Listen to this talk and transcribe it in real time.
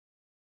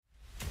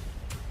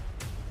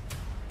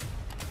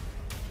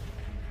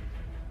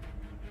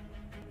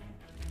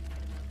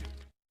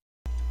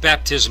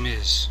Baptism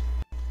is.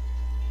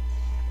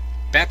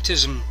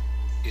 Baptism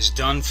is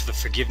done for the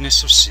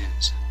forgiveness of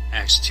sins.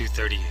 Acts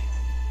 2:38.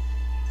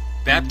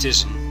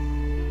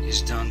 Baptism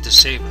is done to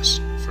save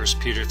us. 1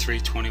 Peter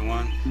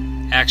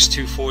 3:21, Acts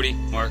 2:40,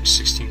 Mark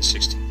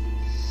 16:16.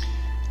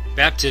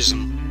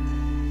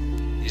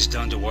 Baptism is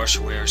done to wash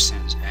away our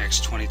sins. Acts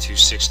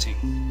 22:16.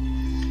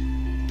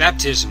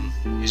 Baptism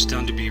is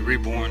done to be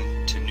reborn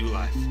to new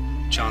life.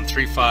 John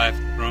 3:5,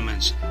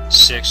 Romans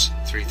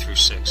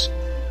 6:3-6.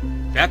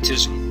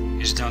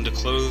 Baptism is done to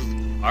clothe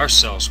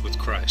ourselves with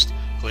Christ.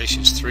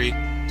 Galatians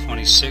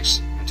 3:26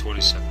 and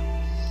 27.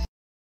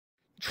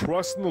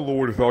 Trust in the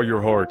Lord with all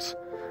your hearts,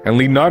 and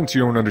lean not into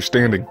your own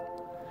understanding.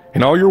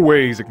 In all your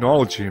ways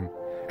acknowledge Him,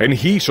 and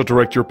He shall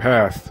direct your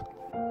path.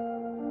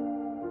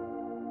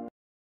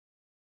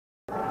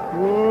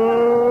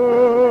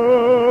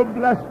 Oh,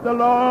 bless the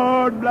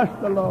Lord, bless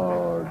the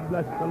Lord,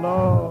 bless the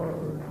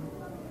Lord.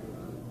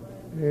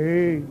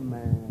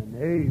 Amen,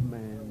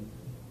 amen.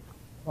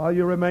 While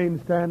you remain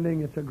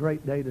standing, it's a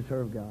great day to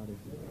serve God,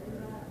 isn't it?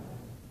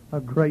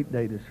 A great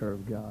day to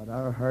serve God.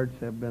 Our hearts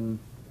have been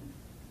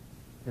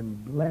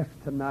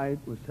blessed tonight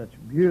with such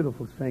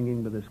beautiful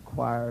singing with this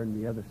choir and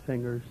the other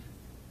singers.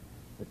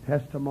 The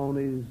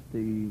testimonies,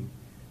 the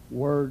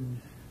words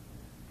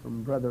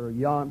from Brother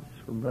Yance,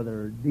 from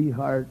Brother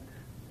Dehart,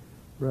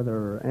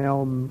 Brother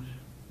Elms,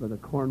 Brother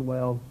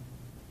Cornwell,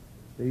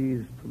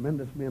 these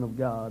tremendous men of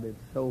God. It's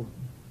so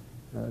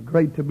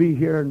great to be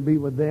here and be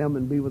with them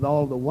and be with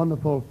all the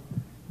wonderful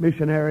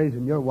missionaries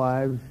and your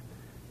wives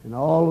and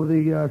all of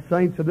the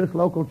saints of this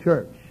local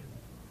church.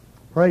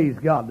 Praise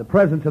God. The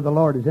presence of the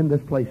Lord is in this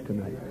place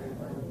tonight.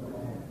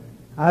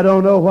 I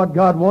don't know what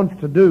God wants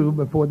to do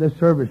before this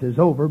service is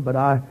over, but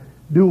I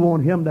do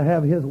want Him to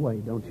have His way,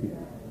 don't you?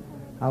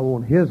 I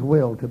want His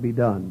will to be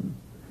done.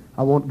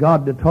 I want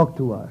God to talk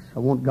to us. I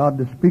want God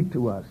to speak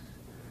to us.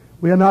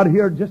 We are not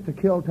here just to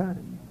kill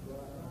time.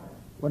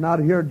 We're not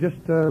here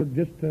just to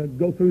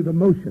go through the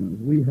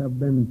motions. We have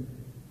been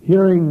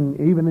hearing,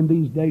 even in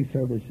these day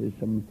services,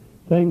 some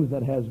things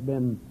that has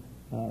been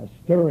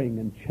stirring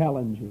and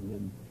challenging,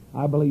 and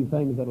I believe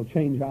things that will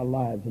change our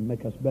lives and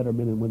make us better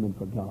men and women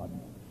for God.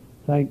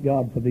 Thank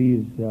God for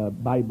these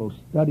Bible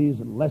studies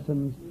and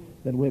lessons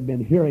that we've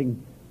been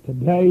hearing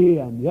today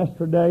and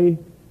yesterday,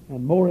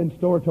 and more in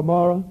store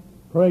tomorrow.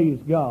 Praise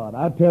God.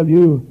 I tell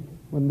you,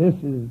 when this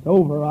is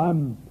over,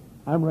 I'm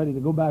ready to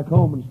go back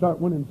home and start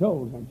winning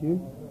souls, aren't you?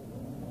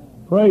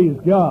 Praise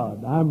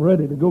God. I'm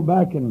ready to go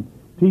back and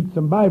teach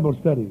some Bible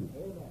studies.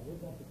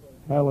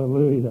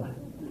 Hallelujah.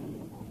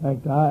 In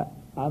fact,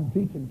 I'm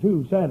teaching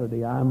too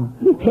Saturday.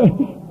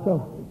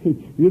 So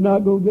you're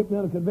not going to get me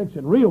on a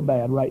conviction real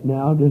bad right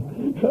now.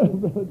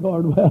 Brother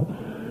Cornwell,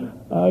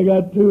 I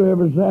got two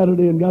every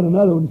Saturday and got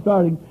another one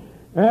starting.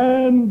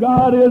 And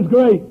God is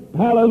great.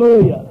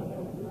 Hallelujah.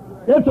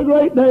 It's a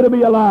great day to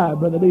be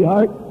alive, Brother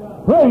Dehart.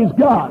 Praise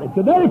God. It's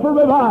a day for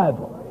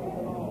revival.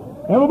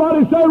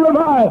 Everybody say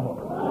revival.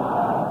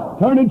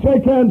 Turn and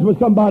shake hands with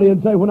somebody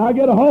and say, when I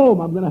get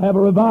home, I'm going to have a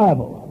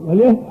revival. Will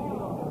you?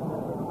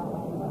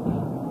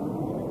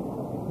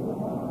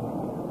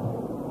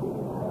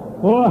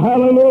 Oh,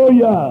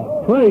 hallelujah.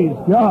 Praise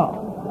God.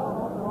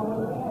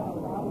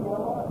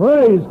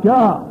 Praise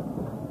God.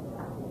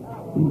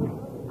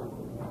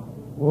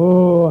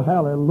 Oh,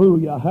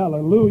 hallelujah,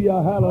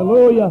 hallelujah,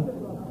 hallelujah.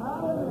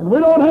 And we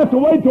don't have to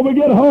wait till we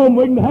get home.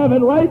 We can have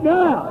it right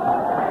now.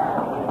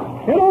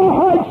 In our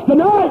hearts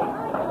tonight.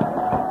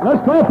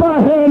 Let's clap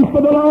our hands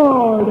for the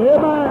Lord.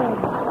 Amen.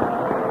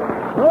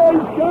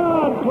 Praise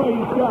God,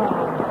 praise God.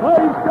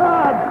 Praise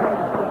God,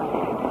 praise God.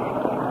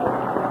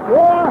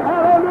 Oh,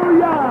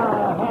 hallelujah,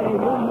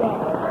 hallelujah.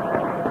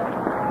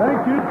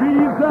 Thank you,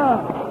 Jesus.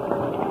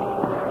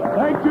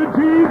 Thank you,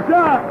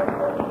 Jesus.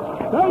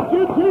 Thank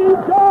you,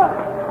 Jesus.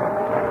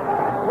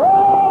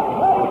 Oh,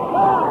 praise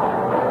God.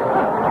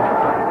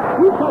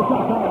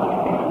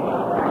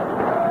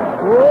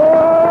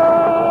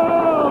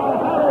 Oh,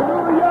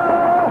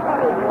 hallelujah,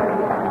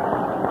 hallelujah.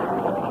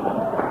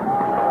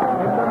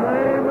 In the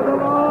name of the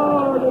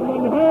Lord, in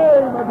the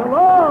name of the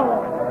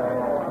Lord.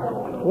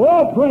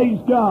 Oh, praise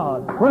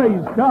God,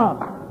 praise God.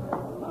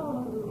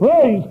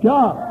 Praise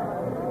God.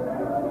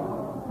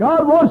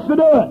 God wants to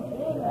do it.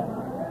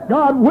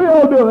 God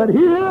will do it. He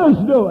is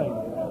doing.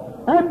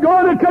 And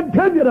going to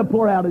continue to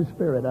pour out His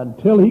Spirit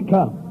until He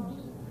comes.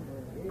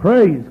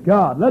 Praise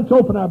God. Let's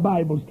open our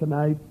Bibles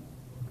tonight.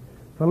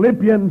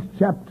 Philippians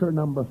chapter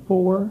number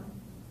 4.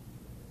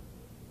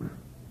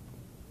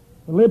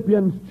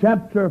 Philippians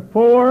chapter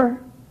 4.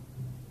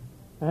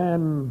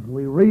 And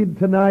we read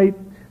tonight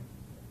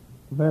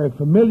a very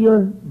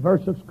familiar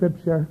verse of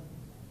Scripture.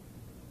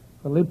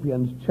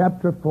 Philippians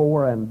chapter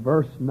 4 and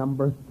verse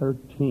number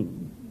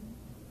 13.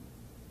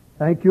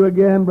 Thank you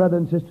again, Brother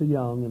and Sister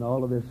Young, and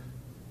all of this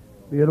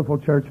beautiful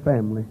church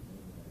family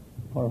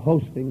for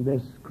hosting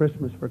this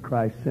Christmas for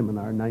Christ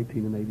seminar in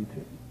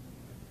 1982.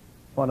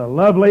 What a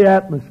lovely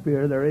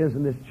atmosphere there is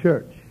in this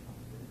church.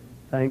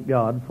 Thank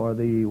God for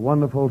the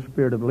wonderful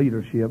spirit of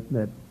leadership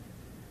that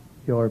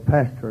your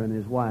pastor and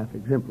his wife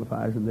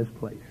exemplifies in this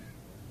place.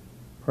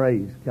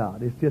 Praise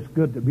God. It's just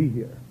good to be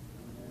here.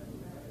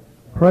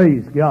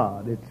 Praise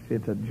God.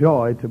 It's a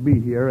joy to be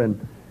here, and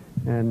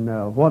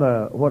what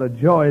a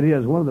joy it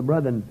is. One of the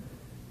brethren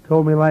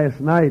told me last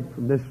night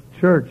from this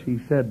church, he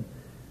said,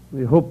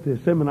 we hope the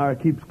seminar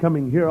keeps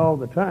coming here all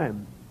the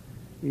time.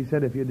 He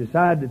said, if you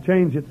decide to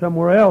change it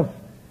somewhere else,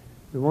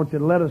 we want you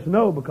to let us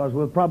know, because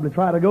we'll probably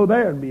try to go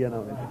there and be in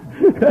on it.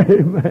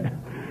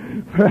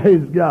 Amen.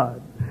 Praise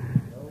God.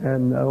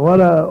 And what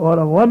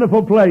a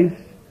wonderful place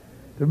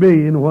to be,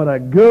 and what a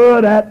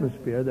good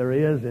atmosphere there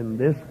is in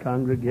this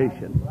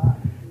congregation.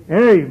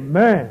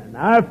 Amen.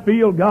 I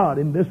feel God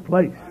in this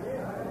place.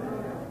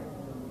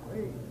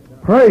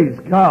 Praise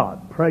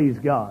God. Praise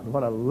God.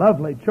 What a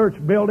lovely church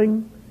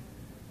building.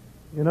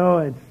 You know,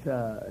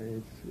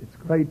 it's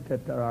great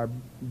that there are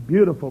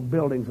beautiful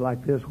buildings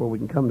like this where we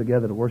can come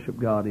together to worship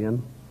God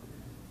in.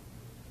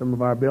 Some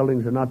of our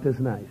buildings are not this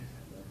nice,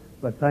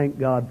 but thank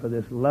God for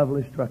this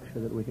lovely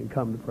structure that we can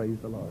come to praise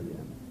the Lord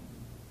in.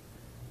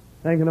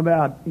 Thinking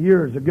about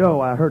years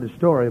ago, I heard a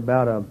story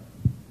about an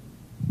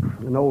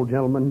old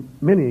gentleman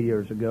many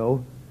years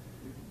ago.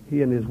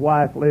 He and his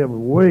wife lived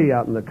way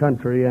out in the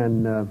country,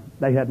 and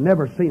they had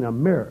never seen a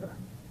mirror.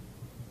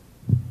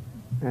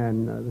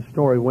 And the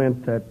story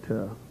went that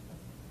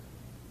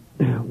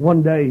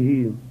one day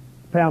he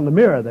found the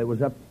mirror. They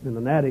was up in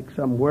an attic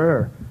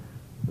somewhere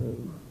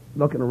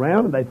looking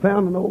around, and they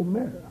found an old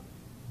mirror.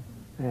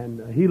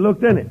 And he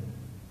looked in it.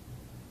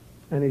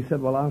 And he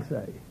said, well, I'll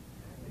say.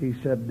 He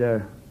said,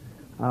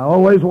 I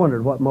always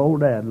wondered what my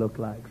old dad looked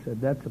like. Said,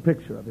 that's a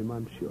picture of him,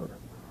 I'm sure.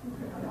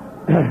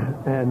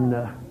 And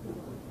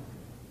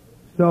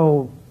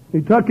so he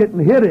took it and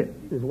hid it.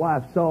 His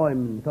wife saw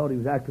him and thought he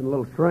was acting a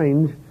little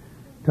strange.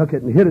 Took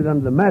it and hid it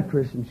under the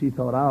mattress, and she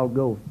thought, I'll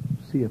go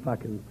see if I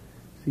can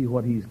see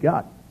what he's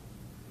got.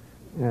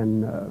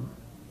 And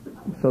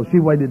so she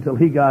waited till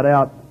he got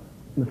out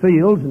in the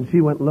fields, and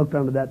she went and looked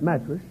under that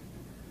mattress.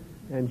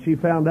 And she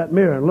found that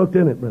mirror and looked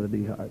in it, Brother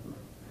DeHart.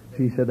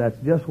 She said, that's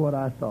just what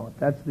I thought.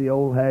 That's the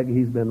old hag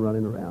he's been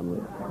running around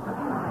with.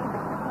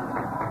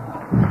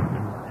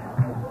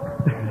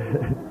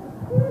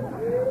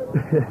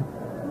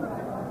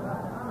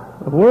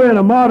 We're in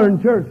a modern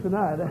church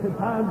tonight.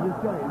 Times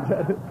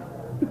have changed.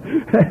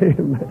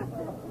 Amen.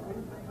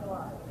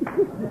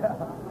 Yeah.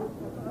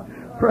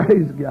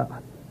 Praise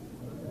God.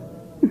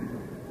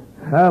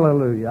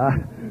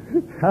 Hallelujah.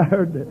 I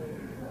heard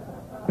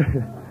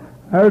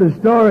a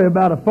story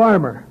about a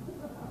farmer.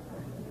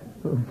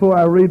 Before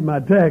I read my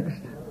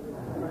text.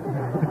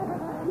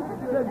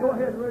 Go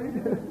ahead, read.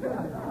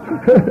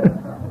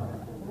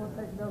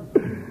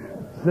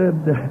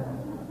 Said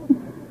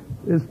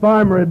this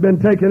farmer had been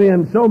taken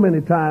in so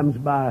many times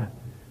by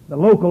the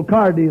local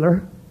car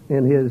dealer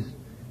in his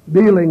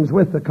dealings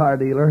with the car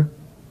dealer,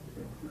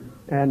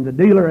 and the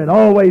dealer had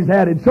always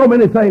added so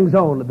many things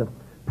on to the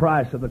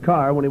price of the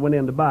car when he went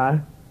in to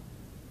buy.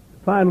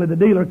 Finally, the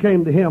dealer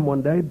came to him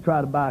one day to try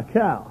to buy a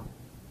cow.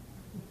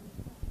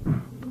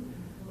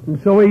 And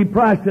so he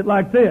priced it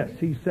like this.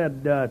 He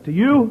said, to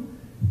you,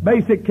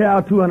 basic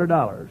cow,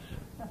 $200.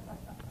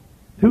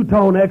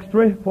 Two-tone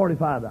extra,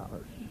 $45.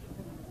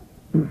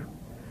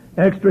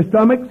 Extra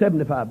stomach,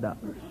 $75.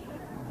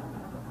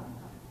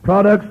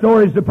 Product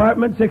storage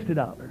department,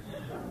 $60.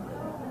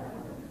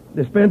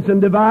 Dispensing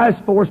device,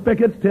 4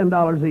 spigots,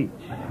 $10 each.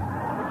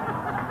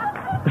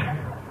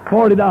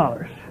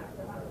 $40.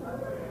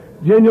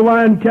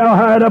 Genuine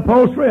cowhide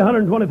upholstery,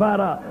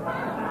 $125.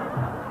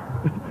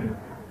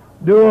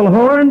 Dual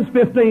horns,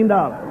 $15.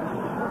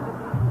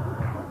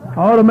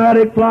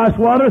 Automatic fly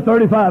swatter,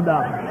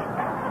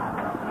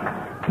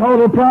 $35.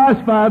 Total price,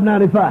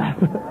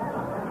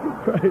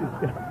 $5.95. Praise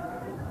God.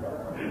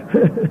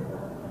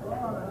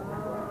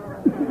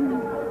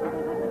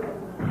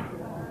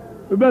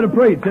 We better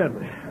preach, hadn't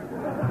we?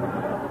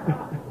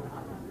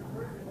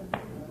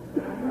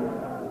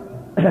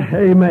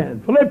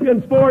 Amen.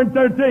 Philippians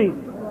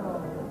 4:13.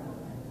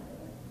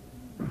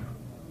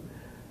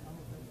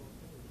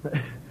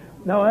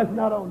 No, that's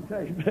not on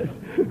tape.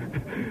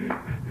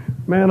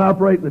 Man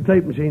operating the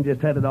tape machine just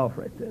had it off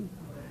right then.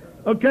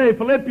 Okay,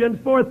 Philippians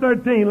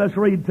 4:13. Let's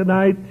read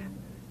tonight.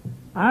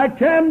 I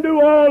can do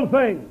all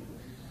things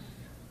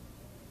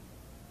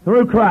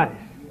through Christ,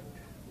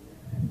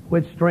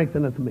 which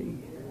strengtheneth me.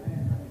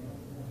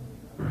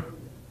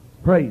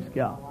 Praise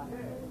God.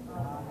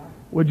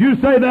 Would you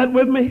say that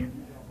with me?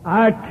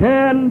 I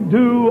can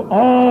do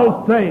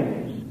all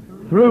things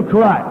through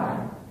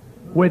Christ,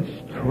 which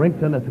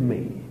strengtheneth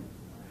me.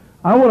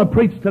 I want to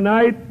preach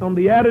tonight on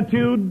the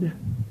attitude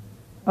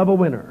of a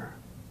winner.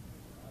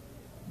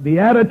 The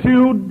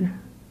attitude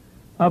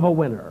of a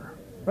winner.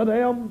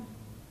 Brother Elm,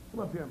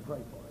 come up here and pray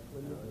for us,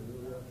 will you?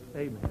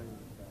 Amen.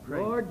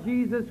 Praise. Lord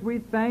Jesus, we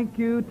thank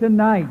you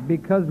tonight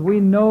because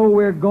we know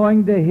we're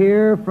going to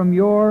hear from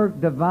your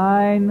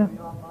divine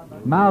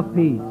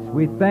mouthpiece.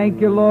 We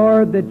thank you,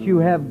 Lord, that you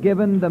have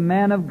given the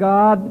man of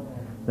God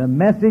the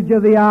message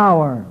of the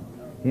hour.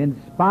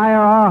 Inspire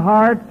our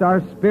hearts, our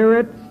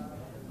spirits,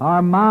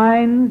 our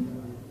minds,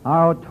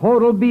 our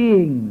total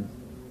beings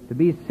to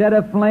be set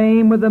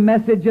aflame with the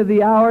message of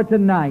the hour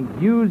tonight.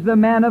 Use the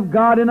man of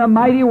God in a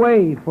mighty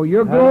way for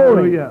your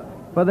glory, Hallelujah.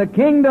 for the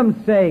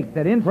kingdom's sake,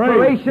 that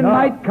inspiration God.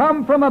 might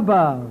come from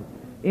above.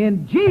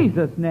 In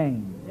Jesus'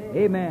 name,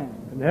 amen.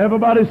 And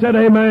everybody said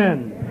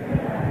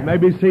amen. You may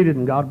be seated,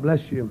 and God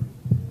bless you.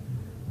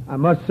 I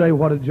must say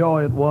what a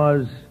joy it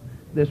was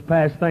this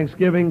past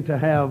Thanksgiving to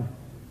have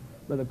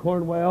Brother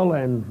Cornwell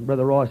and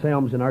Brother Royce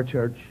Helms in our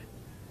church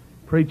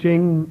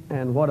preaching,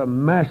 and what a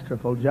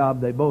masterful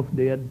job they both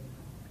did.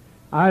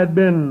 I had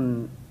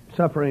been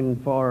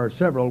suffering for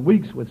several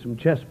weeks with some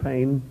chest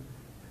pain,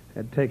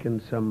 had taken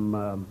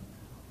some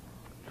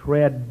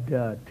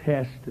tread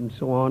test and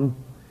so on.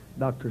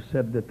 Doctor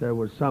said that there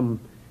was some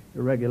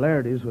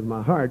irregularities with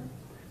my heart.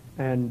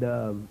 And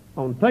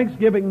on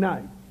Thanksgiving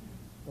night,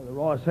 Brother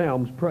Royce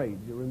Helms prayed.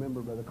 You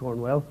remember Brother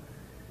Cornwell?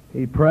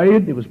 He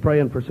prayed. He was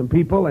praying for some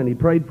people, and he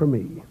prayed for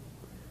me.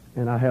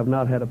 And I have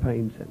not had a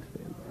pain since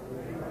then.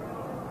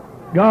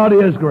 God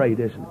is great,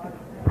 isn't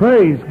he?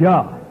 Praise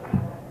God.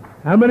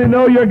 How many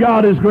know your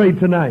God is great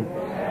tonight?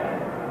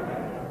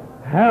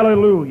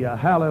 Hallelujah,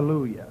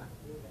 hallelujah.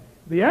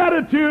 The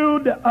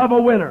attitude of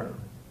a winner.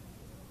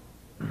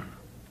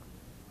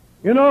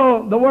 You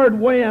know, the word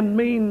win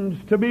means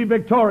to be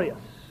victorious,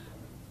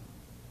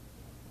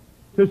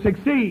 to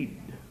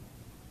succeed,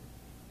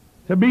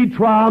 to be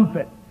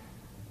triumphant.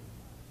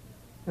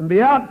 And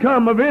the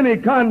outcome of any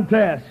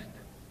contest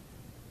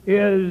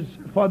is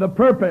for the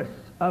purpose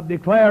of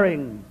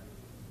declaring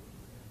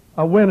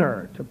a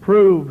winner, to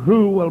prove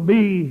who will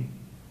be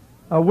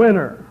a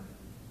winner.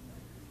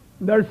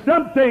 There's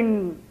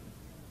something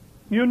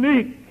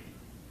unique,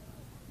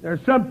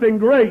 there's something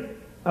great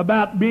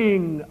about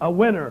being a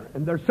winner,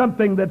 and there's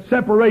something that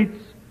separates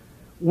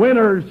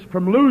winners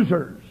from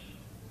losers.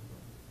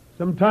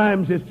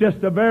 Sometimes it's just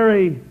a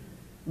very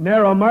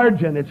narrow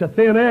margin, it's a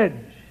thin edge.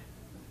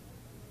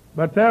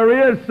 But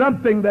there is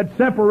something that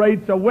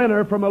separates a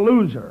winner from a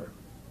loser.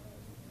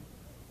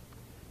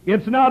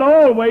 It's not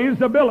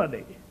always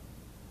ability.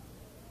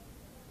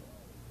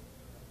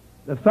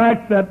 The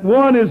fact that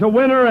one is a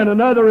winner and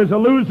another is a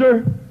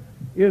loser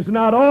is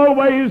not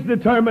always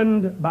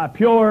determined by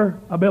pure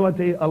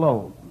ability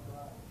alone.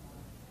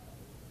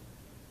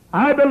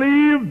 I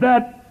believe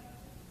that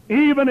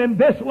even in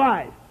this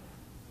life,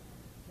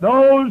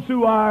 those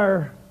who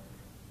are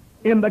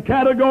in the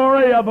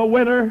category of a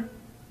winner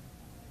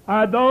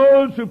are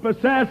those who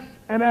possess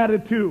an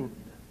attitude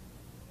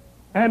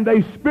and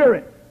a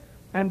spirit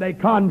and a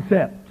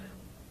concept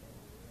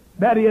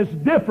that is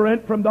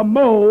different from the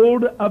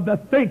mold of the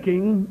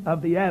thinking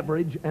of the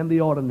average and the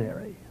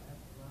ordinary.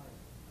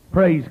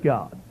 Praise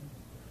God.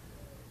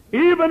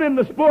 Even in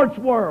the sports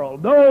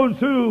world, those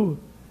who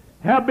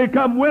have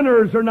become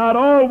winners are not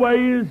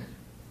always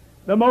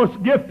the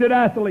most gifted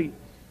athletes.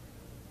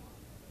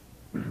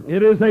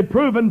 It is a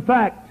proven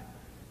fact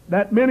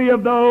that many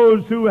of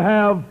those who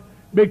have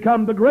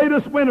become the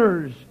greatest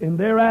winners in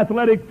their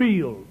athletic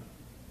field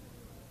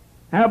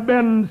have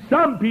been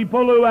some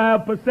people who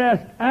have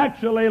possessed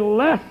actually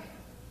less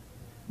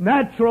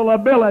natural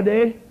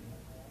ability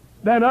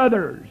than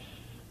others.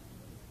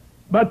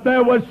 But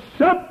there was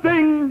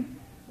something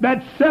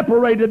that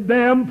separated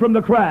them from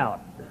the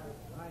crowd.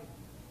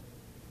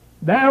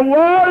 There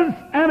was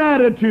an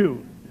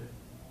attitude.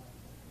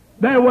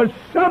 There was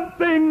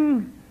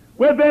something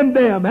within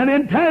them, an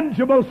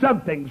intangible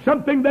something,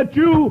 something that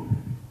you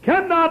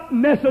cannot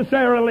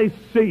necessarily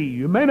see.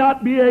 You may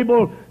not be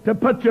able to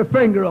put your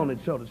finger on it,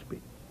 so to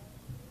speak.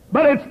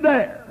 But it's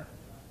there.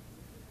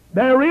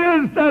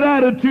 There is that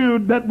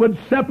attitude that would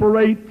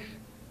separate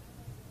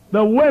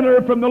the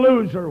winner from the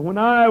loser. When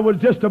I was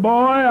just a boy,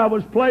 I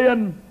was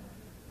playing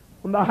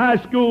on the high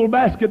school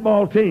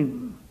basketball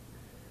team.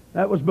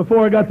 That was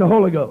before I got the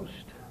Holy Ghost.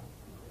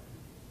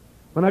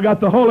 When I got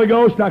the Holy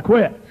Ghost, I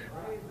quit.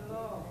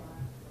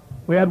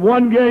 We had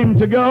one game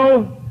to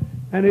go,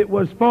 and it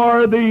was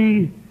for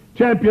the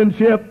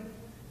championship,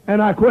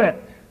 and I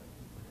quit.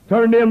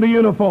 Turned in the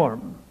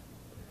uniform.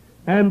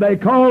 And they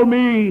called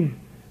me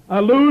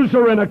a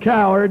loser and a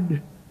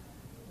coward.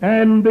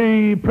 And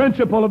the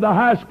principal of the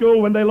high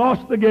school, when they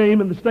lost the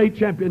game in the state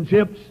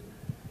championships,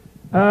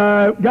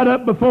 got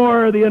up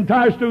before the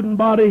entire student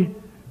body,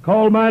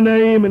 called my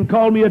name and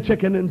called me a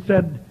chicken and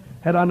said,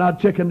 had I not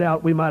chickened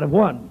out, we might have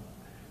won.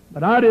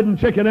 But I didn't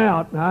chicken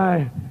out.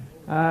 I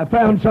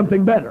found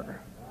something better.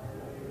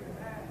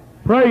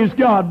 Praise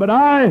God. But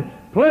I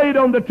played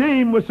on the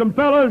team with some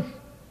fellas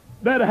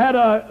that had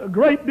a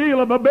great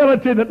deal of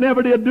ability that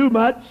never did do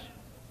much.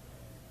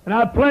 And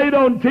I played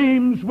on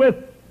teams with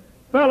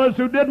fellas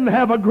who didn't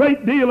have a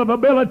great deal of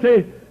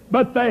ability,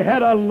 but they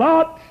had a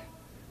lot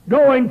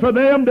going for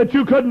them that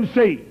you couldn't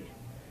see.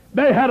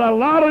 They had a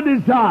lot of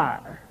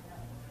desire.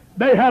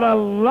 They had a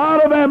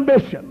lot of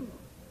ambition.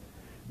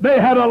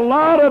 They had a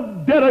lot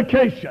of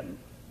dedication.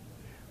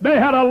 They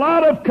had a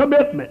lot of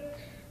commitment.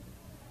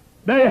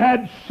 They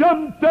had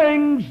some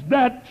things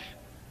that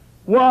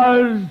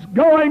was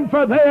going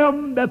for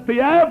them that the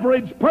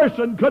average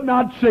person could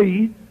not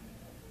see.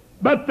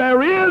 But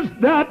there is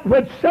that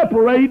which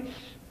separates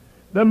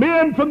the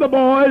men from the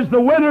boys,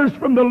 the winners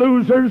from the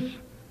losers.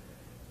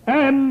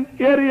 And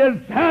it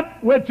is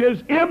that which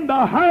is in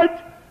the heart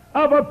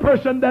of a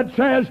person that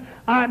says,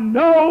 I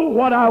know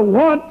what I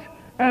want,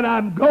 and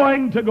I'm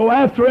going to go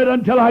after it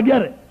until I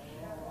get it.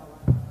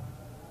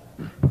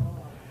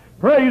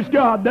 Praise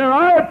God. There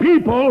are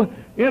people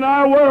in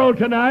our world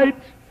tonight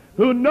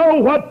who know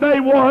what they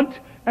want,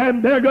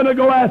 and they're going to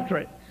go after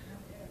it.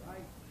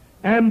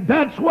 And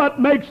that's what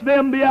makes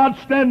them the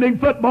outstanding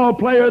football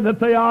player that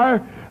they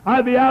are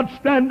the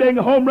outstanding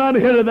home run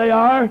hitter they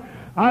are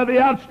the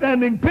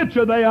outstanding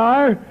pitcher they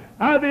are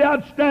the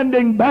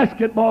outstanding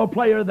basketball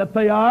player that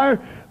they are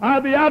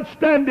the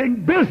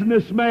outstanding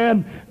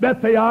businessman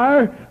that they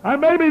are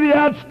maybe the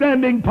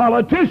outstanding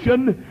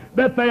politician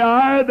that they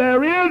are.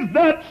 There is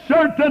that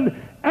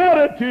certain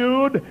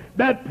attitude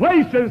that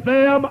places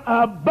them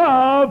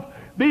above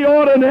the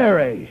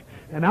ordinary.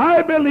 And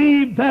I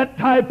believe that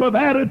type of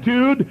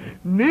attitude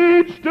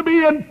needs to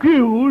be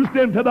infused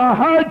into the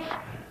hearts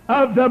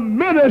of the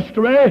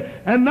ministry,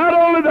 and not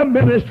only the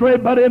ministry,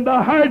 but in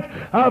the heart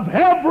of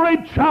every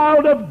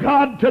child of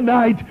God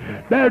tonight.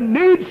 There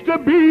needs to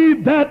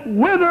be that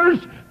winner's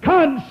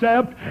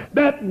concept,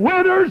 that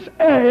winner's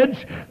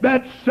edge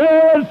that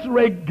says,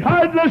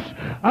 regardless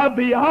of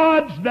the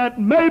odds that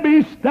may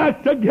be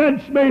stacked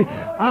against me,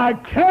 I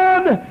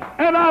can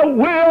and I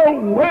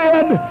will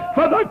win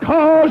for the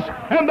cause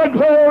and the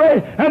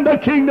glory and the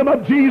kingdom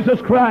of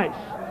Jesus Christ.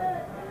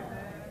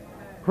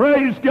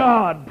 Praise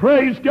God,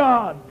 praise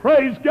God,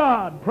 praise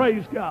God,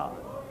 praise God.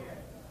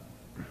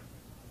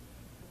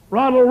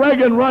 Ronald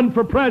Reagan run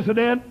for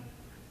president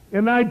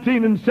in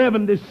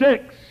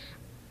 1976.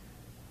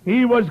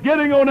 He was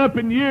getting on up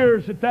in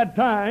years at that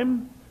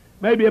time,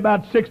 maybe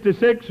about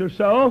 66 or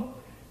so.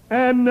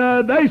 And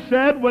they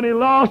said when he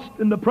lost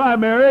in the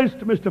primaries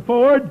to Mr.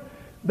 Ford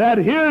that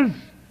his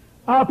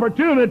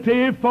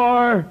opportunity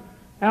for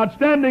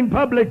outstanding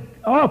public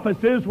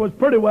offices was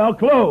pretty well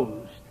closed.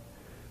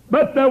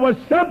 But there was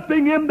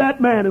something in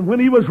that man, and when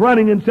he was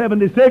running in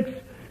 76,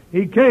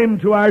 he came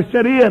to our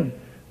city, and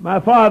my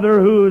father,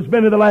 who has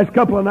been here the last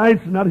couple of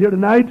nights, is not here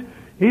tonight,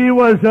 he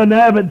was an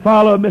avid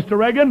follower of Mr.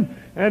 Reagan,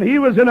 and he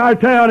was in our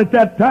town at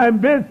that time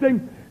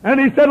visiting, and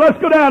he said, let's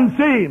go down and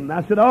see him.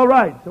 I said, all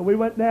right. So we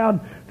went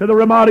down to the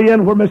Ramada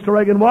Inn where Mr.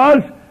 Reagan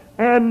was,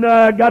 and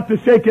got to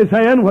shake his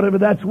hand, whatever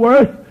that's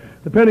worth,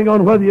 depending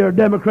on whether you're a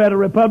Democrat or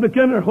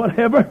Republican or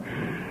whatever.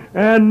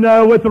 And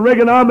with the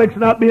Reaganomics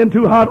not being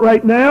too hot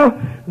right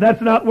now,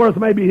 that's not worth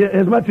maybe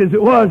as much as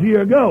it was a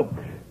year ago.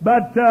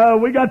 But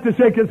we got to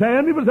shake his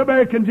hand. He was a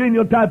very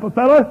congenial type of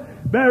fellow,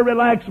 very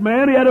relaxed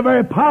man. He had a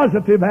very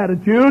positive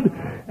attitude.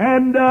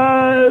 And,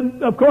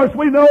 of course,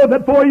 we know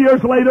that 4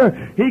 years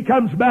later, he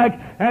comes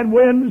back and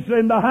wins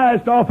in the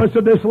highest office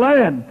of this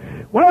land.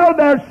 Well,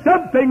 there's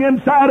something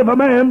inside of a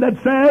man that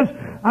says,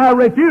 I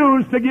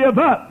refuse to give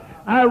up.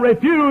 I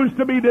refuse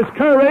to be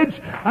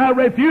discouraged. I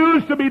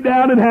refuse to be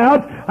down and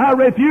out. I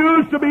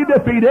refuse to be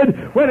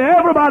defeated. When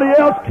everybody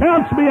else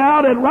counts me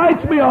out and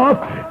writes me off,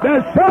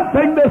 there's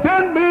something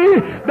within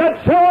me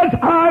that says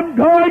I'm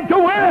going to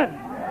win.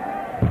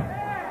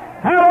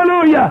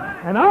 Hallelujah.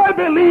 And I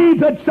believe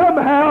that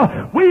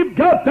somehow we've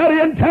got that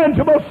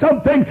intangible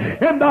something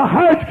in the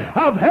heart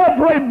of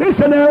every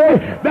missionary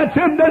that's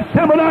in this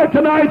seminar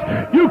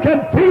tonight. You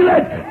can feel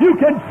it. You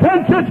can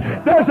sense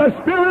it. There's a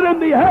spirit in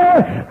the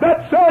air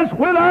that says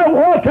when I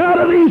walk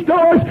out of these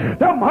doors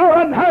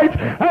tomorrow night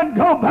and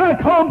go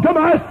back home to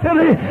my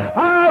city,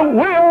 I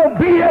will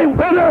be a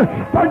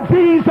winner for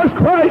Jesus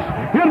Christ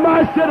in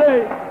my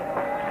city.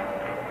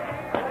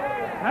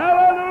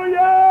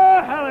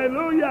 Hallelujah.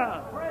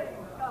 Hallelujah.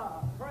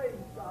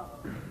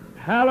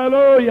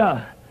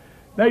 Hallelujah.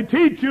 They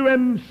teach you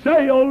in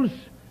sales.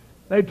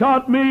 They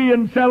taught me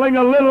in selling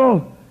a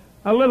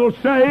little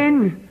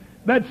saying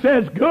that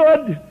says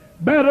good,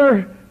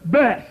 better,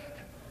 best.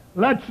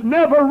 Let's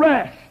never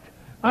rest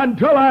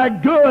until our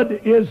good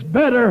is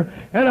better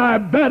and our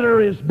better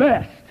is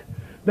best.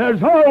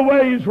 There's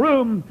always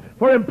room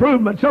for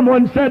improvement.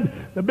 Someone said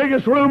the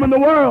biggest room in the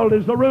world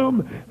is the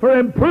room for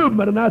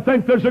improvement, and I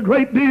think there's a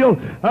great deal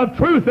of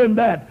truth in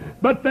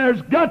that. But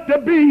there's got to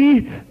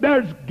be,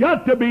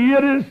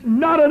 it is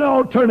not an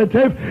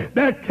alternative.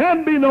 There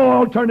can be no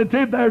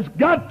alternative. There's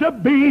got to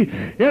be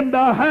in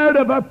the heart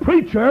of a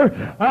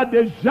preacher a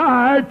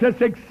desire to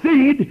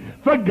succeed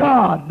for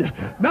God.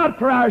 Not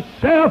for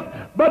ourselves,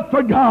 but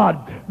for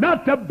God.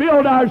 Not to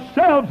build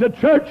ourselves a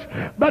church,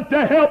 but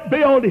to help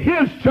build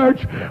His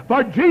church.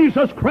 For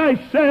Jesus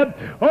Christ said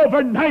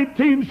over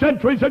 19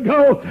 centuries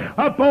ago,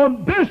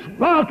 upon this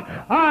rock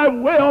I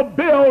will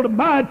build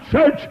my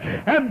church,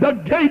 and the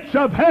gates gates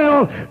of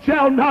hell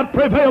shall not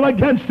prevail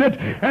against it.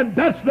 And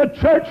that's the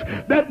church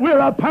that we're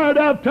a part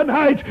of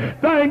tonight.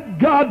 Thank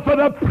God for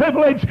the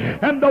privilege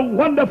and the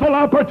wonderful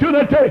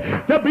opportunity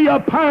to be a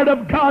part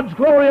of God's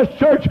glorious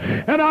church.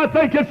 And I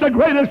think it's the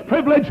greatest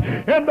privilege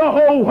in the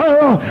whole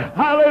world.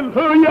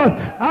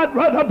 Hallelujah. I'd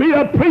rather be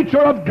a preacher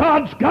of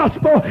God's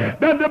gospel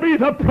than to be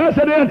the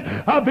President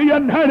of the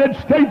United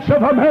States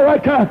of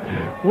America.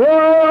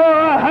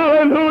 Whoa,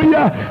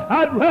 hallelujah.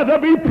 I'd rather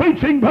be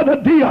preaching, Brother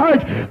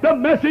DeHart, the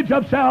message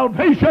of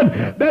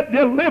salvation that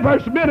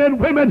delivers men and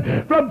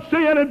women from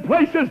sin and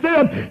places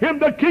them in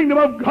the kingdom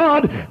of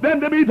God than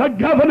to be the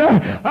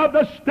governor of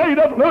the state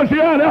of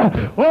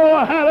Louisiana.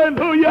 Oh,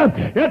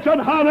 hallelujah. It's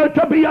an honor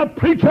to be a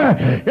preacher.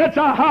 It's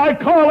a high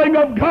calling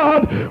of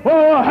God.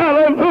 Oh,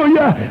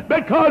 hallelujah.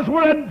 Because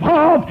we're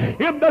involved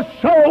in the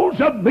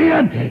souls of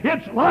men.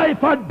 It's life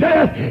or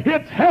death.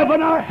 It's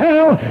heaven or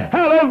hell.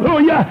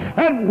 Hallelujah.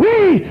 And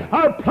we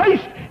are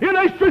placed in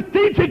a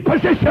strategic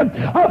position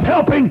of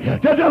helping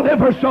to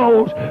deliver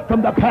souls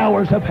from the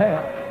powers of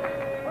hell.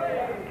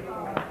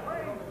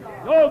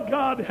 Oh,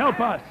 God, help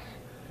us.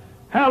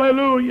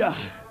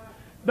 Hallelujah.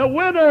 The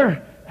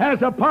winner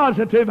has a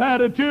positive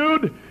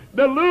attitude.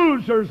 The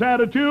loser's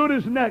attitude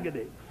is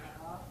negative.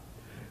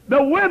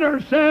 The winner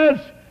says,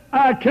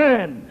 I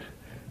can.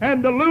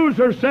 And the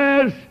loser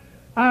says,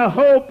 I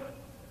hope,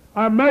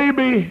 or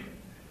maybe,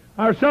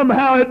 or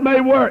somehow it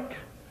may work.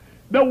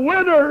 The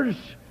winners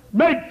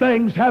make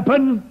things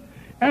happen,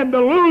 and the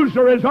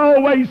loser is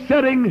always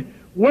sitting,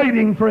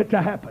 waiting for it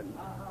to happen.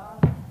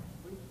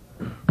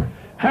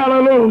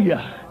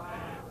 Hallelujah.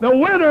 The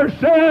winner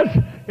says,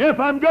 if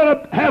I'm going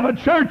to have a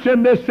church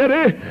in this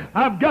city,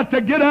 I've got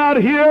to get out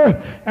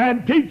here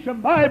and teach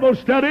some Bible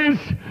studies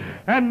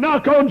and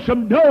knock on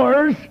some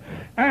doors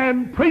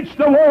and preach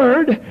the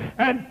word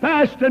and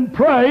fast and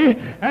pray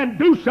and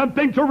do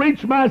something to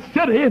reach my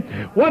city.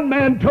 One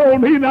man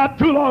told me not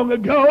too long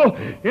ago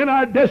in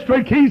our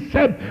district, he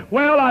said,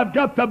 well, I've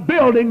got the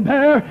building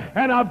there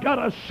and I've got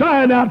a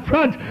sign out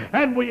front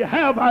and we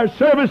have our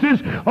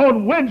services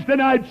on Wednesday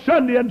night,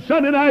 Sunday and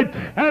Sunday night.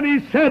 And he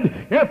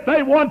said, if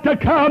they want to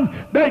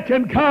come, they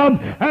can come,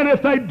 and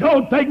if they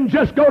don't, they can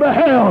just go to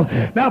hell.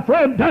 Now,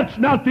 friend, that's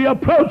not the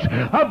approach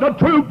of the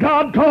true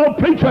God-called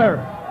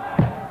preacher.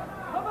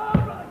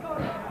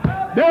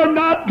 They're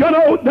not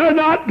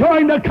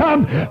going to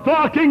come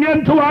flocking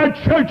into our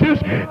churches.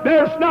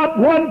 There's not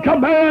one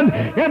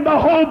command in the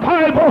whole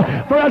Bible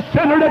for a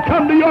sinner to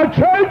come to your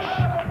church.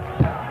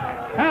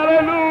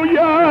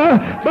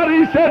 Hallelujah. But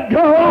he said,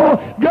 go,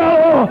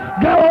 go,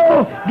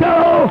 go,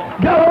 go,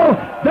 go.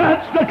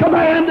 That's the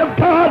command of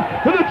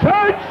God to the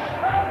church.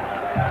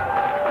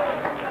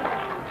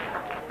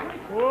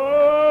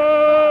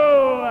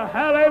 Oh,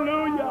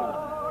 hallelujah.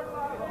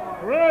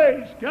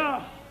 Praise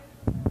God.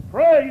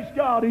 Praise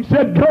God. He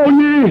said, go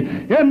ye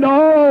into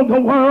all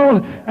the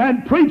world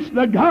and preach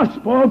the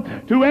gospel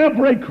to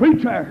every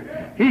creature.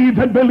 He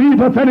that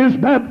believeth and is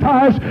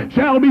baptized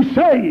shall be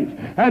saved,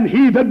 and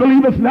he that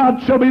believeth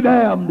not shall be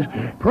damned.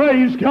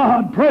 Praise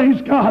God, praise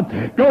God.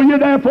 Go ye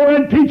therefore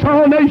and teach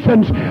all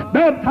nations,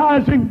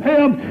 baptizing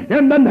them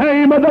in the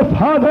name of the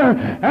Father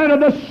and of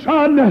the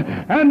Son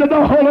and of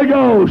the Holy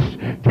Ghost,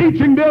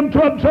 teaching them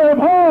to observe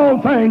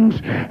all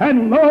things.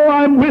 And lo,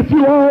 I'm with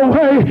you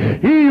always,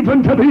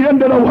 even to the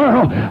end of the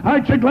world.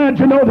 Aren't you glad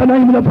you know the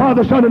name of the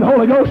Father, Son, and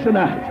Holy Ghost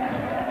tonight?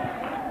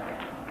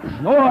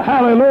 Oh,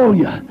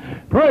 hallelujah.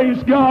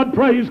 Praise God,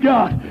 praise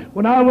God.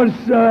 When I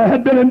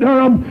had been in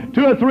Durham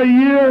 2 or 3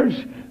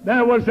 years,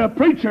 there was a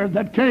preacher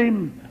that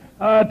came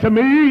to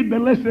me. He'd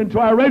been listening to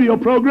our radio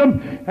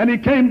program, and he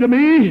came to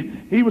me.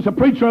 He was a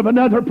preacher of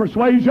another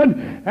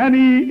persuasion, and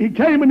he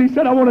came and he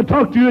said, I want to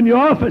talk to you in your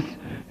office.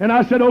 And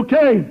I said,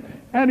 okay.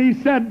 And he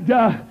said,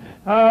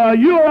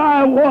 you or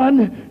I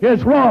one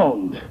is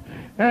wrong.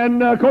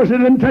 And, of course, it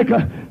didn't take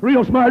a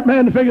real smart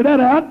man to figure that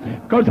out,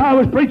 because I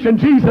was preaching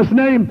Jesus'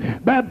 name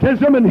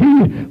baptism, and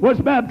he was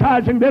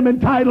baptizing them in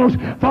titles,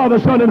 Father,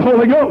 Son, and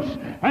Holy Ghost.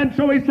 And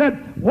so he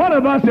said, one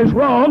of us is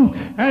wrong.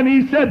 And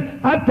he said,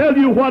 I tell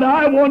you what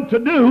I want to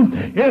do.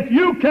 If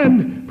you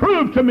can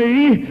prove to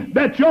me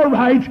that you're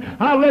right,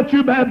 I'll let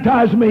you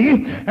baptize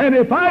me. And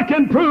if I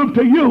can prove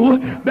to you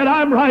that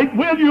I'm right,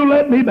 will you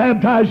let me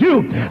baptize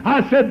you?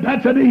 I said,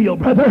 that's a deal,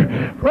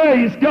 brother.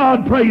 Praise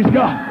God, praise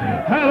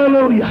God.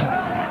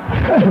 Hallelujah.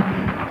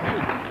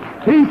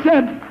 He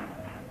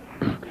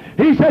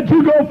said,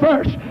 you go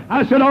first.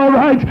 I said, all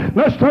right,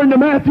 let's turn to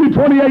Matthew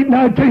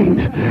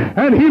 28:19.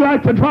 And he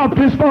liked to drop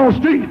his false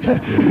teeth.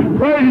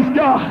 Praise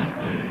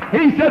God.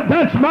 He said,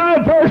 that's my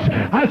verse.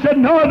 I said,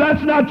 no,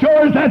 that's not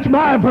yours, that's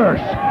my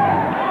verse.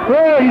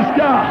 Praise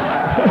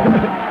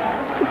God.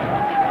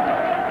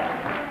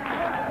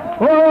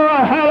 Oh,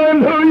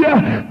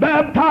 hallelujah.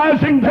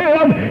 Baptizing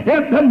them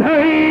in the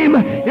name,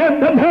 in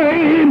the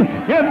name,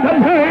 in the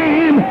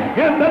name,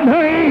 in the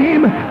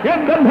name,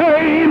 in the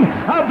name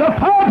of the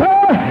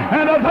Father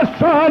and of the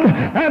Son,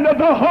 and of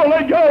the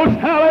Holy Ghost.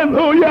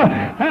 Hallelujah.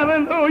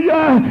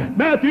 Hallelujah.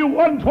 Matthew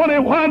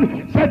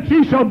 1:21 said,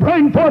 She shall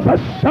bring forth a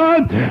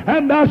son,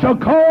 and thou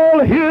shalt call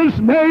his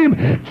name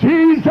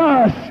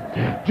Jesus.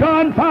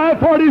 John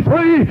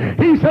 5:43,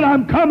 he said,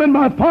 I'm come in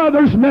my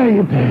Father's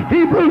name.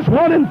 Hebrews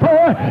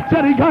 1:4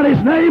 said he got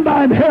his name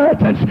by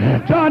inheritance.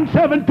 John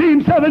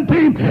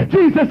 17:17,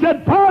 Jesus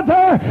said,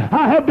 Father,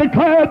 I have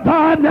declared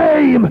thy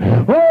name.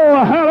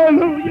 Oh,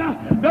 hallelujah.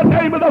 The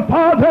name of the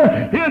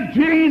Father is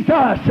Jesus.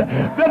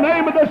 The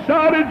name of the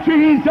Son is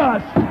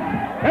Jesus.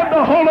 And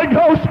the Holy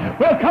Ghost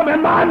will come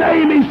in my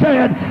name, he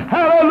said.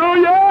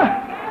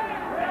 Hallelujah.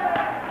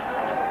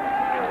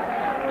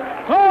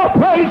 Oh,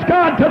 praise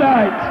God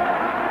tonight.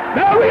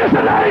 There is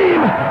a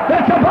name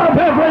that's above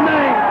every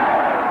name.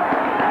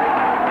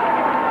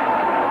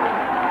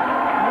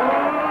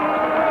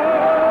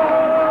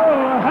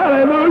 Oh,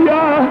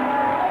 hallelujah.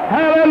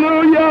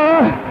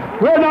 Hallelujah.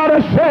 We're not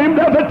ashamed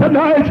of it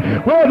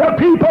tonight. We're the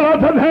people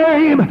of the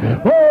name.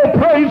 Oh,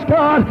 praise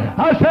God.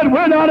 I said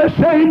we're not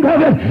ashamed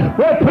of it.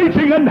 We're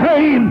preaching a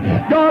name.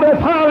 God has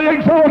highly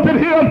exalted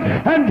him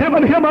and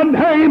given him a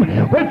name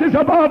which is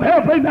above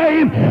every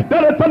name,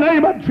 that at the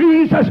name of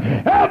Jesus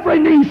every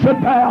knee should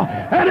bow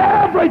and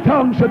every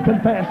tongue should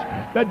confess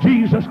that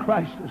Jesus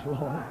Christ is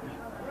Lord.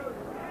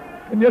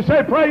 Can you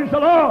say praise the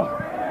Lord?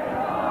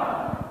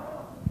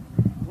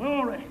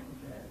 Glory.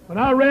 When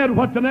I read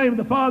what the name of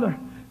the Father,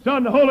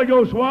 Son, the Holy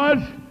Ghost was,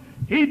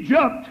 he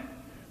jumped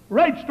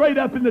right straight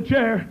up in the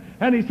chair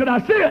and he said, I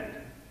see it.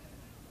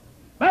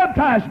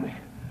 Baptize me.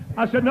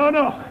 I said, no,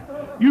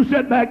 you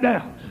sit back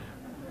down.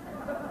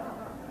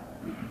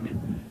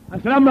 I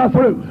said, I'm not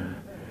through.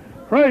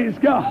 Praise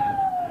God.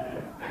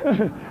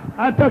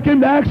 I took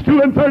him to Acts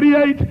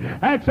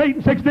 2:38, Acts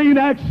 8:16,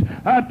 Acts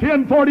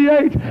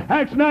 10:48,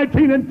 Acts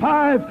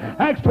 19:5,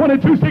 Acts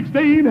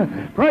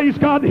 22:16. Praise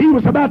God. He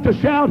was about to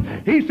shout.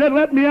 He said,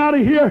 let me out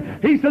of here.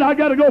 He said, I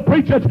got to go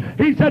preach it.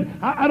 He said,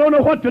 I don't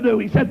know what to do.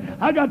 He said,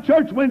 I got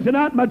church Wednesday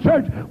night in my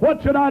church.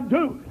 What should I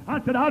do?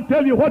 I said, I'll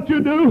tell you what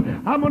you do.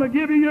 I'm going to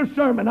give you your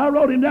sermon. I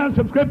wrote him down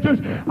some scriptures.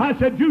 I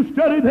said, you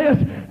study this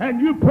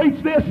and you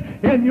preach this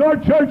in your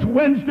church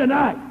Wednesday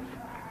night.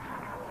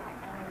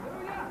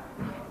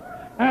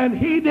 And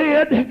he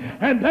did,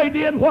 and they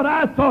did what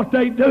I thought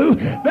they'd do.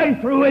 They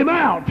threw him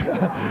out.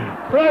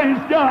 Praise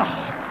God.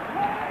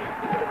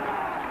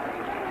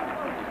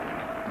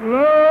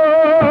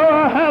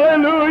 Oh,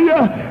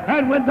 hallelujah.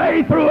 And when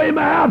they threw him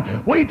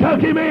out, we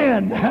took him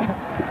in.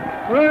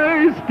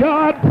 Praise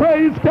God,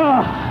 praise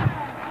God.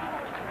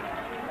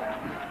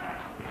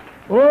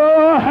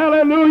 Oh,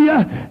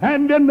 hallelujah.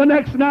 And then the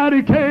next night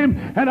he came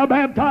and I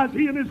baptized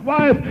he and his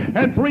wife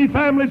and 3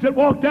 families that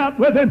walked out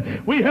with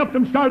him. We helped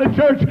them start a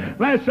church.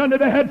 Last Sunday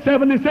they had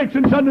 76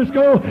 in Sunday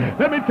school.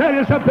 Let me tell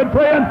you something,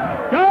 friend.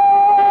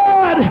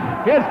 God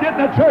is getting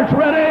the church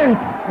ready.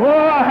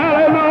 Oh,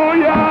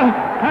 hallelujah.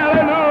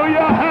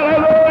 Hallelujah.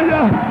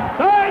 Hallelujah.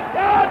 Thank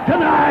God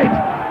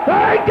tonight.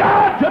 Thank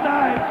God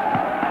tonight.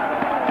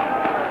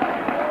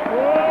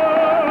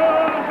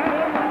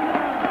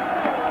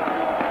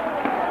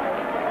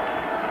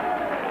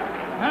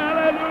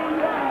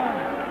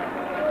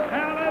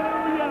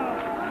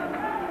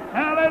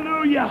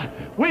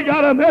 We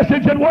got a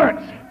message that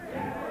works.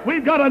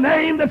 We've got a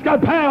name that's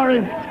got power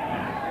in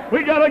it.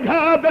 We got a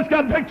God that's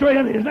got victory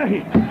in his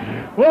name.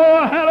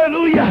 Oh,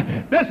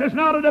 hallelujah. This is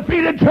not a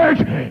defeated church.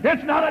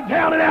 It's not a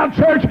down and out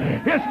church.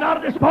 It's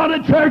not a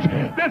despondent church.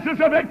 This is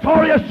a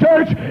victorious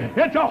church.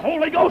 It's a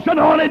Holy Ghost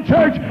anointed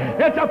church.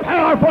 It's a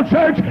powerful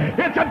church.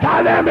 It's a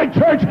dynamic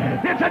church.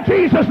 It's a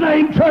Jesus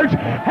name church.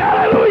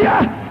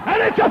 Hallelujah.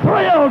 And it's a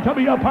thrill to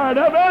be a part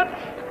of it.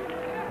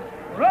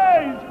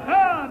 Praise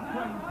God.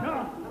 Praise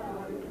God.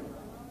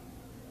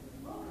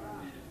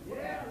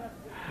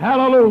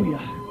 Hallelujah.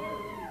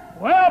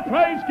 Well,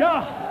 praise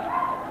God.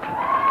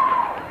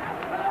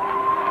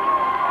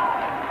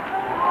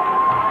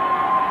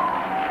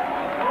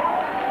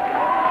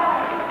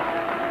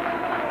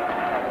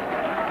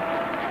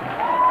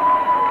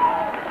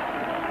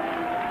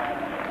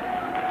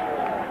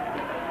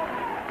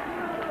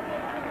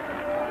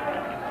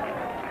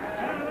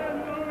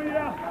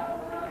 Hallelujah.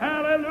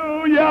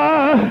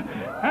 Hallelujah.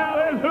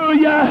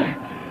 Hallelujah.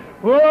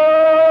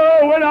 Oh,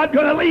 we're not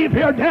going to leave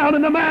here down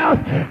in the mouth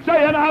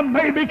saying I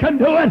maybe can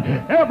do it.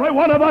 Every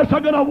one of us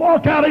are going to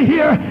walk out of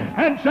here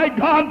and say,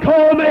 God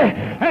called me,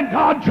 and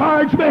God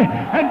charged me,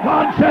 and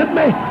God sent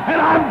me,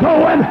 and I'm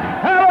going.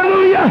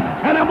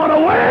 Hallelujah. And I'm going to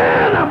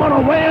win. I'm going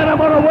to win. I'm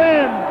going to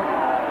win.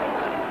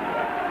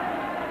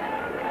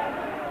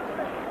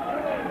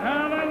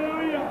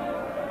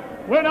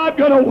 Hallelujah. We're not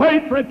going to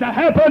wait for it to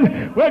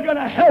happen. We're going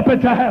to help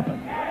it to happen.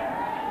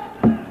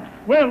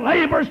 We're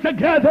laborers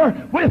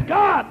together with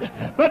God.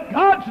 But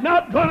God's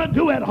not going to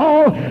do it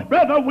all.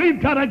 Brother,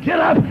 we've got to get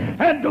up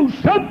and do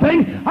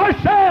something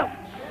ourselves.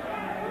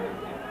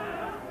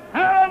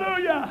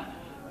 Hallelujah.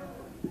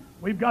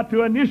 We've got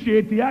to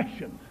initiate the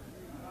action.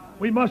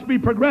 We must be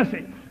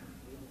progressive.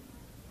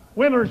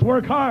 Winners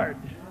work hard.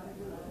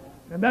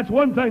 And that's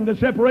one thing that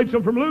separates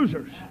them from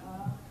losers.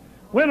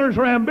 Winners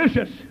are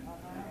ambitious.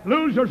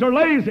 Losers are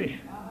lazy.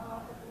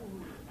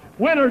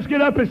 Winners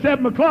get up at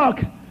 7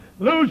 o'clock.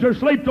 Losers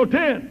sleep till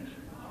 10.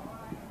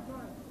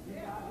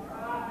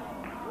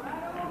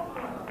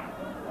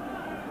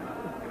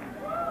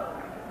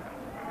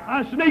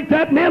 I sneaked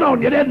that in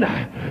on you, didn't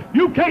I?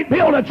 You can't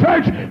build a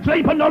church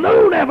sleeping till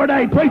noon every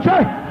day,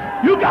 preacher.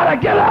 You got to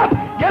get up,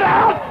 get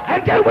out,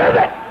 and get with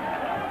it.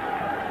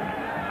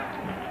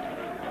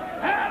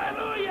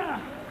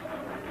 Hallelujah.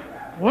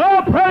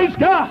 Well, praise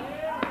God.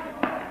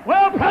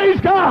 Well, praise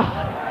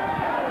God.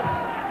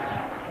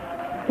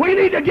 We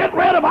need to get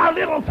rid of our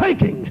little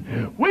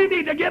thinking. We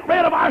need to get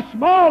rid of our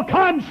small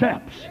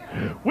concepts.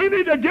 We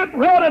need to get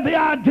rid of the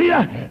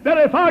idea that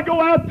if I go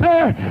out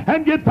there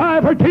and get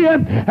 5 or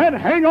 10 and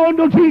hang on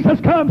till Jesus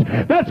comes,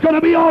 that's going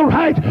to be all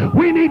right.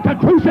 We need to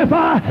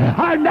crucify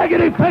our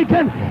negative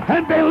thinking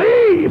and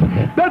believe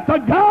that the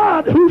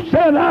God who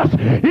sent us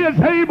is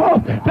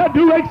able to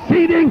do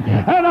exceeding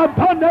and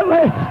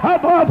abundantly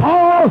above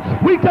all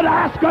we could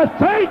ask or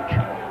think.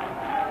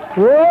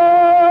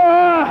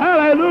 Whoa,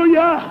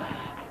 hallelujah.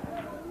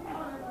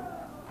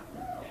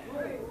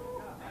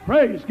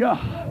 Praise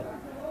God.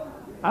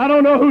 I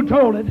don't know who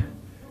told it,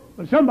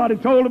 but somebody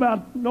told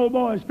about no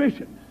boys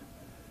fishing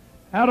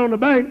out on the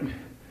bank.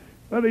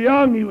 Brother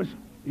Young,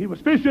 he was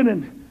fishing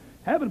and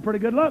having pretty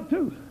good luck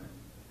too.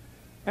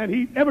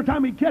 And every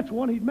time he'd catch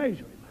one, he'd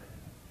measure him.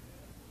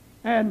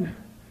 And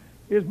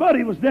his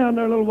buddy was down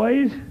there a little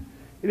ways.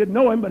 He didn't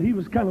know him, but he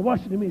was kind of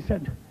watching him. He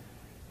said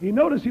he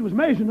noticed he was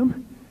measuring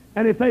them,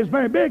 and if they was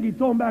very big, he'd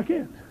throw them back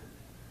in.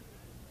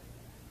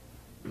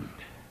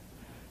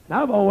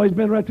 Now, I've always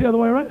been right the other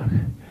way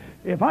around.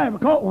 If I ever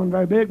caught one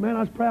very big, man, I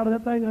was proud of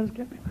that thing. I just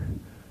kept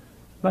him.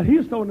 But he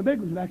was throwing the big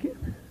ones back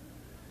in.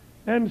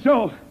 And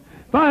so,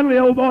 finally,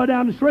 the old boy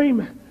down the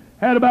stream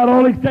had about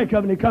all he could take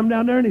of it. And he come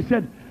down there and he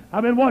said,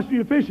 I've been watching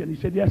you fishing. He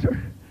said, yes, sir.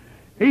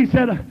 He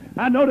said,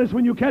 I noticed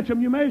when you catch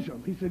them, you measure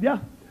them. He said, yeah.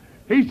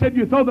 He said,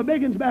 you throw the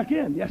big ones back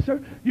in. Yes,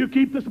 sir. You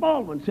keep the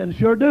small ones. Said,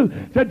 sure do.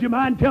 Said, do you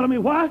mind telling me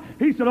why?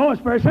 He said, oh,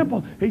 it's very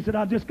simple. He said,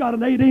 I just got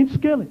an 8-inch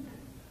skillet.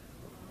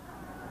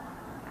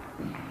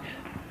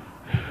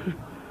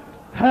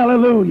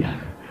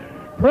 Hallelujah.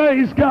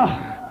 Praise God.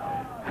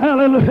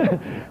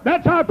 Hallelujah.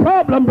 That's our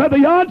problem, Brother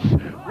Yance.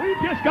 We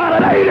just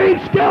got an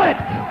 8-inch skillet.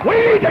 We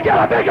need to get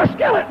a bigger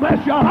skillet,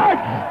 bless your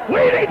heart. We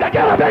need to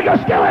get a bigger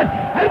skillet,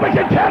 and we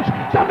can catch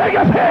some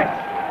bigger fish.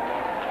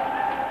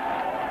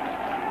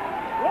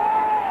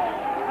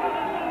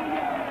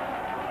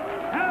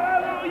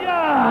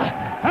 Hallelujah.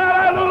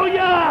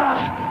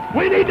 Hallelujah.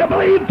 We need to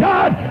believe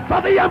God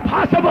for the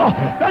impossible,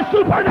 the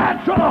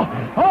supernatural.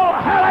 Oh,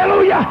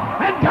 hallelujah.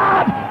 And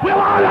God will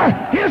honor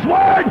His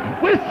word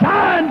with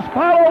signs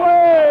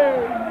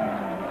following.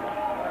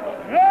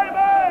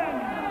 Amen.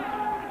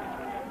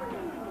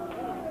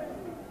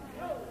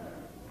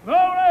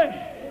 Glory.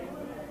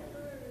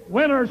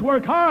 Winners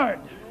work hard.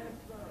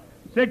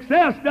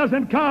 Success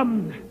doesn't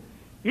come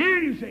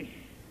easy.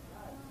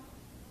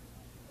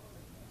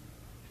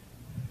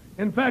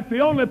 In fact, the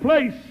only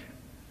place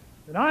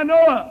that I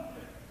know of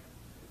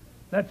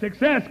that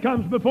success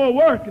comes before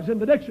work is in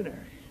the dictionary.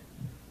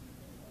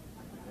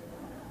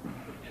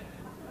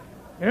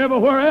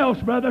 Everywhere else,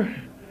 brother,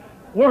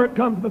 work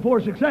comes before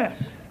success.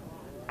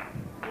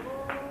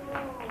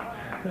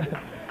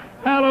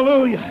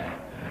 Hallelujah.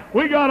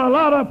 We got a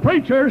lot of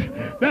preachers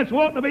that's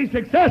wanting to be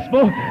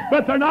successful,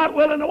 but they're not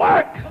willing to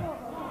work.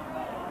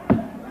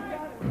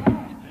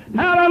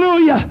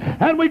 Hallelujah.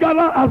 And we got a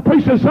lot of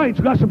priests and saints.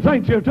 We got some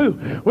saints here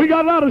too. We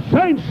got a lot of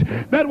saints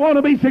that want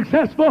to be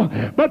successful,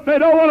 but they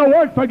don't want to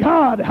work for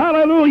God.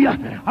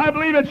 Hallelujah. I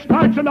believe it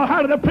starts in the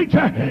heart of the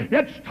preacher.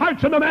 It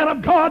starts in the man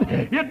of God.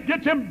 It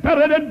gets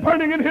embedded and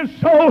burning in his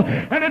soul,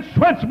 and it's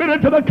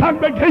transmitted to the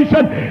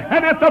congregation.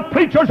 And if the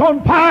preacher's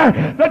on fire,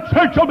 the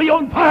church will be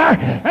on fire.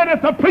 And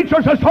if the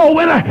preacher's a soul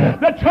winner,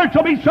 the church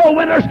will be soul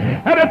winners.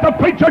 And if the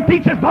preacher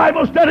teaches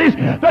Bible studies,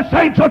 the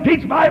saints will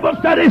teach Bible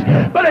studies.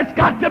 But it's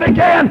got to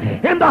begin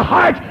in the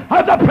heart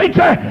of the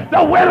preacher.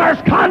 The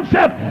winner's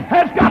concept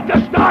has got to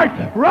start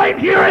right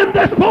here in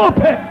this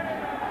pulpit.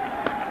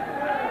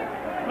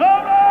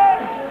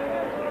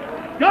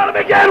 It's got to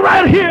begin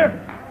right here.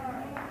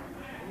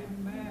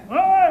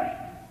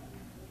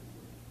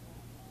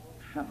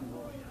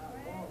 Hallelujah.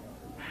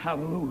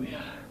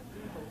 Hallelujah.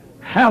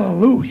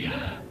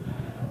 Hallelujah.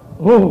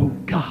 Oh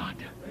God,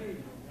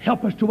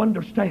 help us to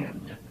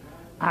understand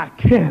I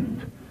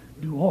can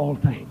do all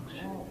things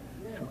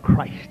through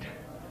Christ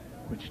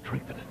which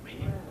strengtheneth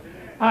me.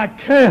 I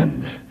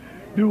can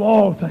do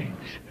all things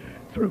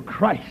through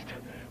Christ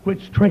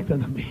which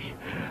strengtheneth me.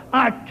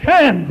 I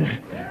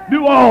can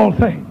do all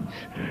things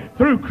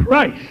through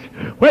Christ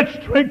which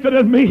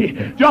strengtheneth me.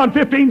 John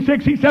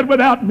 15:6, he said,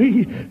 without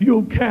me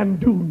you can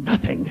do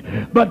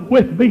nothing, but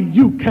with me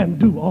you can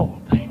do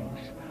all things.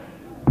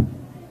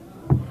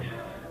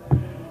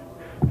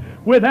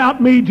 Without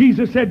me,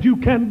 Jesus said, you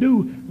can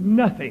do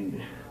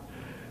nothing.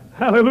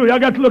 Hallelujah. I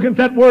got to look at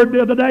that word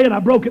the other day and I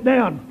broke it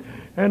down.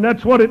 And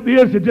that's what it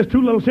is. It's just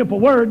two little simple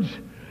words.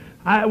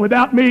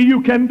 Without me,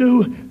 you can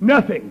do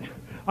nothing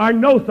or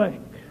no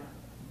thing.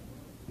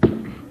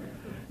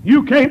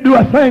 You can't do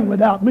a thing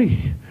without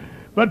me.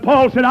 But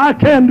Paul said, I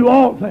can do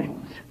all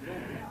things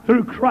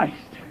through Christ.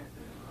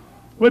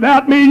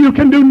 Without me you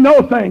can do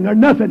no thing or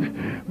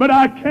nothing, but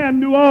I can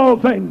do all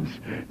things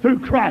through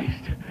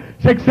Christ.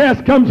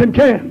 Success comes in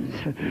cans.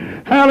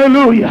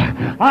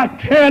 Hallelujah. I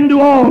can do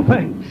all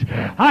things.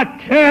 I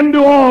can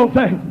do all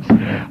things.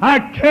 I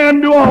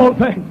can do all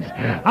things.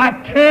 I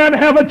can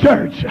have a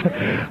church.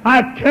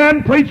 I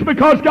can preach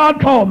because God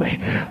called me.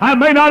 I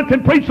may not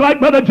can preach like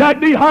Brother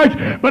Jack D. Hart,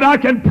 but I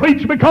can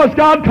preach because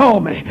God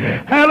called me.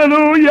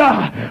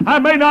 Hallelujah. I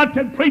may not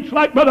can preach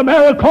like Brother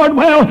Mary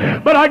Cornwell,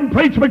 but I can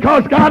preach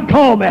because God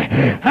called me.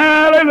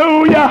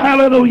 Hallelujah.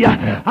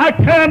 Hallelujah. I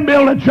can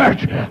build a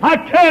church. I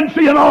can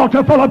see an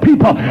altar full of people.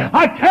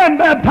 I can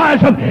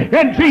baptize them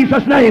in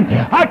Jesus' name.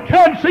 I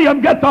can see them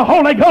get the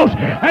Holy Ghost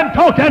and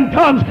talk in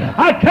tongues.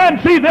 I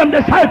can see them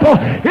disciple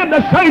in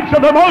the saints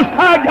of the Most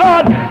High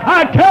God.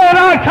 I can.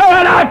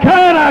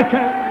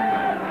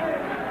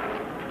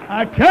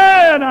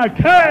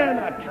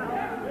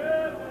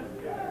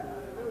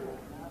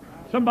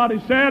 Somebody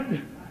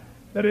said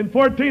that in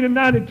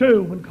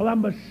 1492, when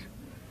Columbus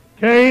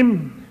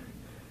came,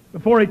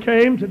 before he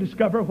came to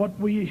discover what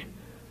we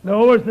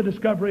know as the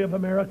discovery of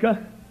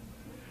America,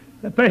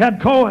 that they had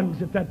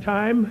coins at that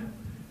time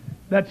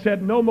that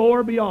said no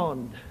more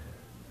beyond.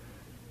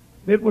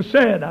 It was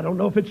said, I don't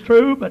know if it's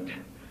true, but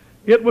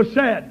it was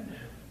said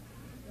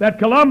that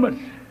Columbus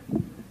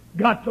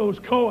got those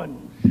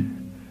coins,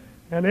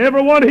 and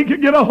everyone he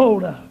could get a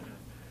hold of,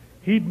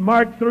 he'd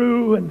mark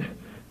through and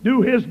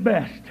do his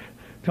best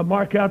to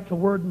mark out the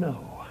word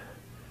no.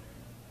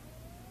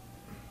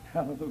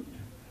 Hallelujah.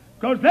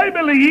 Because they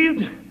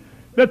believed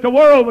that the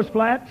world was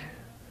flat,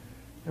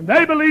 and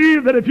they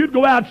believed that if you'd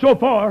go out so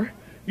far,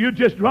 you'd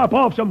just drop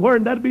off somewhere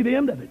and that'd be the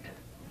end of it.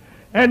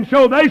 And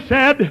so they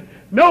said,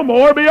 no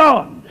more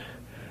beyond.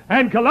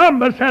 And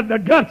Columbus had the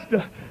guts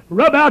to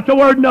rub out the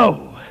word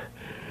no.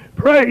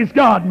 Praise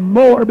God,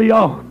 more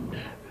beyond.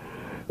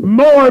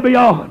 More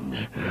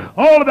beyond.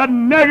 All of the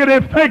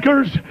negative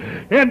thinkers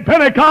in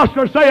Pentecost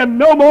are saying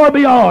no more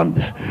beyond.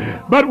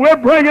 But we're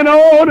bringing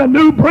on a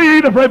new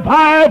breed of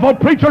revival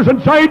preachers and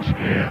saints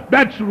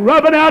that's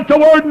rubbing out the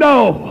word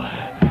no.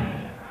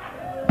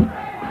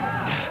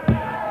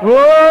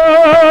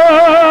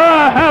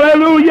 Oh,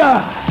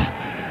 hallelujah.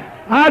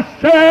 I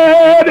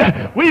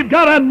said we've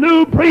got a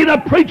new breed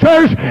of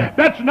preachers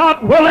that's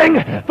not willing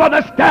for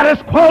the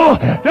status quo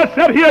to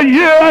sit here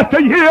year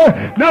after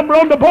year. Number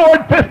on the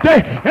board, 50.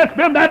 It's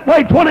been that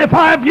way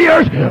 25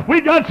 years.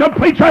 We got some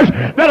preachers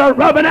that are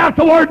rubbing out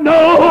the word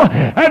no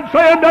and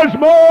saying there's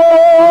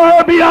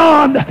more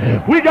beyond.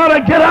 We got to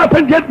get up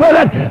and get with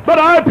it. But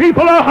our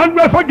people are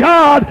hungry for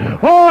God.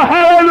 Oh,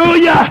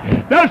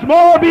 hallelujah. There's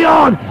more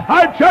beyond.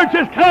 Our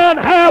churches can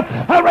have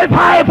a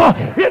revival.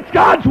 It's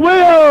God's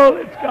will.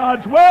 It's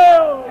God's will.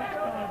 It's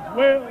God's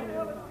will.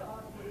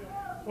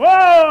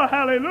 Whoa,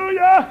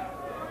 hallelujah.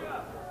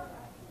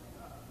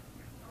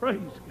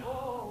 Praise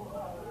God.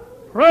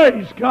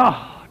 Praise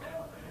God.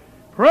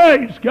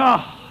 Praise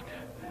God.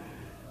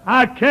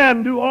 I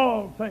can do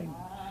all things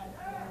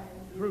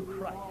through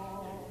Christ.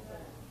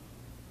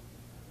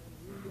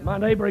 My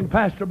neighboring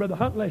pastor, Brother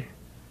Huntley,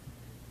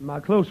 my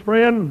close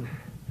friend,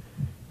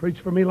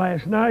 preached for me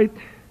last night.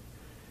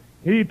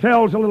 He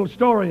tells a little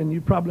story, and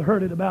you probably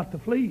heard it, about the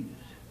fleas.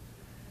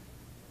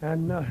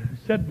 And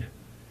said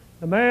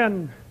the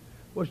man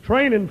was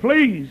training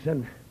fleas,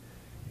 and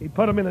he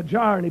put them in a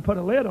jar and he put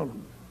a lid on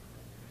them.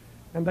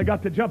 And they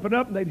got to jumping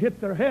up, and they'd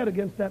hit their head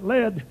against that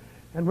lid,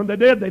 and when they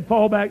did, they'd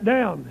fall back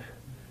down.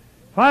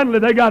 Finally,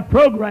 they got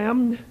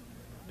programmed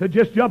to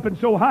just jumping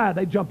so high,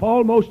 they'd jump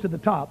almost to the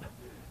top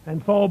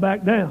and fall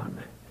back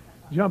down.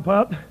 Jump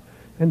up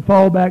and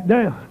fall back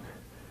down.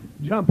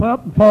 Jump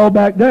up and fall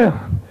back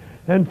down.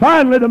 And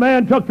finally, the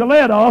man took the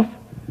lid off.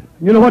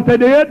 You know what they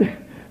did?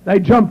 They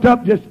jumped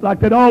up just like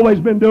they'd always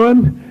been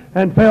doing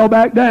and fell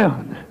back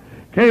down.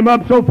 Came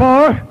up so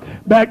far,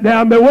 back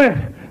down they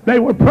went. They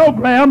were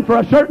programmed for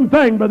a certain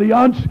thing, Brother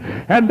Yance,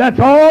 and that's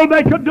all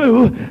they could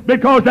do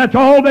because that's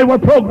all they were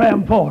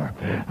programmed for.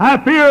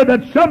 I fear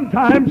that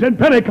sometimes in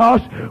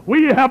Pentecost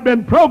we have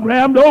been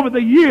programmed over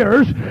the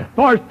years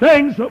for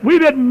things that we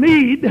didn't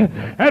need,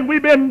 and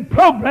we've been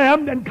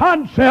programmed in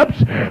concepts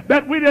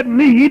that we didn't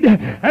need,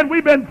 and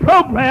we've been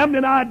programmed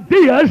in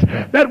ideas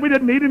that we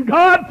didn't need. And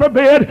God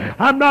forbid,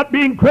 I'm not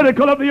being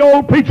critical of the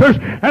old preachers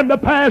and the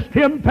past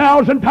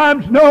 10,000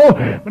 times, no,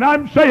 but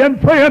I'm saying,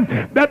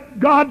 friend, that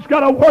God's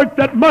got a work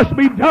that must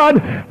be done,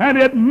 and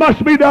it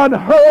must be done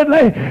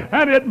hurriedly,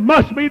 and it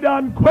must be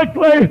done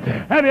quickly,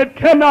 and it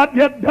cannot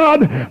get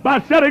done by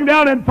sitting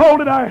down and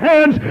folding our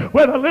hands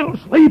with a little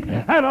sleep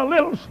and a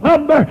little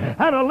slumber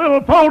and a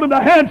little folding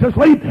the hands to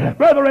sleep.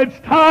 Brother, it's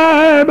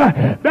time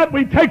that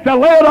we take the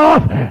lid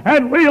off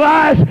and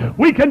realize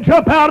we can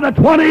jump out of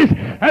the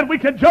 20s, and we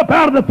can jump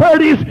out of the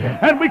 30s,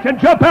 and we can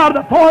jump out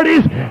of the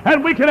 40s,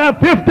 and we can have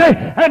 50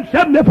 and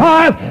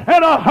 75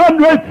 and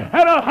 100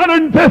 and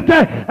 150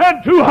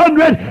 and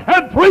 200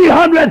 and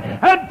 300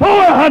 and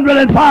 400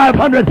 and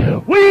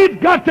 500.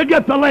 We've got to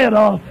get the lid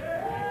off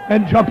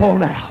and jump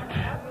on out.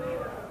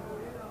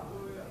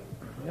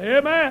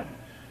 Amen.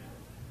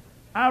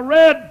 I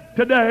read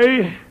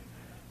today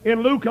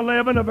in Luke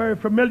 11 a very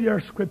familiar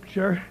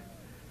scripture,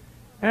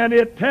 and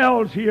it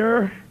tells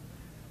here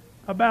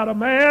about a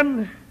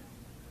man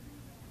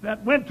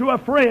that went to a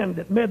friend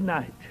at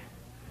midnight.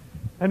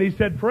 And he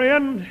said,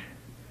 "Friend,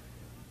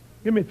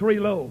 give me 3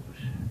 loaves."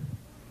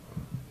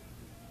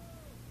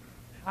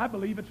 I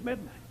believe it's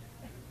midnight.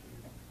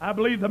 I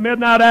believe the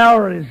midnight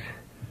hour is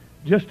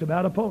just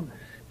about upon us.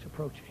 It's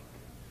approaching.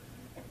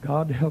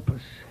 God help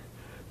us.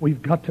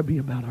 We've got to be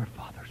about our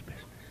Father's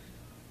business.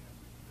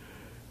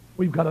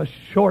 We've got a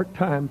short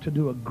time to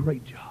do a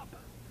great job.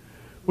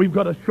 We've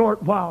got a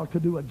short while to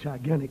do a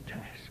gigantic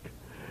task.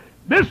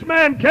 This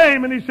man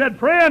came and he said,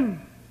 "Friend,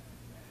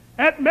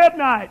 at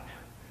midnight,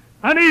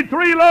 I need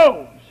 3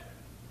 loaves.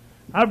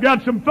 I've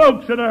got some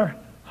folks that are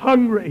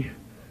hungry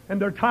and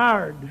they're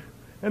tired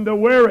and they're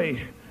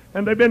weary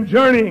and they've been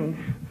journeying,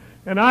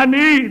 and I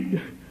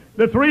need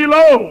the 3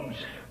 loaves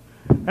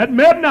at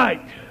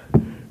midnight."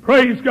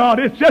 Praise God.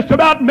 It's just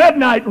about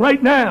midnight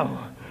right now.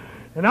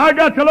 And I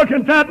got to look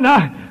at that, and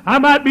I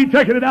might be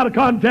taking it out of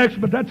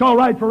context, but that's all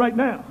right for right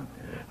now.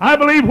 I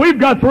believe we've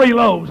got 3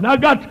 loaves. Now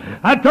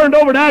I turned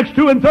over to Acts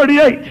 2 and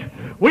 38.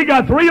 We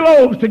got 3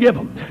 loaves to give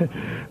them.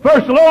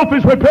 First loaf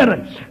is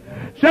repentance.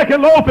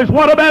 Second loaf is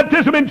water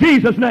baptism in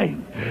Jesus' name.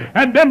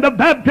 And then the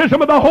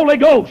baptism of the Holy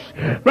Ghost.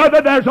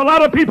 Brother, there's a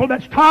lot of people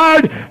that's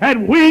tired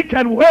and weak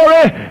and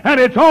weary, and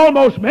it's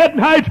almost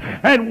midnight,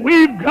 and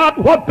we've got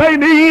what they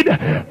need.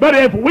 But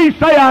if we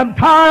say, "I'm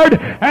tired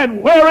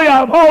and weary,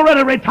 I've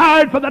already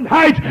retired for the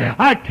night,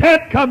 I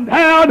can't come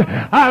down,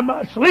 I'm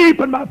asleep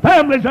and my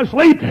family's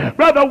asleep,"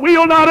 brother,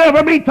 we'll not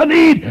ever meet the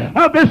need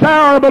of this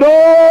hour. But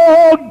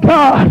oh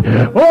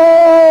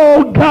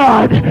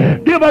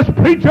God, give us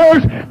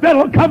preachers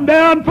that'll come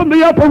down from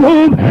the upper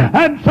room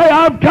and say,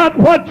 "I've got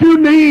what you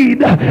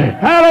need."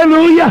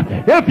 Hallelujah.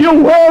 If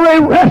you're weary,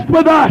 rest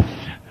with us.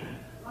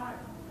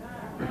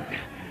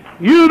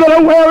 You that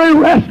are weary,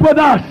 rest with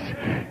us.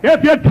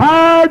 If you're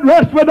tired,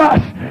 rest with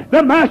us.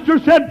 The Master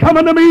said, "Come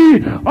unto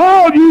me,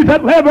 all you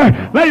that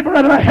labor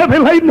and are heavy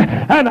laden,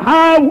 and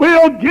I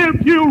will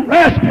give you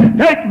rest.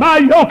 Take my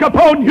yoke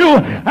upon you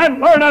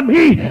and learn of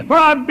me, for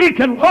I'm meek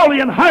and lowly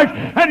in heart,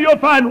 and you'll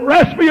find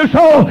rest for your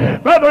soul."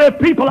 Brother, if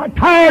people are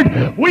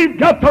tired, we've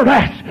got the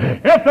rest.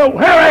 If they're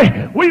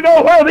weary, we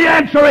know where the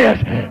answer is.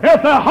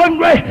 If they're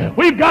hungry,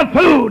 we've got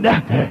food.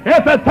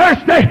 If they're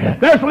thirsty,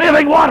 there's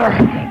living water.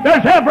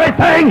 There's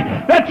everything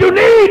that you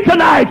need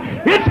tonight.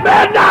 It's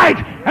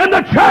midnight, and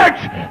the church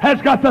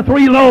has got the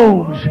 3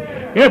 loaves.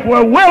 If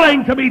we're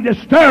willing to be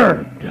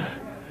disturbed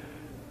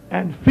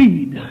and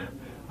feed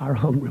our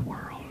hungry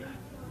world.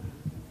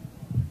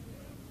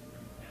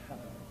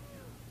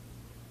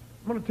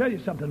 I'm going to tell you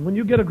something. When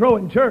you get a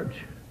growing church,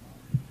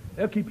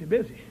 they'll keep you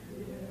busy.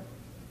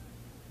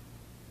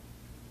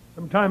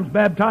 Sometimes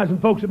baptizing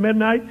folks at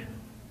midnight.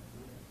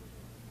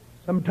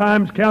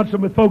 Sometimes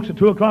counseling with folks at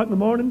 2 o'clock in the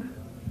morning.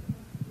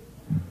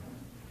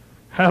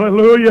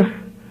 Hallelujah.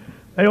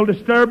 They'll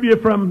disturb you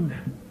from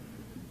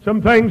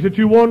some things that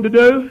you wanted to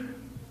do,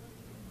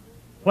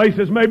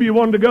 places maybe you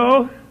wanted to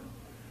go.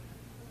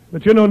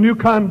 But you know, new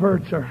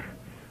converts are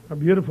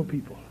beautiful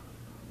people.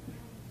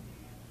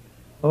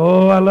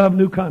 Oh, I love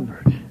new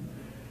converts.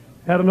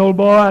 Had an old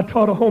boy I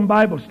taught a home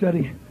Bible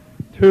study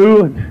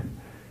to, and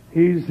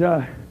he's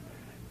a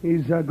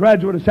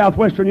graduate of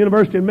Southwestern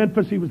University in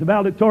Memphis. He was the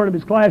valedictorian of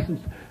his class in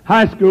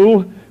high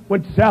school.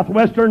 Went to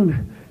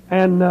Southwestern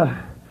and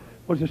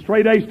was a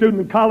straight A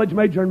student in college,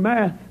 major in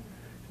math.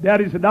 His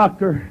daddy's a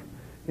doctor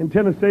in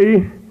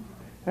Tennessee,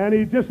 and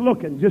he's just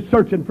looking, just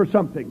searching for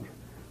something.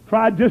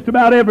 Tried just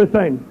about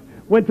everything.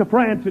 Went to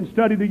France and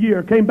studied a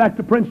year. Came back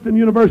to Princeton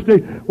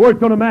University,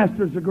 worked on a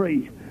master's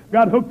degree.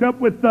 Got hooked up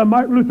with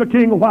Martin Luther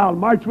King a while,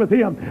 marched with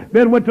him.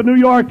 Then went to New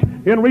York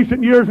in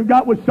recent years and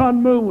got with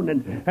Sun Moon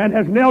and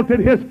has knelt at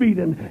his feet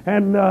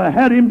and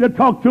had him to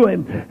talk to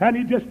him. And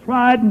he just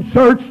tried and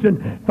searched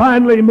and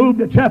finally moved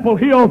to Chapel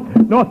Hill,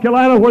 North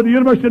Carolina, where the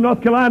University of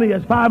North Carolina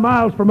is 5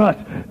 miles from us.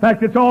 In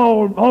fact, it's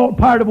all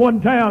part of one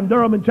town,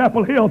 Durham and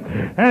Chapel Hill.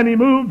 And he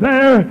moved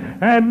there,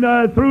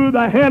 and through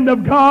the hand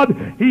of God,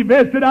 he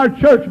visited our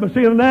church by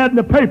seeing an ad in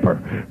the paper.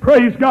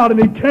 Praise God.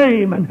 And he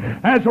came, and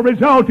as a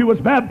result, he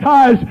was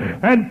baptized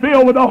and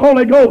filled with the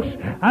Holy Ghost.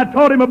 I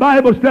taught him a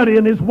Bible study,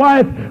 and his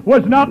wife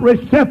was not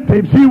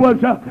receptive. She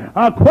was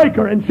a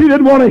Quaker, and she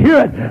didn't want to hear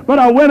it. But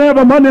I went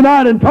every Monday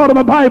night and taught him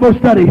a Bible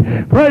study.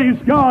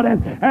 Praise God.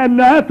 And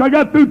after I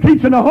got through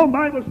teaching the home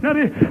Bible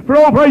study for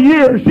over a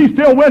year, she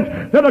still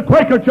went to the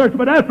Quaker church.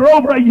 But after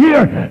over a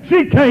year,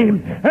 she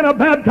came, and I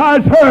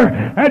baptized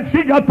her, and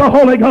she got the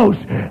Holy Ghost.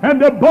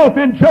 And they're both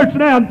in church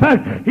now. In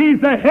fact,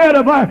 he's the head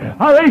of our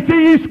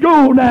ACE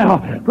school now.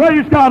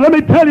 Praise God. Let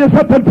me tell you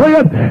something,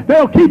 friend.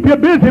 They'll keep you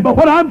busy, but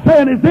what I'm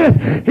saying is this.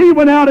 He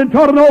went out and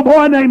taught an old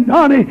boy named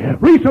Donnie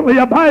recently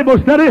a Bible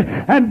study,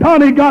 and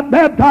Donnie got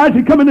baptized.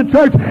 He come into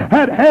church,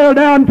 had hair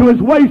down to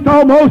his waist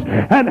almost,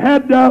 and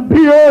had a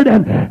beard,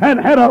 and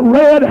had a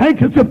red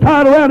handkerchief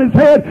tied around his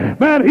head.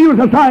 Man, he was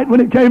a sight when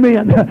he came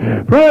in.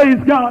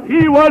 Praise God.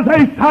 He was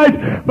a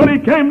sight, but he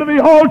came to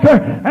the altar,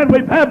 and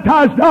we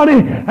baptized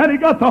Donnie, and he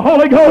got the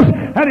Holy Ghost,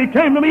 and he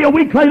came to me a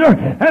week later,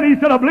 and he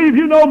said, I believe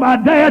you know my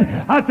dad.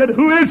 I said,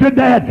 who is your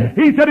dad?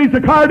 He said, he's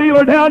a car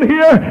dealer down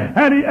here.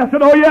 And I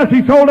said, oh yes,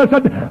 he sold us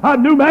a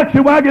new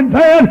maxi wagon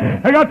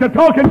van. I got to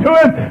talking to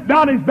him.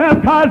 Donnie's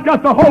baptized,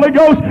 got the Holy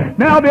Ghost.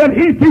 Now then,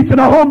 he's teaching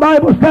a home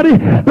Bible study.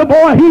 The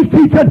boy he's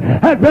teaching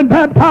has been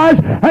baptized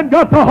and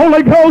got the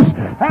Holy Ghost.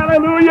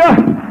 Hallelujah.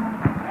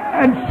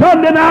 And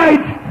Sunday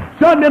night,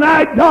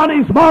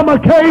 Donnie's mama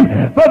came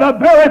for the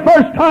very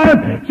first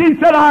time. She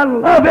said, I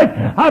love it.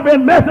 I've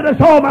been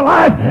Methodist all my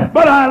life,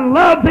 but I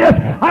love this.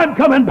 I'm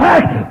coming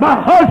back.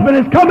 My husband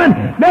is coming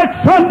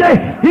next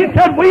Sunday. He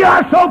said, we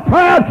are so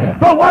proud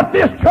for what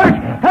this church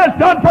has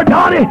done for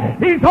Donnie.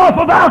 He's off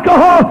of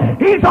alcohol.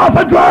 He's off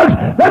of drugs.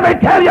 Let me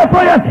tell you,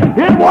 friend,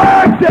 it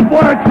works. It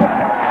works.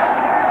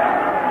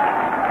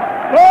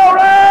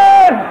 Glory!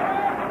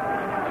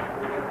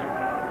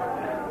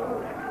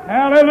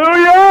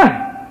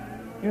 Hallelujah!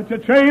 It's a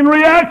chain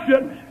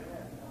reaction.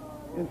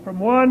 It's from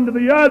one to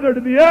the other, to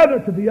the other,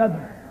 to the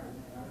other.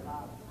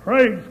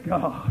 Praise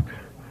God.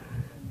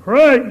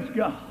 Praise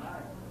God.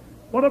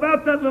 What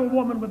about that little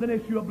woman with an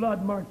issue of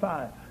blood, Mark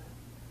 5?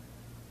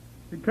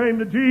 She came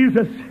to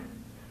Jesus,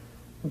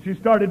 and she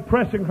started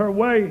pressing her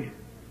way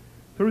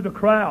through the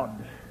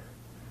crowd.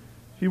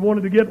 She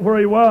wanted to get where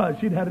he was.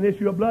 She'd had an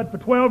issue of blood for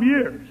 12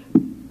 years.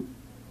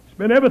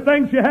 Spent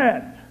everything she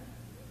had.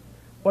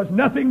 Was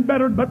nothing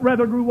better, but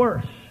rather grew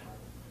worse.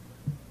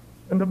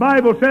 And the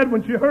Bible said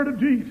when she heard of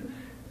Jesus,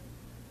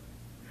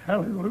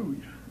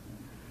 hallelujah,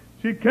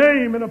 she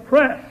came in a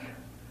press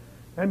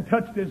and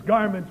touched his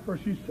garments, for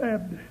she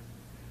said,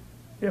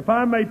 if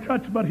I may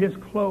touch but his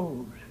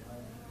clothes,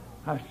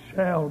 I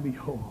shall be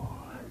whole.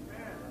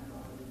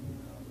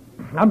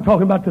 I'm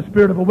talking about the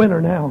spirit of a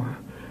winner now.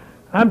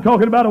 I'm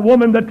talking about a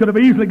woman that could have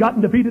easily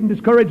gotten defeated and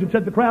discouraged and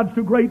said the crowd's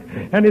too great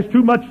and it's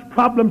too much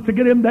problems to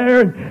get in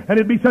there and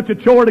it'd be such a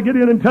chore to get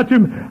in and touch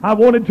him. I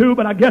wanted to,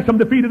 but I guess I'm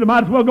defeated. I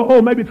might as well go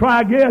home, maybe try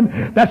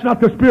again. That's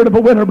not the spirit of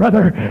a winner,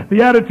 brother.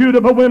 The attitude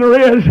of a winner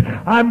is,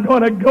 I'm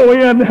going to go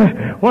in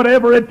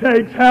whatever it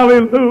takes.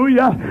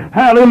 Hallelujah.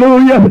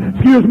 Hallelujah.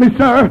 Excuse me,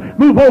 sir.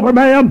 Move over,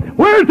 ma'am.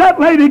 Where's that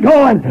lady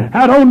going?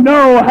 I don't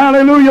know.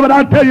 Hallelujah. But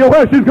I'll tell you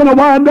where she's going to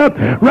wind up,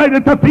 right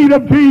at the feet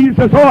of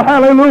Jesus. Oh,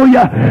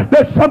 hallelujah.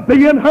 There's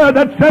something in her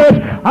that says,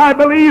 I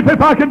believe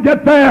if I could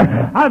get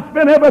there. I've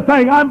spent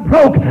everything. I'm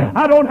broke.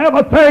 I don't have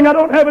a thing. I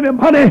don't have any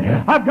money.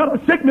 I've got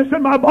a sickness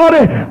in my body.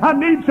 I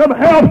need some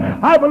help.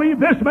 I believe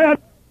this man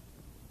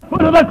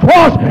foot of the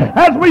cross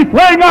as we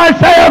fling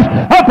ourselves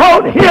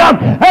upon him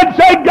and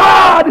say,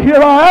 God,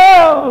 here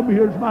I am.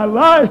 Here's my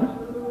life.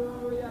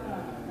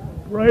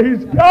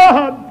 Praise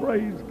God.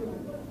 Praise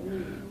God.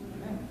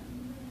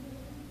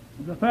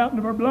 The fountain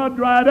of her blood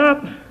dried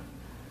up.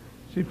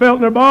 She felt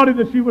in her body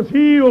that she was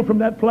healed from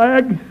that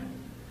plague.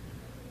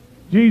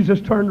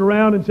 Jesus turned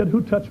around and said,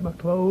 who touched my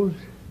clothes?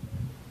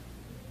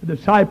 The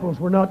disciples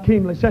were not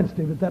keenly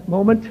sensitive at that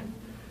moment,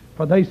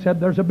 for they said,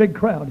 there's a big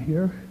crowd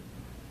here,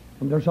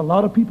 and there's a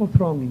lot of people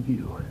thronging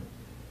you.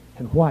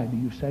 And why do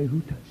you say, who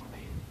touched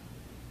me?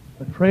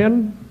 But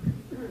friend,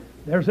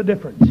 there's a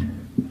difference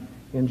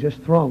in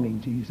just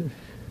thronging Jesus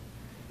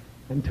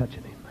and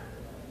touching him.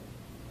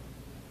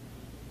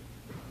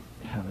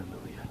 Hallelujah.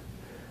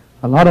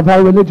 A lot of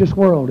our religious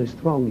world is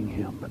thronging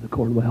him, Brother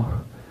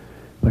Cornwell.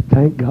 But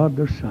thank God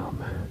there's some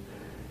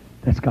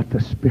that's got the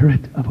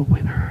spirit of a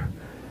winner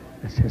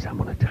that says, I'm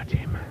going to touch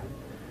him.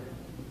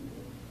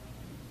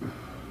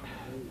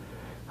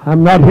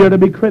 I'm not here to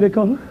be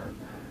critical.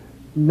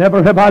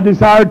 Never have I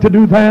desired to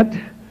do that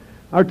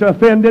or to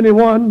offend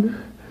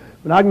anyone.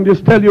 But I can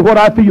just tell you what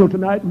I feel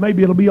tonight, and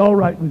maybe it'll be all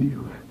right with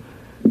you.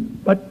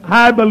 But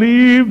I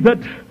believe that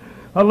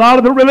a lot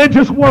of the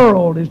religious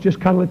world is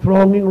just kind of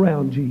thronging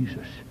around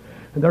Jesus.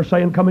 And they're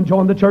saying, come and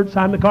join the church,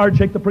 sign the card,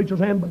 shake the preacher's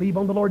hand, believe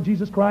on the Lord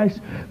Jesus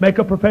Christ, make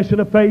a profession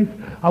of faith.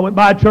 I went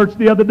by a church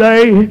the other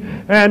day,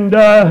 and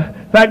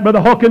in fact, Brother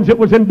Hawkins, it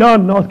was in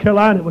Dunn, North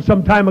Carolina. It was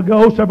some time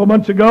ago, several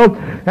months ago,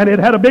 and it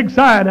had a big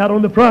sign out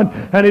on the front,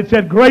 and it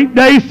said, Great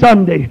Day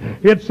Sunday.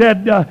 It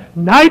said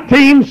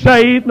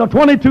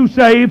 22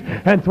 saved,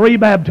 and 3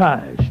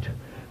 baptized.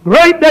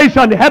 Great Day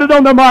Sunday. Had it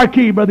on the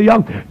marquee, Brother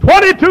Young.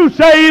 22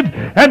 saved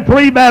and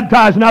 3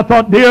 baptized. And I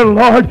thought, dear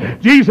Lord,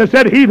 Jesus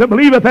said, he that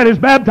believeth and is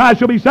baptized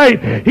shall be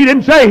saved. He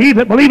didn't say, he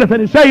that believeth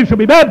and is saved shall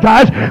be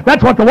baptized.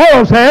 That's what the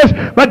world says.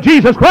 But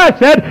Jesus Christ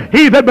said,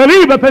 he that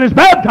believeth and is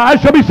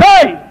baptized shall be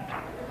saved.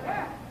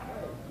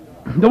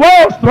 The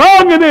world's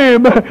thronging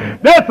him.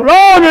 They're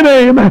thronging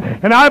him.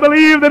 And I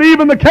believe that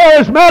even the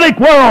charismatic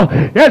world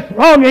is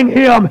thronging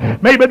him.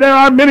 Maybe there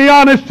are many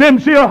honest,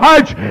 sincere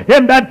hearts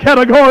in that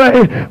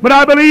category. But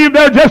I believe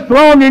they're just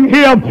thronging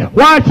him.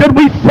 Why should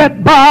we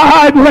sit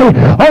by idly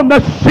on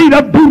the seat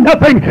of do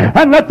nothing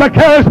and let the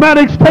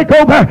charismatics take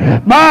over?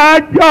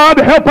 My God,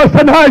 help us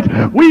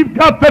tonight. We've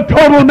got the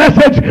total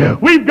message.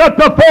 We've got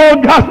the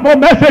full gospel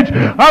message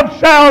of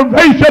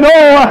salvation.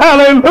 Oh,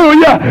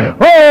 hallelujah.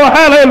 Oh,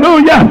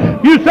 hallelujah.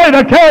 You say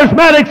the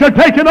charismatics are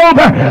taking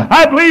over.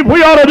 I believe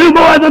we ought to do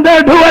more than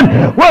they're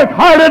doing. Work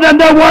harder than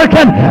they're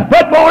working.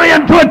 Put more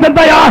into it than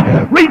they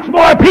are. Reach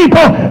more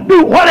people.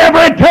 Do whatever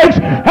it takes.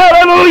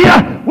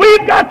 Hallelujah.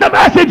 We've got the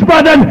message,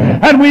 brethren,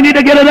 and we need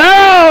to get it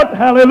out.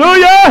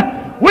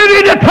 Hallelujah. We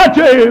need to touch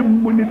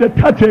him. We need to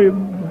touch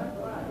him.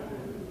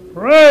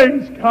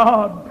 Praise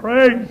God.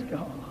 Praise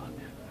God.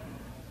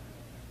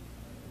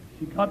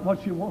 She got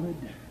what she wanted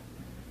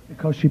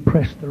because she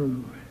pressed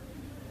through.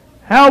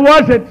 How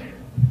was it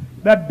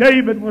that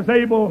David was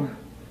able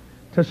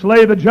to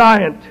slay the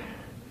giant?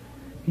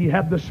 He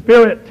had the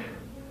spirit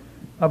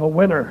of a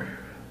winner.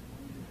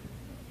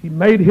 He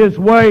made his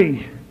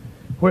way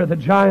where the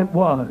giant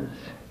was.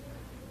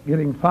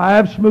 Getting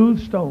 5 smooth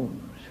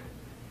stones,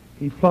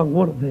 he flung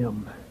one of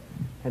them,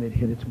 and it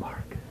hit its mark.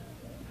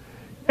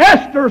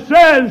 Esther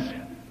says,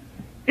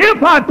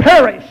 if I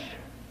perish,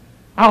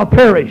 I'll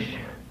perish.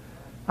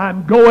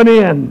 I'm going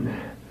in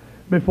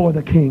before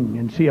the king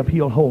and see if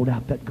he'll hold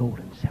out that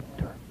golden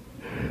scepter.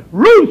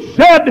 Ruth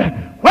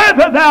said,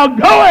 whether thou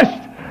goest,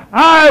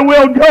 I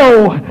will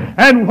go,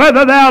 and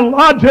whether thou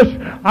lodgest,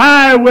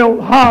 I will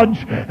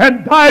lodge,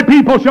 and thy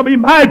people shall be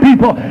my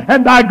people,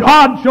 and thy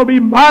God shall be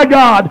my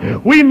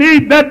God. We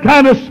need that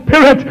kind of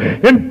spirit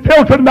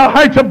infiltrated in the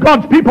hearts of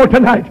God's people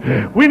tonight.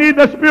 We need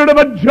the spirit of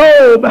a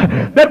Job,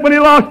 that when he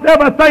lost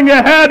everything he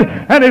had,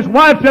 and his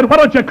wife said, why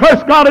don't you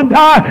curse God and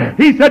die?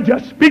 He said,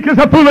 just speak as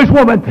a foolish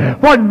woman,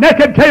 for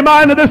naked came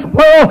I into this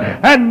world,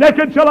 and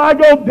naked shall I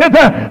go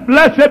thither.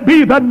 Blessed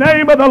be the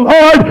name of the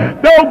Lord.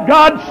 Though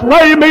God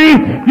slay me,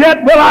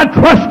 yet will I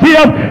trust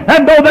him.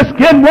 And though the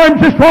skin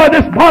worms destroy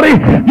this body,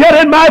 yet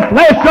in my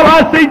flesh shall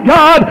I see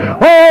God.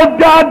 Oh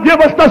God, give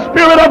us the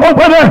spirit of a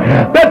winner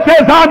that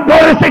says, I'm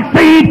going to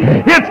succeed.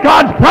 It's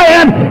God's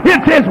plan.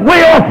 It's his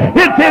will.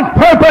 It's his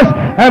purpose.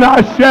 And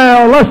I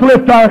shall. Let's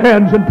lift our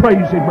hands and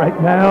praise him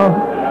right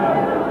now.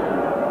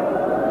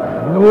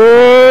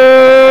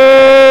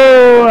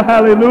 Oh,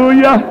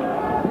 hallelujah.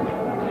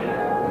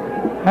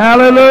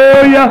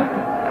 Hallelujah.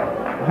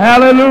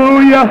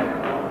 Hallelujah.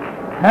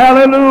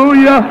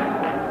 Hallelujah.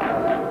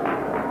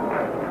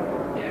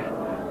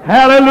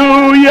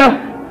 Hallelujah.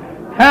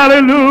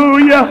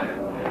 Hallelujah.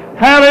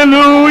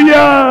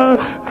 Hallelujah.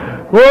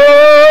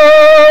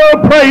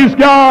 Oh, praise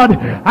God.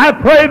 I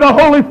pray the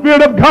Holy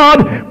Spirit of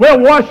God will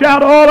wash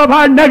out all of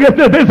our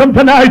negativism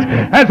tonight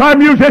as our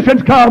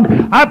musicians come.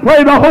 I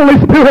pray the Holy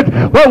Spirit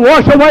will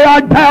wash away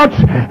our doubts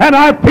and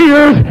our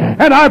fears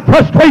and our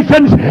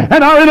frustrations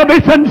and our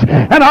inhibitions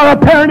and our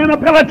apparent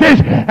inabilities,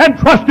 and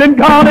trust in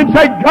God and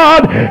say,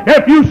 God,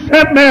 if you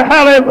sent me,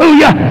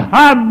 hallelujah,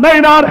 I may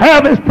not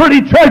have as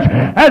pretty church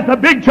as the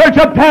big church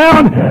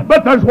uptown,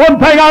 but there's one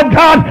thing I've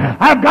got.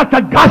 I've got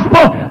the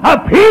gospel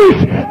of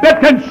peace that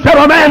can set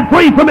a man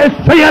free from his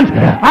sins.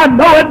 I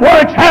know it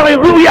works.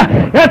 Hallelujah.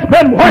 It's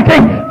been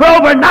working for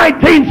over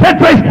 19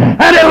 centuries,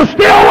 and it'll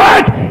still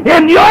work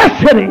in your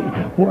city.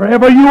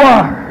 Wherever you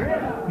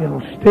are,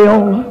 it'll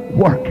still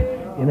work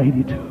in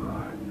 82.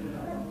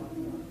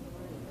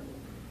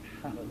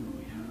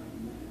 Hallelujah.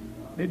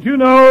 Did you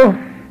know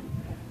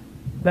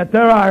that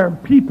there are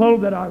people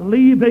that are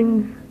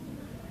leaving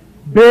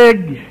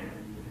big,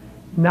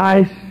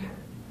 nice,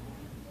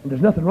 and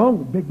there's nothing wrong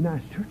with big,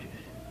 nice churches.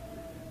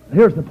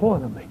 Here's the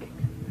point I'm making.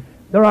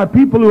 There are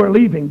people who are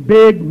leaving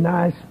big,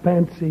 nice,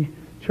 fancy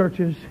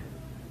churches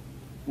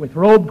with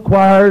robed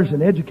choirs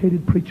and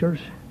educated preachers.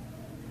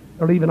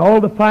 They're leaving all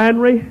the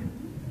finery,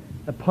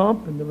 the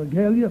pomp, and the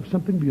regalia of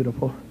something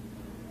beautiful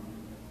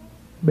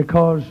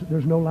because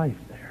there's no life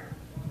there.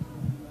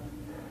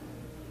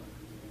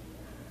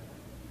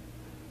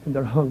 And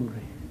they're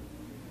hungry.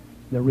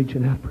 They're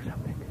reaching out for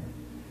something.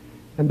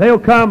 And they'll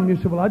come, you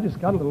say, well, I just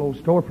got a little old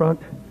storefront.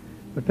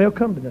 But they'll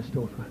come to that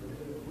storefront.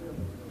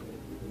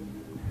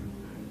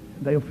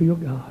 They'll feel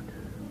God.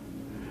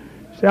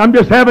 Say, I'm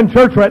just having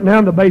church right now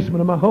in the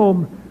basement of my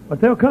home, but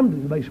they'll come to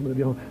the basement of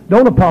your home.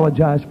 Don't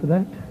apologize for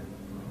that.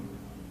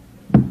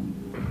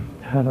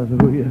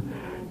 Hallelujah.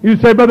 You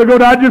say, Brother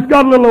Godair, I just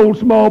got a little old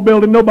small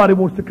building. Nobody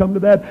wants to come to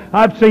that.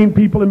 I've seen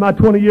people in my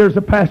 20 years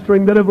of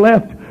pastoring that have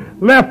left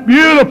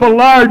beautiful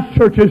large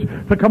churches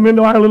to come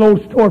into our little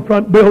old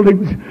storefront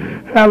buildings.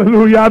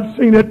 Hallelujah. I've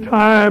seen it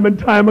time and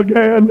time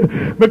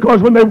again,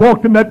 because when they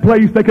walked in that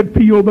place, they could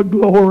feel the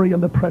glory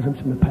and the presence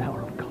and the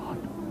power of God.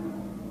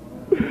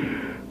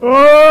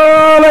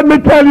 Oh, let me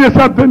tell you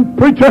something,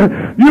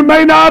 preacher. You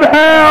may not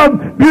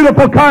have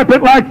beautiful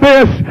carpet like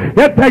this.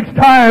 It takes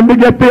time to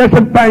get this,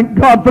 and thank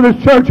God for this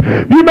church.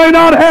 You may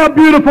not have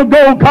beautiful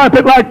gold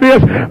carpet like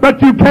this, but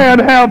you can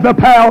have the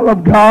power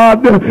of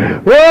God.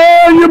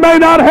 Oh, you may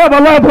not have a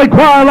lovely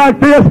choir like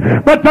this,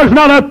 but there's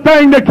not a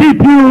thing to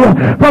keep you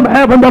from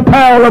having the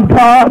power of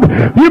God.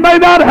 You may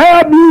not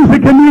have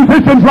music and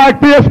musicians like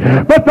this,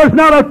 but there's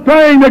not a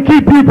thing to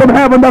keep you from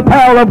having the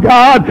power of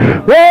God.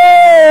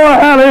 Oh,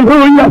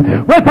 hallelujah.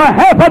 With a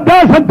half a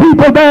dozen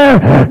people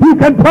there, you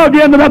can plug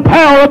into the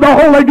power of the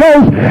Holy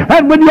Ghost,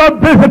 and when your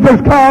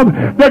visitors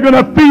come, they're going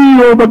to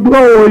feel the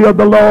glory of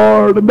the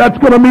Lord, and that's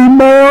going to mean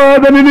more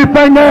than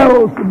anything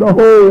else in the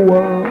whole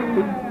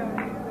world.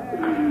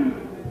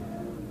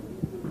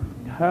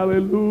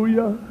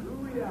 Hallelujah.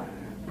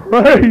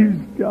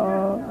 Praise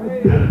God.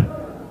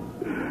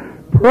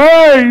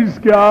 Praise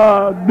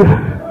God.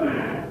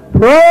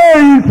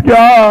 Praise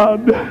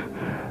God.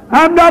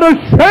 I'm not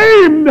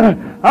ashamed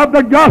of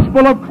the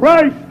gospel of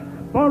Christ,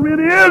 for it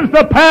is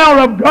the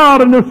power of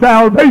God unto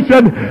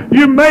salvation.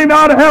 You may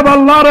not have a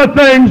lot of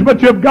things,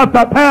 but you've got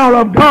the power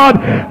of God.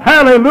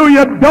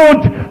 Hallelujah.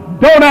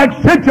 Don't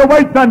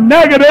accentuate the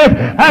negative.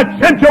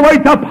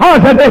 Accentuate the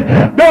positive.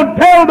 Don't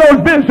tell those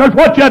visitors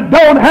what you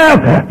don't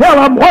have. Tell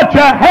them what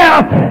you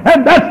have.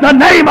 And that's the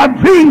name of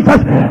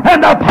Jesus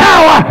and the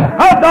power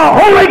of the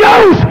Holy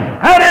Ghost.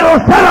 And it'll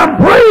set them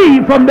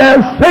free from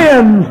their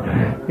sins.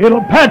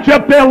 It'll patch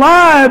up their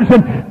lives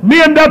and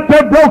mend up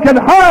their broken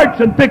hearts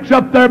and fix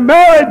up their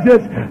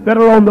marriages that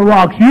are on the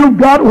rocks. You've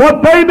got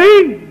what they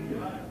need.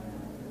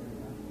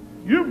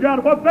 You've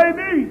got what they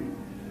need.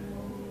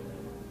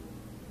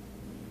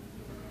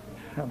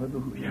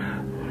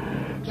 Hallelujah.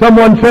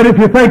 Someone said, if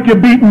you think you're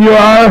beaten, you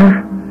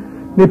are.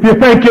 If you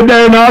think you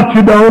dare not,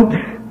 you don't.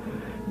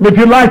 And if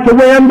you like to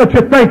win, but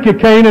you think you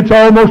can't, it's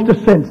almost a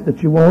sense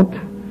that you won't.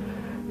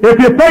 If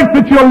you think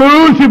that you'll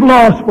lose, you've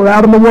lost. For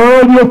out in the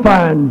world you'll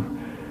find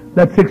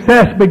that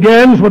success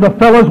begins with a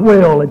fellow's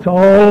will. It's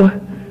all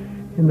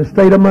in the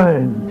state of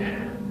mind.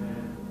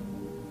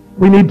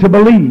 We need to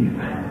believe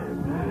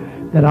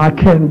that I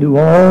can do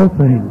all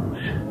things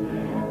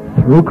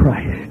through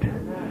Christ,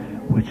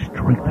 which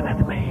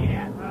strengtheneth me.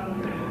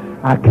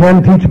 I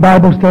can teach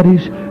Bible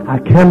studies. I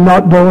can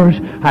knock doors.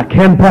 I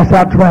can pass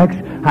out tracts.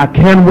 I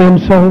can win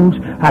souls.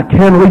 I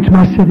can reach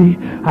my city.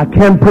 I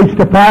can preach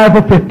to 5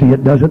 or 50.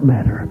 It doesn't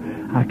matter.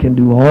 I can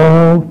do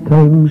all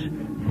things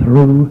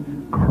through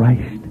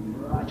Christ,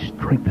 which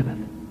strengtheneth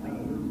me.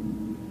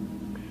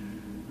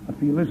 I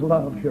feel His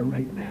love here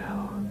right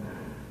now.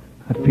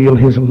 I feel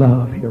His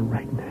love here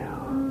right now.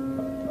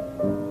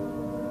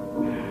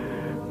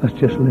 Let's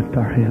just lift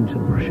our hands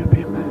and worship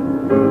Him.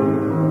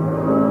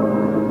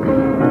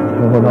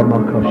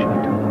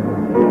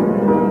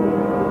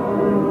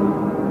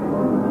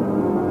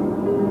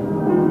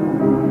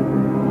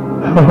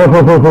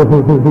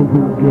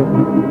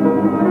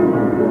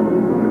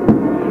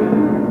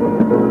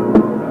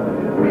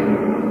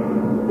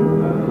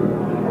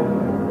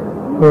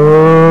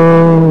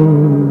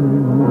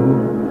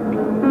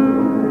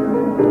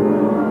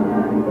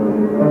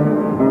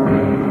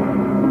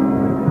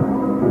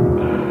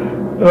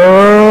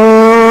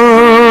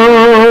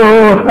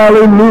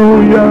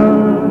 Hallelujah.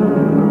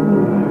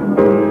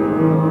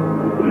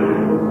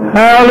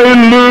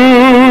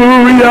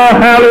 Hallelujah.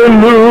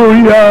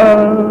 Hallelujah.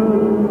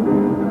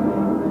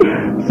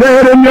 Say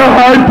it in your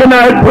heart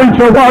tonight,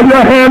 preacher, while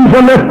your hands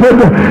are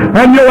lifted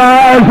and your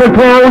eyes are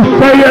closed.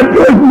 Say it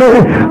with me.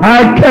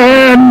 I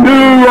can do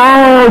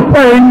all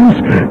things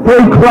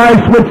through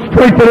Christ which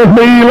strengtheneth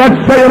me. Let's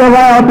say it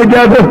aloud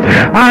together.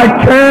 I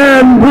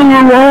can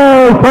do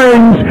all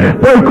things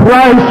through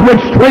Christ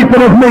which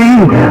strengtheneth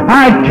me.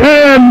 I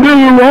can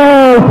do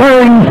all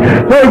things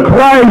through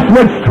Christ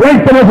which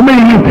strengtheneth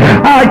me.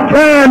 I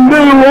can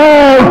do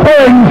all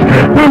things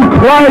through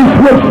Christ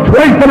which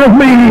strengtheneth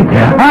me.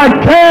 I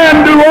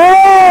can do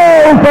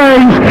all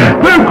things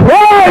through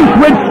Christ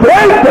which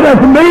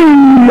strengtheneth me.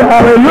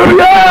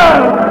 Hallelujah!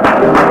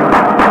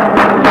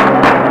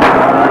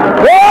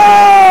 Oh,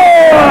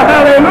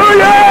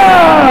 hallelujah!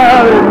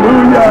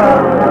 Hallelujah!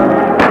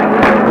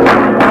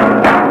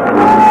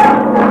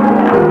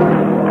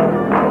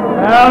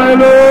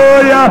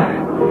 Hallelujah!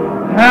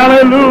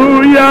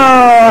 Hallelujah!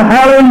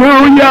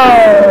 Hallelujah!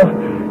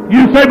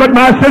 You say, but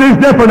my sin is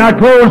different. I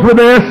close with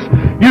this.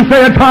 You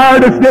say it's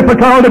hard, it's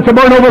difficult, it's a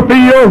burnt over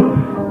field.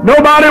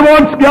 Nobody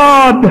wants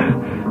God.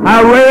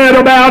 I read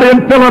about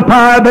in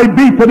Philippi, they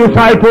beat the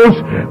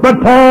disciples, but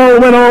Paul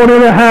went on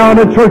anyhow and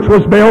a church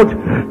was built.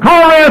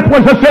 Corinth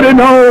was a city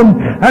known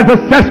as a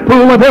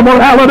cesspool of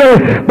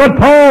immorality, but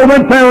Paul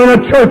went there and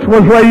a church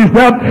was raised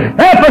up.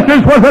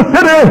 Ephesus was a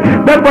city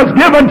that was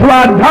given to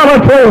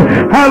idolatry.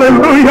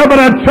 Hallelujah, but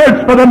a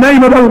church for the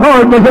name of the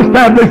Lord was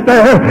established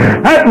there.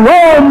 At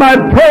Rome, my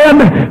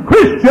friend,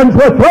 Christians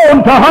were thrown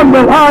to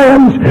hungry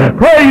lions.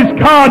 Praise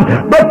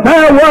God, but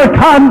there were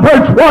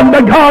converts won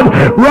to God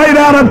right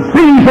out of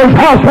Caesar's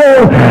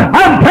household.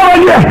 I'm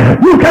telling you,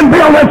 you can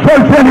build a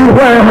church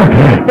anywhere.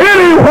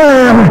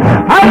 Anywhere.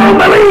 I don't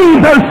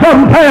believe there's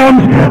some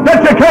towns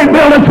that you can't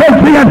build a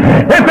church in.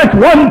 If it's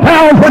 1,000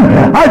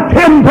 or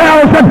 10,000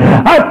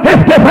 or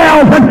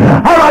 50,000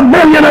 or a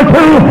million or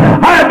two,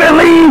 I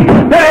believe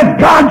that if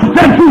God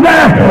sent you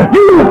there,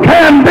 you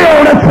can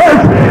build a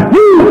church.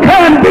 You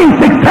can be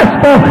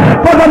successful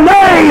for the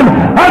name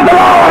of the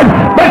Lord,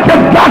 but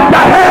you've got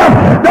to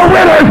have the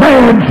winner's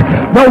edge,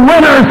 the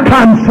winner's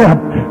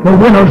concept, the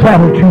winner's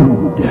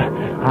attitude.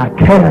 I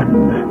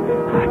can.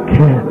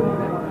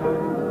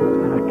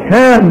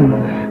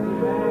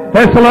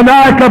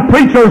 Thessalonica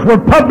preachers were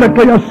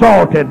publicly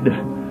assaulted,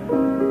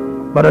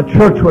 but a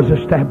church was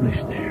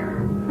established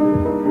there.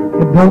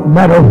 It don't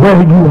matter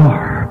where you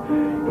are.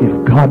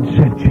 If God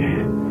sent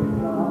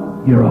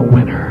you, you're a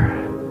winner.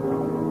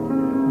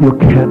 You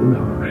can't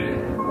lose.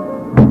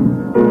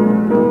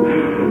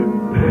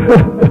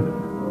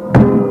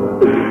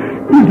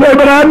 You say,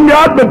 but I haven't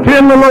got but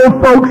 10 little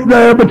old folks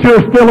there, but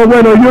you're still a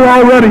winner. You're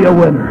already a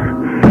winner.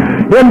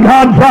 In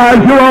God's eyes,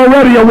 you're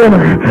already a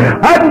winner.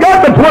 I haven't got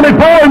the 24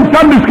 in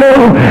Sunday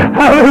school.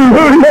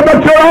 Hallelujah,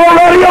 but you're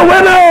already a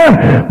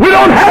winner. We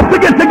don't have to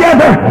get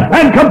together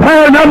and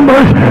compare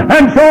numbers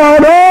and so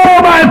on.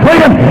 Oh, my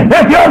friend,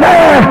 if you're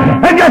there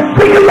and you're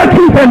sinking your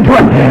teeth into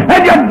it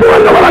and you're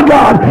doing the will of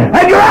God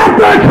and you're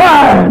after a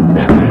trying,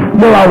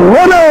 you're a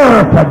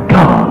winner for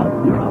God.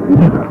 You're a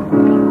winner.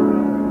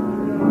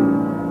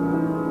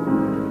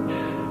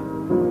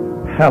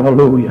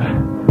 Hallelujah.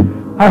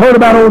 I heard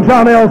about old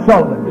John L.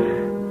 Sullivan,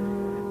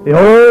 the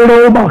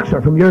old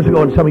boxer from years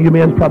ago, and some of you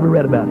men's probably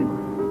read about him.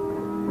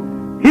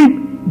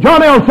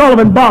 John L.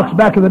 Sullivan boxed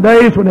back in the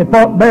days when they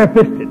fought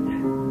barefisted.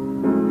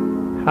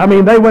 I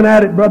mean, they went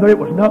at it, brother. It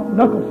was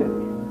knuckle city.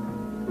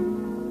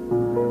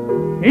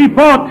 He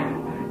fought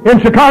in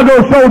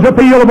Chicago Soldier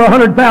Field over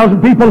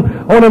 100,000 people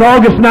on an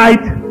August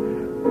night,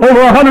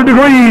 over 100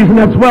 degrees in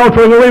that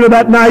sweltering arena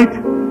that night.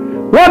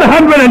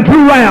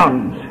 102 rounds.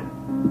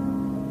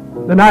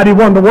 The night he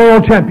won the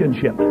world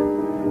championship,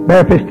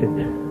 barefisted.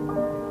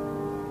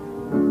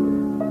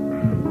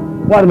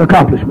 What an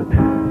accomplishment.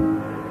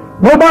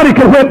 Nobody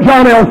can whip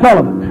John L.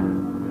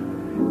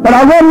 Sullivan. But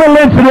I read a little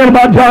incident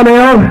about John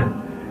L.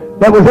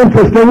 that was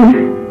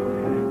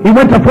interesting. He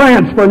went to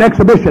France for an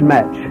exhibition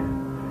match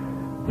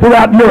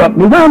throughout Europe.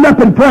 And he wound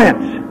up in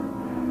France,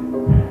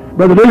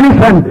 Brother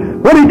Douglas,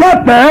 and when he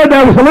got there,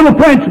 there was a little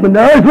Frenchman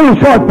there, a little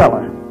short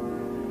fella.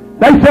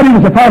 They said he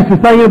was the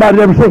fastest thing anybody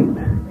had ever seen.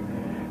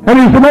 And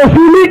he's the most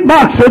unique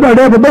boxer there had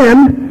ever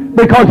been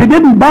because he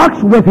didn't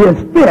box with his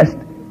fist.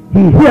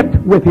 He hit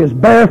with his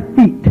bare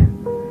feet.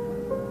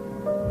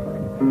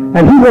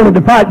 And he wanted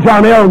to fight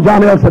John L. And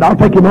John L. said, I'll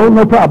take him on,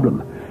 no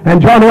problem.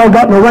 And John L.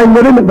 got in the ring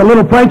with him, and the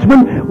little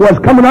Frenchman was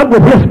coming up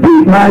with his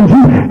feet, mind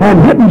you,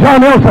 and hitting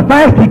John L. so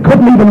fast he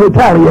couldn't even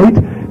retaliate.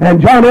 And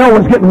John L.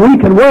 was getting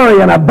weak and weary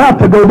and about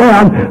to go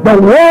down.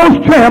 The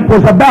world's champ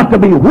was about to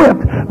be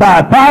whipped by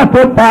a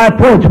 5'5"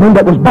 Frenchman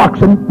that was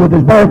boxing with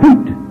his bare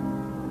feet.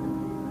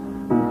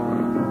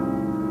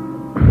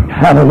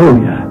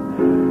 Hallelujah.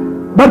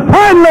 But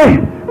finally,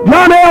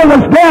 John L.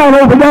 was down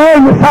over there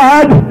on the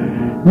side,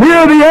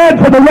 near the edge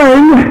of the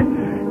ring.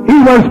 He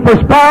was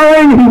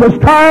perspiring, he was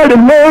tired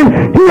and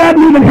weary. He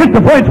hadn't even hit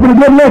the Frenchman a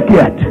good lick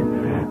yet.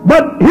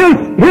 But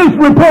his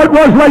report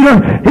was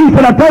later, he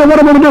said, I tell you what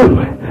I'm going to do.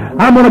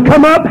 I'm going to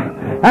come up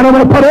and I'm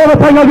going to put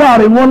everything I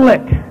got in one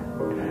lick.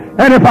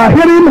 And if I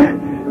hit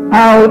him,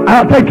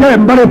 I'll take care of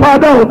him. But if I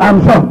don't,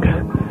 I'm sunk.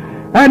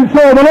 And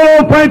so the little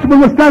old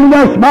Frenchman was standing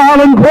there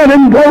smiling,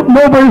 grinning, gloating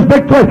over his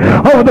victory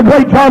over the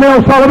great John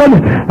L.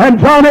 Sullivan. And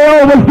John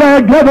L. was there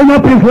gathering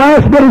up his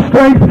last bit of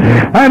strength.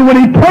 And when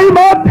he came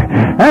up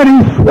and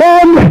he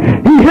swung,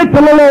 he hit the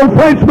little old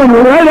Frenchman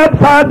right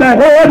upside the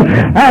head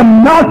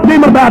and knocked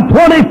him about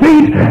 20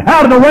 feet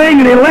out of the ring,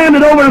 and he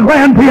landed over the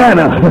grand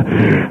piano.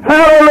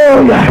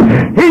 Hallelujah.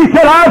 He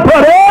said, I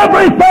put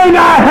everything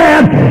I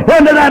had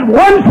into that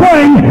one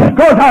swing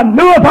because I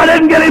knew if I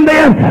didn't get him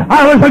then,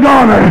 I was a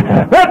goner.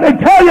 Let me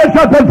tell you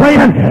something,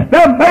 friend.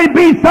 There may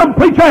be some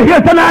preacher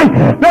here tonight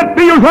that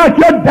feels like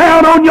you're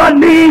down on your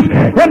knees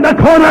in the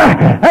corner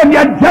and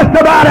you're just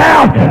about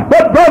out.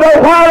 But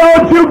brother, why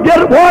don't you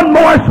get one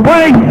more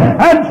swing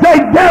and say,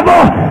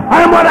 devil,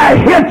 I'm going to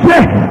hit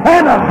you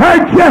and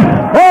hurt you.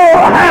 Oh,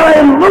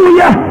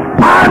 hallelujah.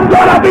 I'm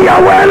going to be a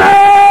winner.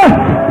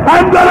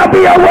 I'm going to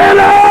be a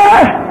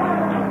winner.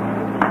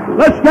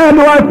 Let's stand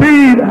to our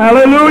feet.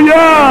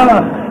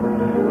 Hallelujah.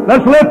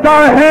 Let's lift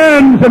our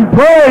hands and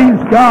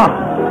praise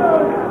God.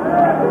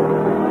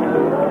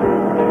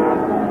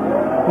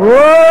 Whoa!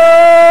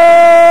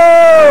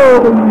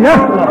 Yes,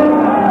 Lord.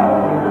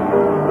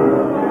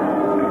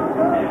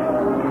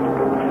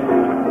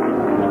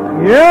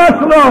 Yes,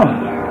 Lord.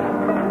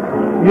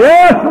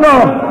 Yes,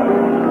 Lord.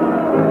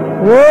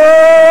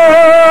 Whoa!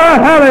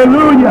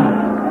 Hallelujah.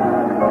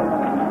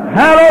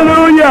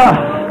 Hallelujah.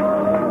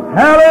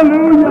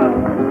 Hallelujah.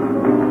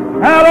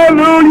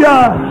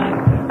 Hallelujah.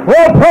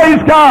 Oh,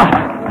 praise God.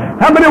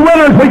 How many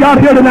winners we got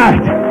here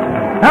tonight?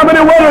 How many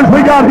winners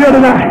we got here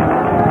tonight?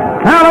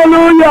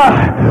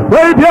 Hallelujah.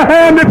 Wave your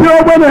hand if you're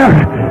a winner.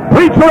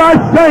 Preacher, I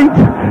saint.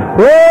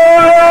 Oh,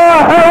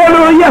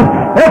 hallelujah.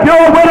 If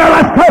you're a winner,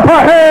 let's clap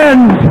our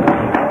hands.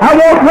 I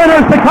want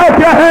winners to clap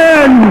your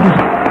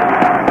hands.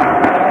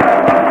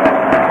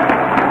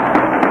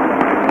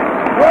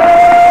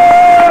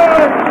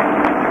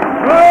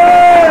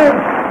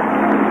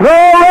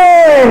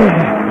 Glory!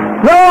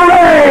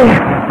 Glory!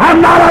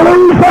 I'm not a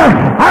loser.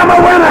 I'm a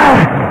winner.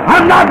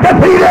 I'm not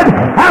defeated.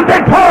 I'm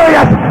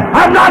victorious.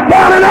 I'm not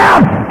down and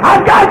out.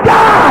 I've got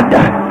God.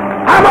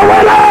 I'm a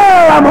winner.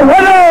 I'm a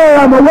winner.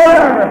 I'm a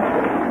winner.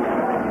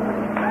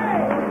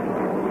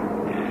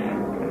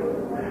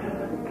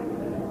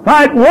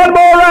 Fight one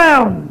more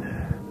round.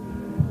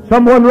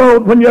 Someone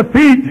wrote, when your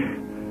feet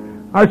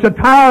are so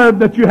tired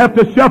that you have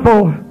to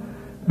shuffle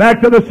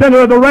back to the center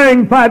of the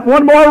ring, fight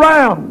one more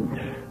round.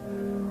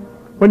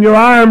 When your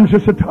arms are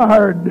so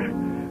tired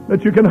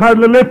that you can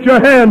hardly lift your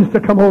hands to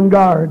come on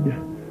guard,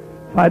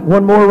 Fight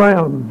one more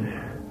round.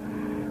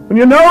 When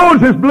your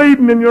nose is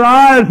bleeding and your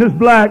eyes is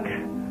black,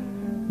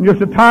 and you're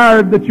so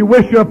tired that you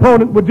wish your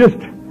opponent would just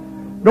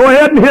go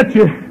ahead and hit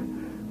you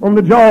on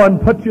the jaw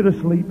and put you to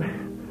sleep.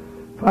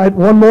 Fight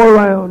one more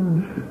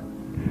round,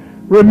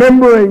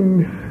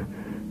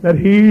 remembering that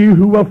he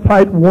who will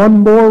fight one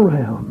more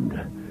round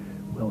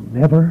will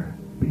never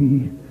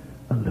be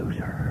a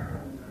loser.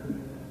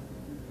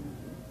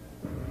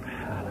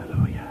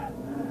 Hallelujah.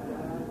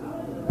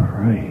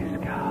 Praise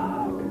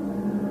God.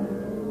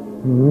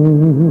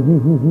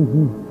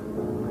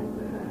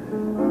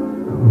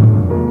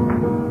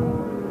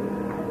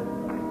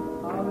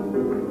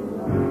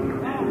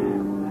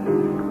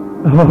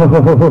 Oh,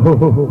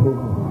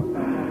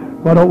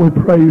 why don't we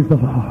praise the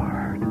Lord?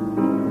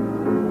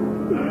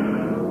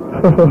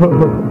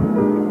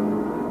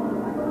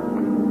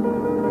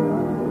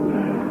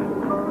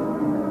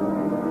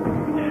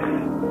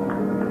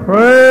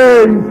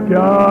 Praise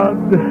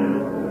God.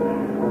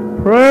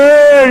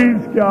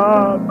 Praise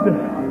God.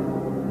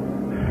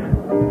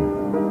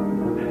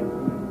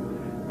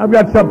 I've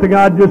got something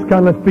I just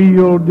kind of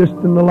feel just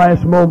in the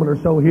last moment or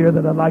so here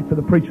that I'd like for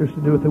the preachers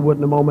to do if they would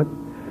in a moment.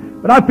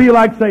 But I feel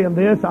like saying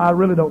this. I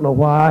really don't know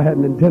why. I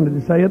hadn't intended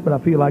to say it, but I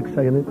feel like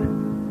saying it.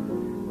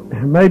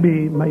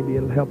 Maybe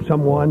it'll help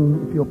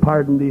someone, if you'll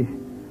pardon the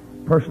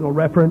personal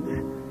reference.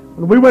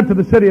 When we went to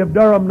the city of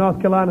Durham, North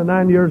Carolina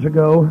 9 years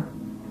ago,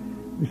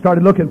 we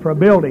started looking for a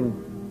building.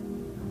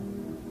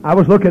 I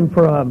was looking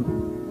for,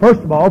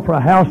 first of all, for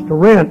a house to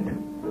rent.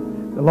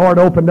 The Lord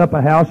opened up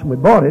a house and we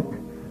bought it.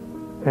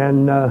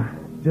 And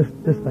just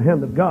the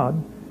hand of God.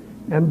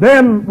 And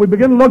then we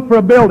began to look for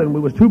a building. We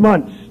was 2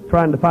 months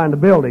trying to find a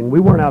building. We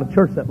weren't out of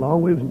church that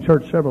long. We was in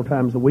church several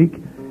times a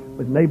week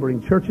with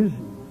neighboring churches,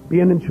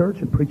 being in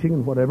church and preaching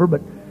and whatever.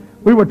 But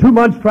we were 2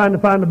 months trying to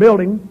find a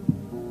building.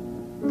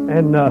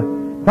 And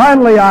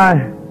finally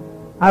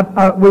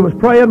we was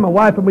praying. My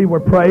wife and we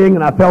were praying,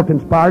 and I felt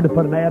inspired to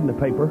put an ad in the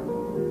paper.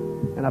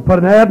 And I put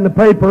an ad in the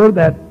paper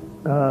that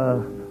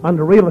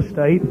under real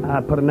estate,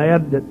 I put an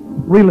ad that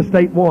real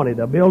estate wanted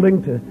a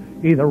building to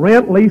either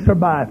rent, lease, or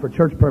buy for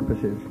church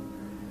purposes.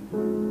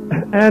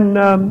 And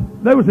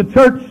there was a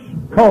church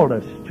called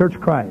us, Church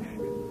Christ.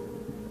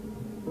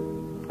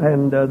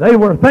 And they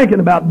were thinking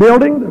about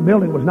building. The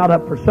building was not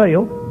up for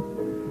sale.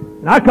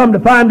 And I come to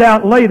find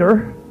out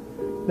later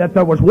that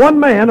there was one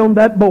man on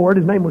that board.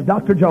 His name was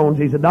Dr. Jones.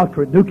 He's a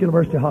doctor at Duke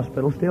University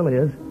Hospital, still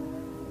is.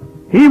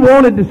 He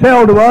wanted to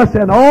sell to us,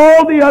 and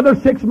all the other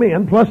 6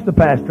 men, plus the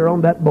pastor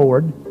on that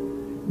board,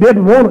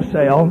 didn't want to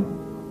sell,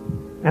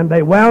 and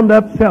they wound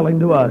up selling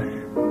to us.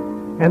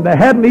 And they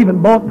hadn't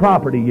even bought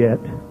property yet.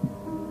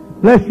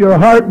 Bless your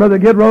heart, Brother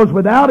Gidrose,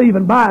 without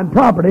even buying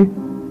property,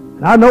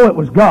 and I know it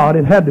was God,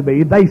 it had to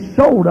be, they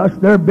sold us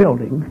their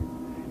building,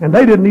 and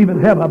they didn't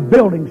even have a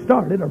building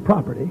started or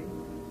property.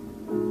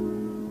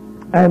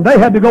 And they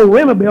had to go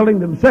rent a building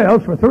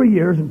themselves for 3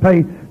 years and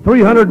pay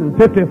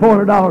 $350 or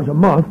 $400 a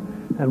month.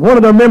 And one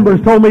of their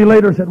members told me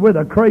later, said, we're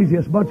the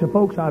craziest bunch of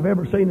folks I've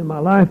ever seen in my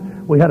life.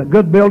 We had a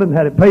good building,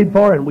 had it paid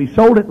for, and we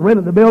sold it and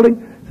rented the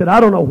building. Said, I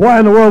don't know why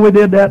in the world we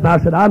did that. And I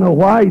said, I know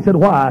why. He said,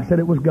 why? I said,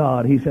 it was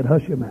God. He said,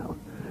 hush your mouth.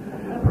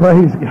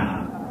 Praise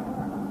God.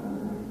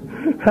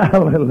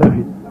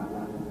 Hallelujah.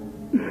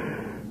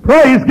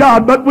 Praise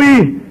God. But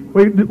we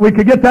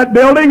could get that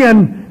building,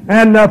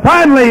 and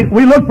finally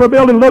we looked for a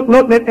building,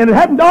 looked, and it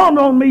hadn't dawned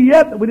on me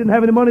yet that we didn't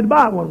have any money to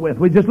buy one with.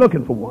 We were just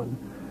looking for one.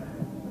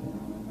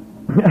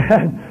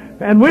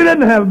 And we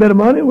didn't have a bit of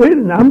money. We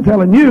didn't. I'm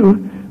telling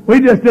you,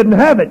 we just didn't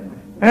have it.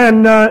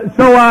 And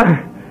so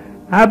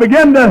I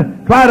began to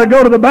try to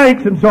go to the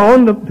banks and so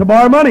on to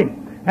borrow money.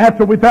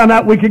 After we found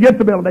out we could get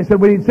the building, they said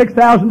we need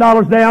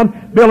 $6,000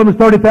 down. Building was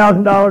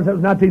 $30,000. That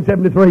was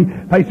 1973.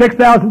 Pay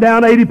 $6,000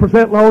 down,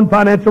 80% loan,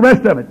 finance the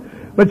rest of it.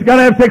 But you got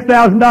to have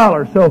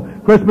 $6,000. So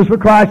Christmas for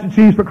Christ and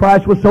Cheese for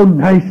Christ was so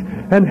nice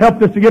and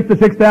helped us to get the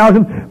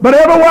 $6,000. But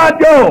everywhere I'd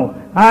go,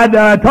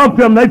 I'd talk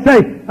to them. They'd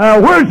say,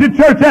 where's your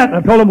church at? And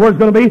I told them where it's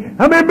going to be.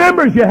 How many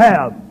members you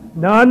have?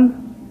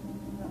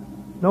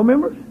 None? No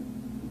members?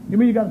 You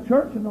mean you got a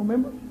church and no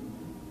members?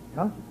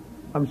 Huh?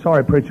 I'm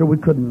sorry, preacher. We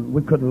couldn't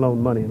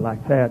loan money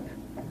like that.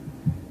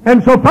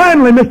 And so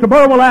finally, Mr.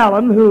 Burwell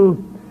Allen,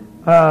 who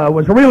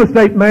was a real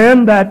estate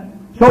man that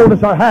sold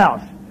us our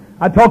house,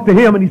 I talked to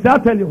him, and he said, I'll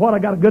tell you what, I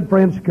got a good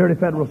friend, Security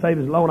Federal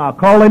Savings Loan. I'll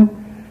call him,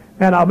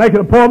 and I'll make an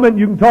appointment.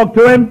 You can talk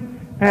to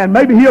him, and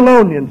maybe he'll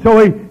loan you. And so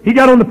he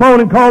got on the phone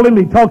and called him.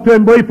 He talked to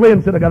him briefly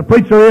and said, I got a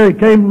preacher here. He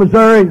came from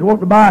Missouri. He's wanting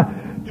to buy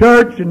a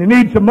church, and he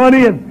needs some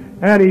money.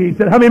 And he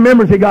said, how many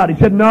members he got? He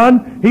said,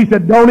 none. He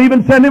said, don't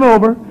even send him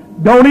over.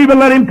 Don't even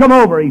let him come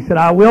over. He said,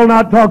 I will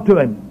not talk to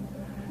him.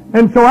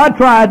 And so I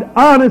tried,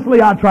 honestly,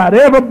 I tried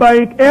every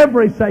bank,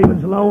 every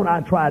savings loan.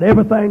 I tried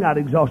everything. I'd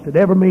exhausted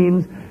every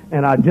means,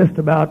 and I just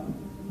about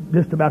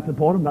to the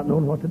point of not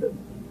knowing what to do.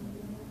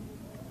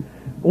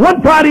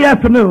 One Friday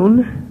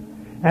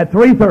afternoon at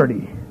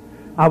 3:30,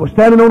 I was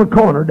standing on a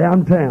corner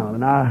downtown,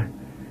 and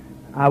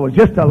I was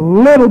just a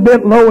little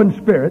bit low in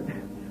spirit.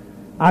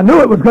 I knew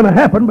it was going to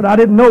happen, but I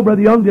didn't know,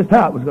 Brother Young, just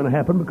how it was going to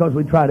happen because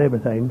we tried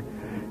everything.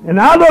 And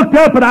I looked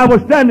up and I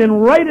was standing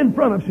right in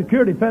front of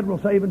Security Federal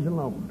Savings and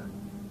Loan.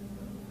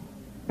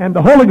 And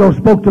the Holy Ghost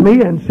spoke to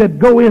me and said,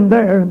 go in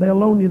there and they'll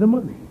loan you the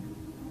money.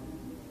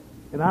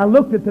 And I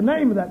looked at the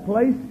name of that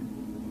place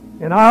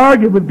and I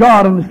argued with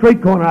God on the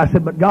street corner. I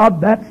said, but God,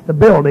 that's the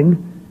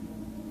building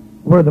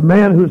where the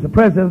man who's the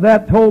president of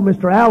that told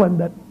Mr. Allen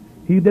that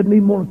he didn't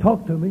even want to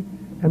talk to me.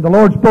 And the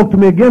Lord spoke to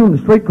me again on the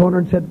street corner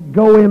and said,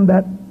 go in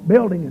that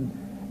building and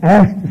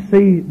ask to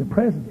see the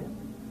president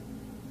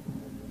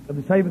of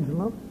the Savings and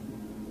Loan.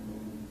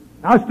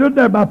 I stood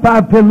there about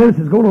 5-10 minutes.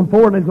 It's going on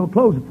 4 and it's going to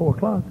close at 4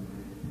 o'clock.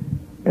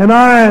 And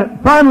I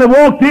finally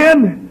walked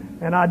in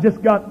and I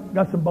just got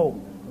some bolts.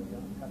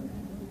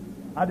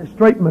 I just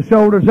straightened my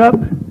shoulders up.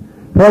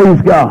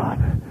 Praise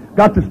God.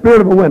 Got the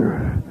spirit of a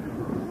winner.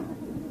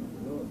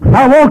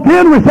 I walked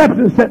in,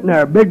 receptionist sitting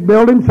there, big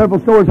building,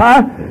 several stories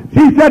high.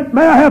 She said,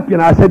 may I help you?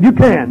 And I said, you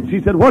can.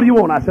 She said, what do you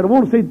want? I said, I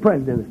want to see the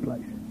president of this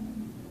place.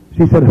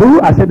 She said,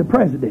 who? I said, the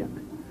president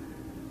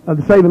of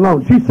the Saving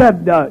Loan. She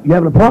said, you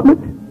have an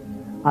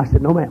appointment? I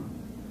said, no, ma'am.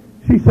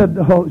 She said,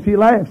 she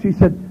laughed. She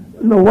said,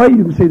 there's no way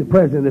you can see the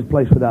president of this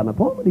place without an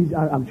appointment.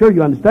 I'm sure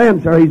you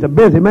understand, sir. He's a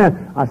busy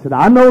man. I said,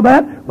 I know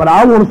that, but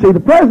I want to see the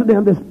president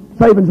of this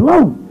Savings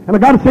Loan. And I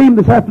got to see him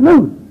this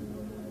afternoon.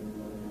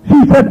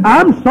 She said,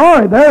 I'm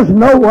sorry, there's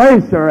no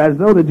way, sir, as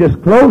though to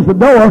just close the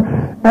door.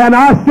 And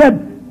I said,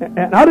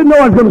 and I didn't know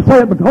I was going to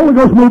say it, but the Holy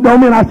Ghost moved on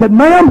me, and I said,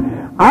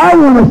 ma'am, I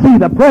want to see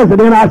the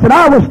president. I said,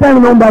 I was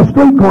standing on that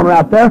street corner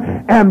out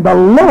there, and the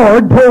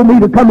Lord told me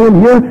to come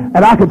in here, and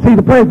I could see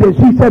the president.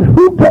 She said,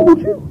 who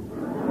told you?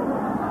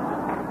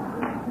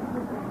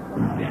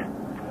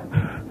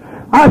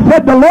 I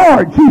said, the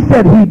Lord. She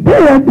said, he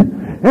did.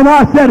 And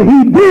I said,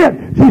 he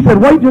did. She said,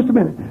 wait just a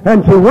minute.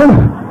 And she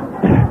went...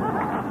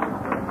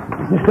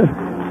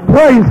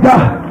 Praise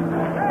God.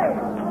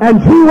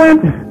 And she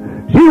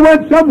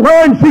went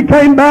somewhere and she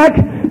came back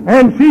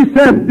and she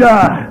said,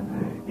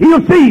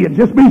 he'll see you,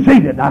 just be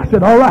seated. I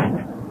said, all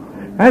right.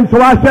 And so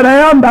I sat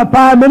down about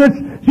 5 minutes.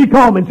 She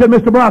called me and said,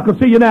 Mr. Brock, I'll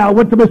see you now. I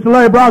went to Mr.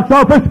 Larry Brock's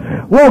office,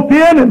 walked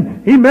in,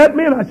 and he met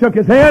me, and I shook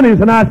his hand. He was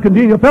a nice,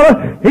 congenial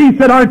fellow. He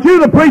said, aren't you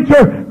the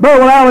preacher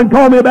Burwell Allen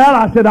called me about?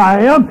 I said,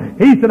 I am.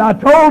 He said, I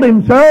told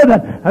him, sir,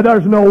 that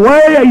there's no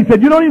way. He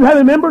said, you don't even have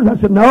any members? I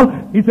said,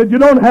 no. He said,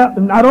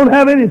 I don't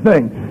have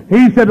anything.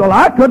 He said, well,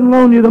 I couldn't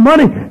loan you the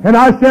money. And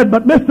I said,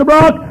 but Mr.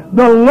 Brock,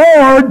 the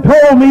Lord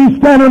told me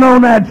standing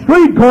on that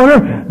street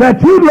corner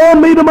that you'd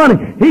loan me the money.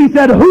 He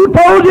said, who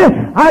told you?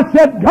 I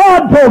said,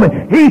 God told me.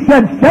 He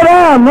said, sit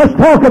down, let's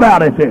talk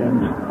about it then.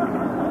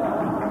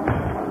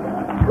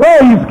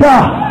 Praise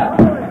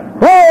God.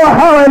 Oh,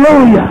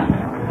 hallelujah.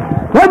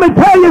 Let me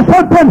tell you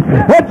something.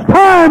 It's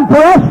time for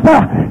us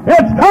to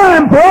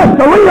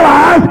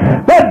realize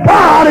that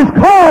God has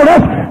called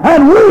us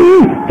and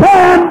we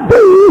can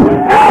do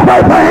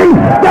everything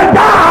that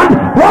God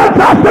wants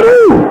us to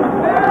do.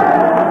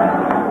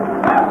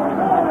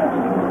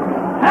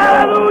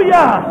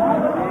 Hallelujah.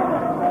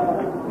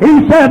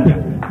 He said,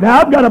 now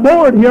I've got a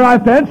board here I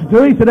have to answer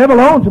to. He said, every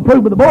loan's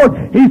approved by the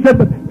board. He said,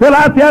 but fill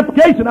out the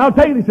application. I'll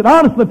take it. He said,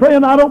 honestly,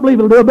 friend, I don't believe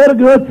it'll do a bit of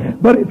good.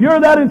 But if you're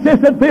that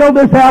insistent, fill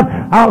this out.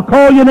 I'll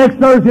call you next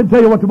Thursday and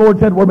tell you what the board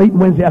said. We're meeting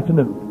Wednesday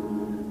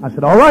afternoon. I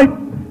said, all right.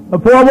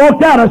 Before I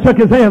walked out, I shook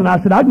his hand and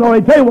I said, I can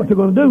already tell you what they're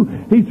going to do.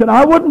 He said,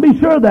 I wouldn't be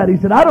sure of that. He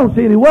said, I don't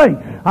see any way.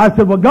 I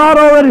said, well, God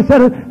already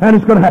said it, and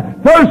it's going to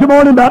happen. Thursday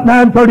morning about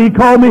 9:30, he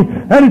called me,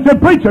 and he said,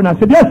 preacher. And I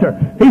said, yes, sir.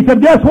 He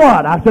said, guess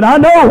what? I said, I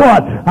know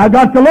what. I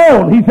got the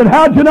loan. He said,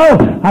 how'd you know?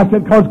 I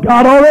said, because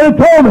God already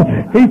told me.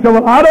 He said,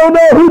 well, I don't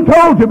know who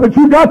told you, but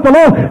you got the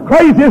loan.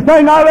 Craziest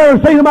thing I've ever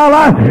seen in my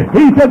life.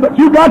 He said, but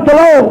you got the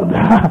loan.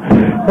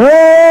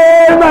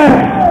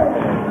 Amen.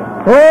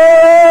 Oh,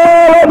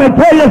 let me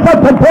tell you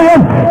something,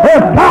 friend.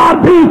 If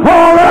God be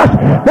for us,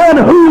 then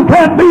who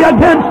can be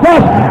against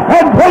us?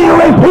 And greater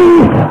is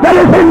He that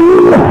is in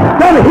you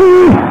than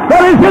he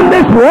that is in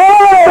this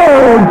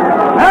world.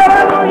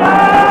 Hallelujah!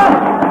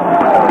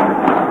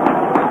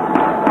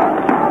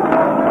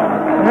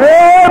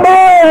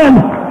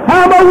 Amen.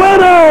 I'm a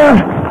winner.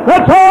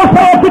 Let's all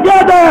say it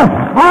together.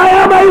 I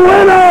am a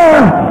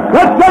winner.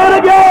 Let's say it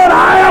again.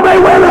 I am a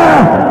winner.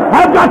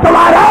 I've got the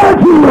right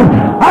attitude.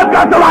 I've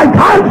got the right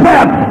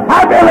concept.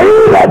 I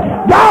believe it.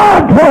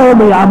 God told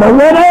me I'm a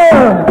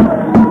winner.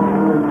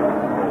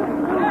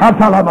 I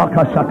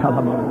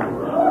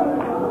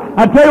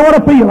tell you what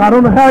I feel. I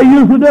don't know how I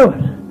usually do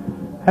it.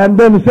 Hadn't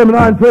been to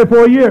seminary in 3 or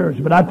 4 years,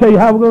 but I tell you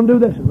how we're going to do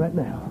this right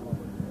now.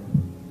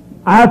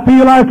 I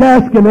feel like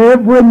asking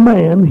every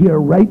man here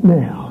right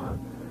now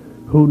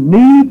who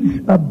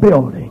needs a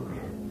building,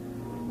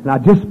 and I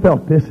just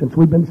felt this since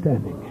we've been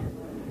standing,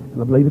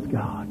 and I believe it's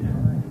God.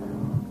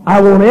 I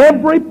want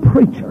every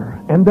preacher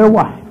and their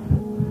wife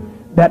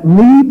that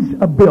needs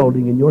a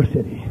building in your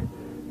city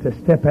to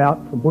step out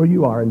from where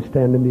you are and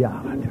stand in the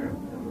aisle out there.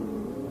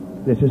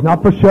 This is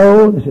not for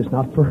show. This is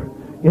not for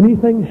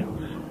anything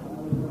else.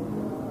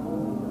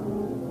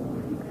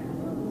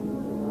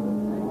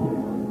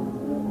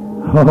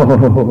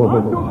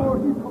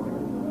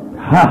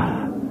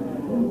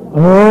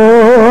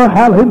 Oh,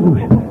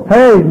 hallelujah.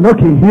 Hey,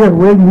 looky here,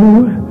 will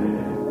you?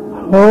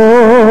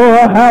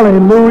 Oh,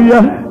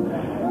 hallelujah.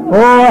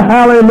 Oh,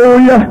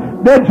 hallelujah.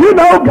 Did you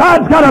know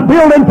God's got a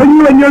building for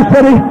you in your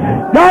city?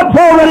 God's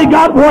already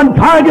got one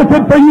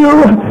targeted for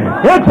you.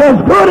 It's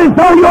as good as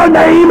though your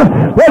name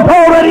was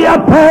already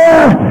up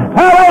there.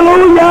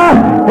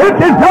 Hallelujah.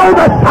 It's as though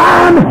the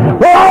sign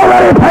were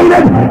already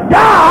painted.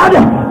 God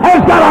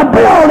has got a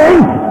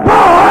building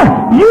for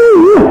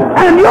you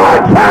and your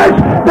church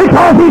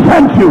because He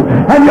sent you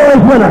and you're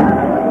His winner.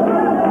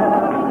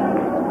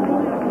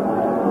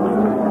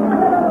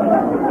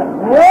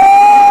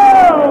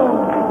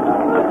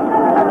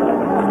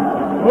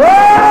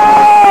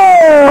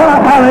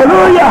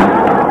 Hallelujah.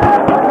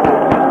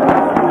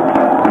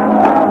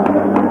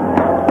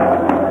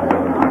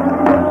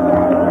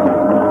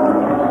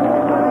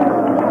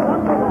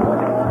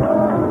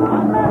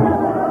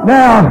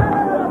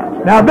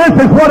 Now this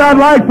is what I'd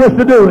like us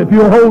to do. If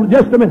you'll hold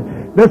just a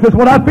minute. This is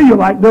what I feel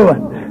like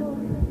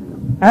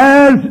doing.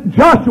 As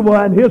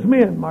Joshua and his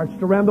men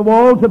marched around the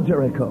walls of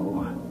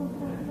Jericho,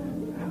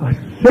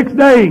 6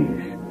 days,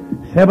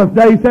 seventh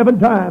day, 7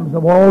 times the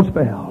walls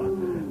fell.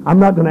 I'm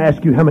not going to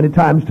ask you how many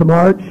times to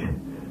march,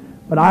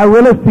 but I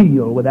really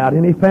feel without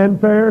any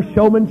fanfare,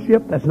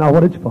 showmanship, that's not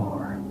what it's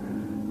for.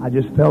 I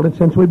just felt it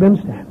since we've been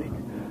standing.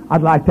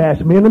 I'd like to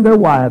ask men and their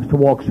wives to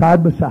walk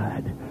side by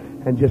side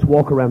and just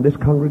walk around this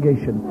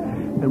congregation.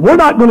 And we're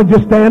not going to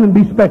just stand and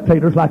be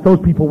spectators like those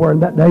people were in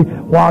that day.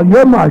 While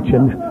you're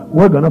marching,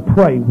 we're going to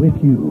pray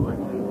with you.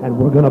 And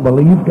we're going to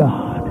believe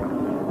God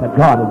that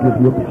God will give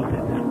you a building.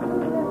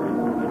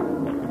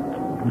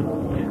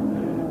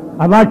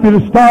 I'd like you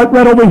to start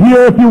right over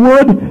here, if you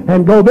would,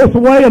 and go this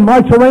way and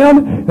march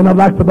around. And I'd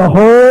like for the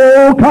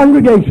whole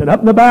congregation,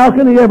 up in the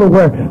balcony,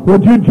 everywhere,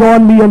 would you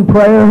join me in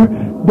prayer?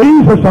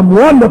 These are some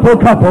wonderful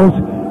couples,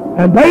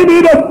 and they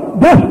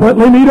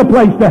desperately need a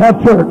place to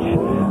have church.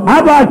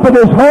 I'd like for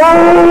this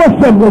whole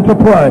assembly to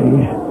pray.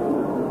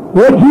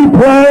 Would you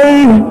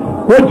pray?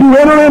 Would you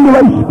enter into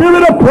a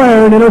spirit of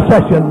prayer and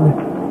intercession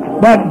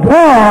that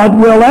God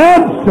will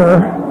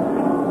answer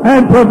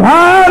and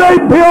provide a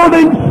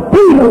building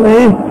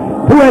speedily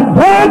to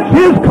advance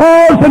His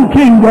cause and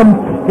kingdom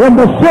in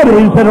the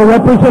cities that are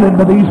represented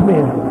by these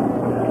men.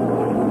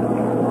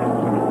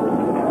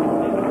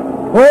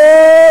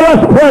 Oh,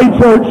 let's pray,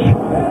 church.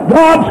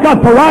 God's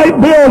got the right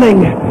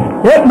building.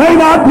 It may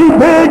not be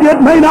big,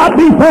 it may not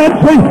be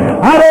fancy,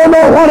 I don't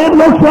know what it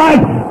looks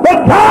like,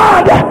 but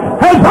God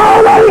has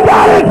already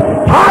got it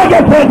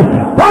targeted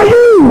for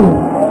you.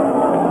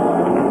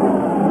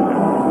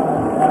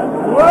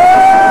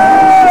 Whoa!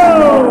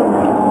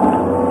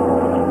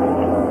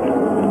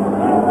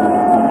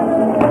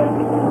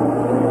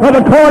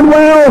 Brother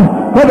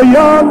Cornwell, Brother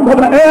Young,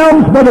 Brother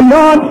Elms, Brother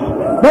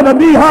Yonts, Brother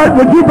Dehart,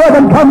 would you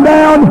brethren come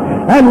down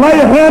and lay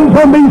hands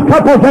on these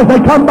couples as they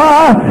come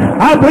by?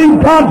 I believe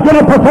God's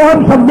going to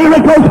perform some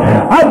miracles.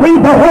 I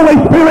believe the Holy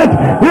Spirit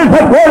is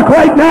at work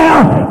right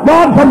now.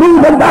 God's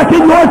moving back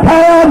in your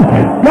town.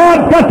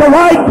 God's got the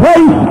right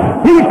place.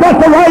 He's got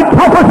the right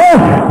comforter.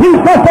 He's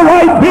got the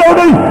right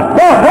building.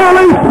 The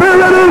Holy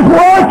Spirit is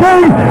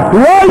working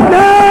right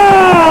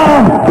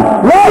now.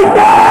 Right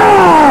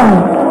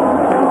now.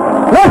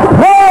 Let's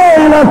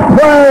pray. Let's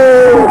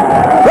pray.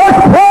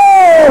 Let's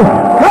pray.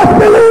 Let's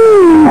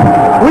believe.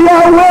 We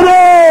are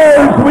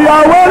winners. We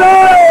are winners.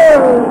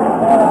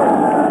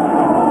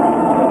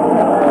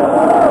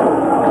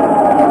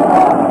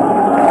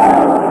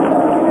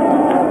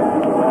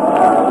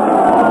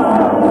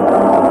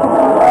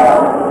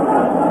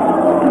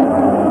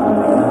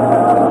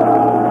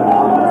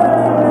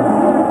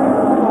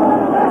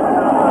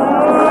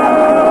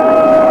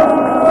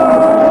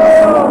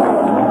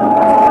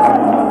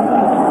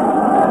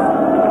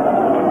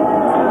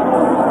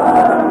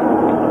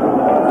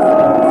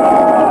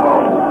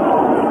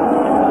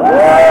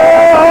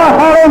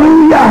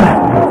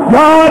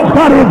 God's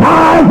got His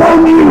eyes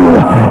on you.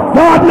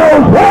 God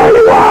knows where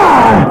you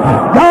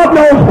are. God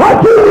knows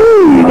what you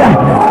need.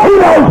 He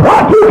knows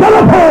what you can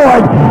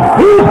afford.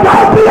 He's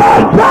got the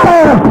answer.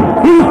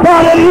 He's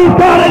got it. He's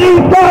got it.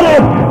 He's got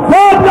it.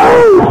 God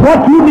knows what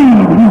you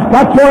need. He's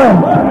got your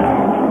answer.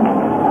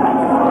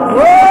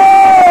 Whoa!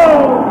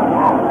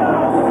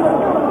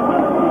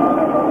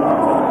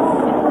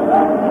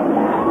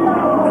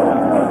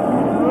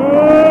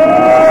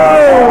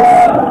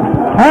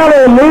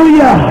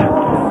 Hallelujah.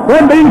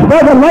 When these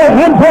brothers lay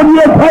hands on you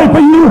and pray for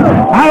you,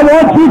 I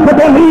want you to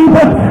believe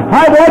it.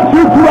 I want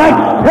you to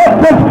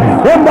accept it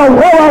in the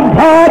will of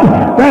God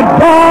that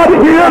God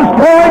is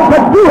going to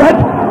do it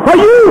for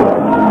you.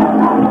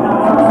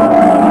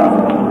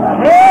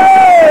 Hey!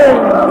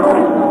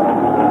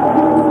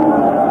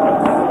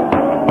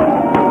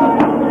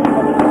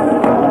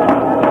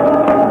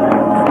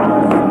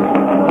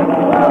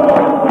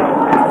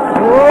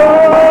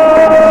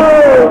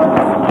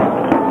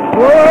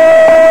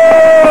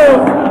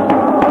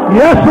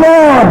 Yes,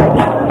 Lord.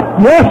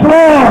 Yes,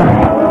 Lord.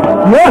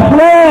 Yes,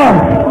 Lord.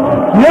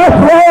 Yes,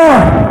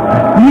 Lord.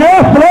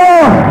 Yes,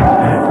 Lord.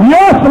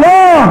 Yes,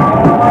 Lord.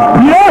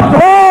 Yes,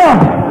 Lord.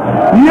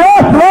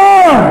 Yes,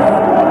 Lord.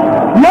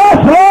 Yes,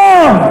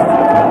 Lord.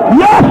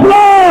 Yes,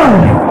 Lord.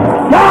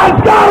 God's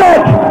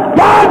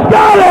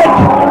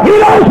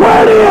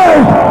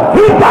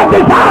got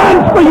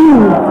designs for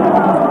you.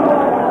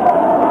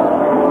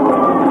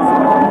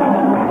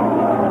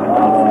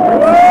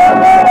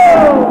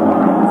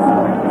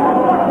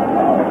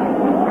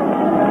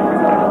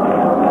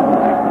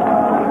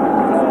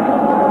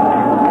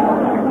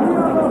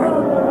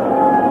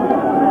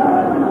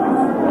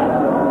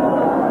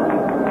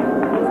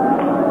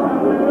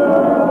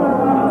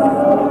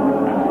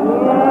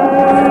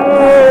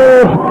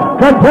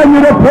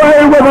 Continue to pray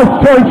with us,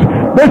 church.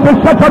 This is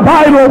such a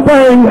vital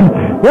thing.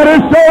 It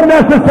is so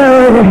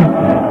necessary.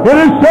 It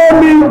is so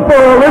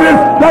needful. It is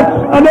such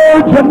an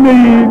urgent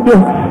need.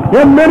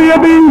 In many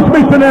of these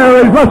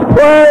missionaries, let's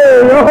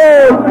pray.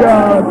 Oh,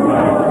 God.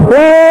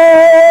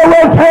 Oh,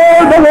 we'll tear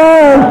the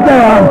walls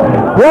down.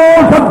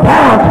 Walls of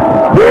doubt,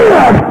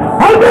 fear,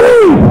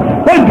 unbelief.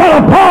 They've got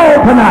to fall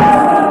tonight.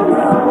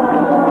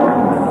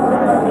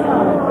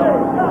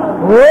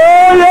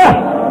 Oh, yes.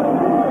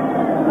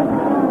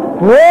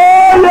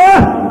 Oh,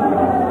 yes!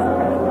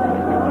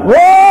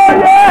 Oh,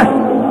 yes!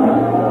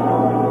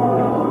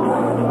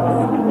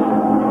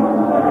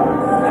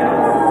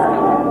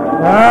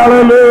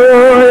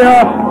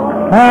 Hallelujah!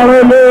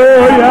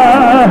 Hallelujah!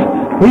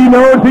 He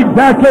knows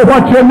exactly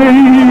what you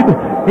need.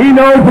 He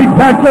knows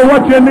exactly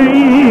what you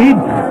need.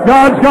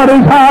 God's got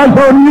his eyes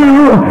on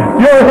you.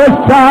 You're his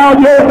child.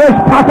 You're his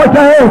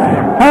property.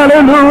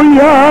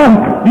 Hallelujah!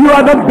 You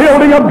are the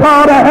building of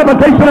God, a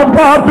habitation of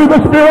God through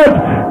the Spirit.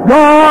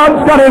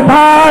 God's got his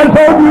eyes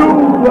on you.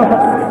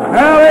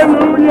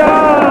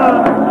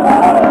 Hallelujah.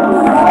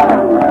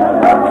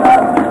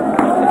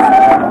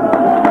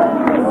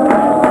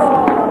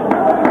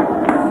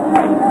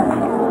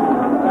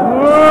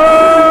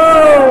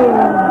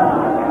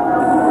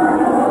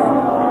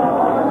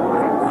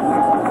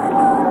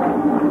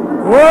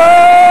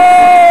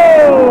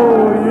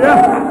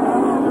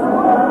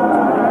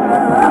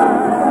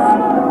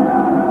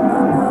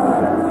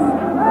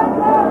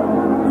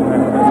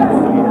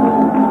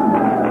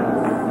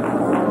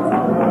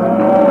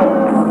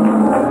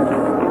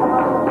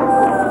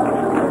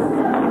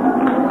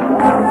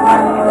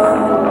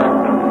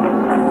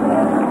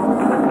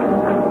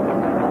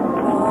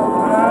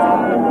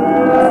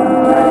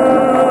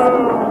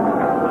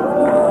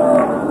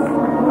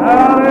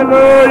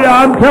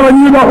 I'm telling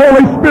you, the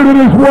Holy Spirit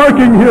is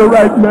working here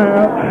right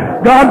now.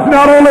 God's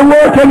not only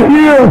working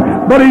here,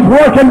 but he's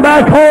working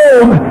back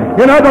home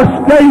in other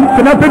states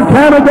and up in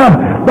Canada.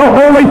 The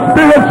Holy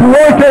Spirit's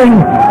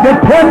working.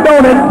 Depend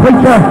on it,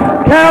 preacher.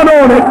 Count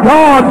on it.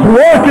 God's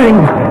working.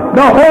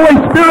 The Holy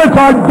Spirit's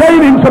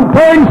ordaining some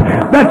things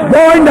that's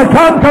going to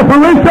come to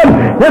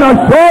fruition in a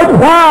short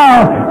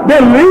while.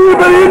 Believe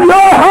it in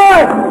your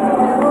heart.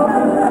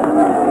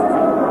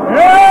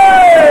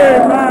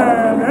 Amen.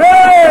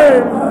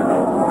 Amen.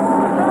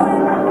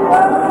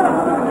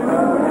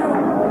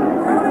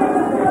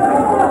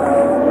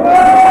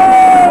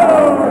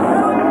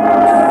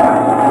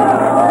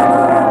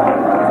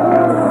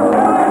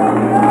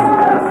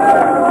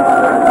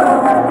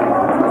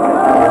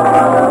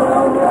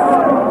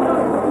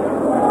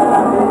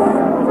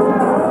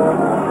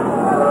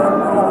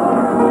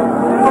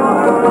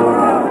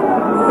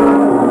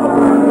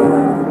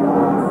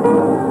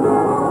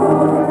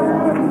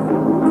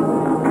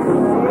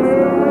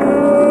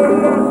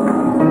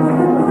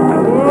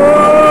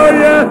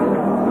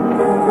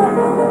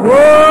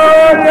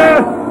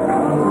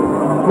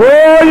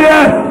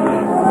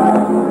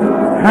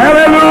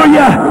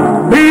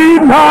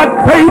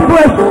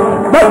 Faithless,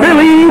 but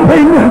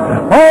believing.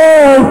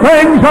 All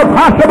things are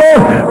possible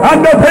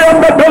unto them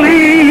that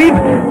believe.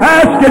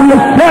 Ask and you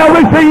shall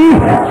receive.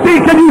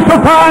 Seek and you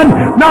shall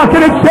find. Knock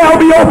and it shall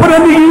be open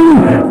unto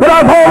you. But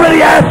I've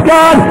already asked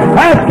God.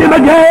 Ask him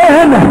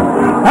again.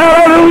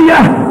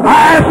 Hallelujah.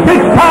 I asked 6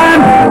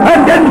 times and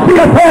didn't see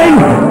a thing.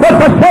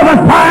 But the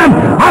 7th time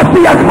I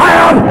see a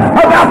cloud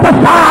about the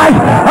size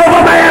of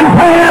a man's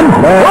hand.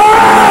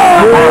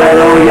 Oh,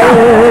 hallelujah.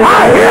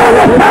 I hear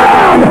the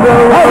sound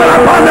of an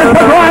abundance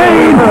of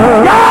rain.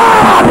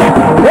 God is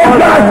going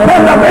to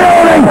send a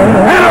building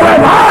and a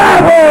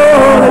revival.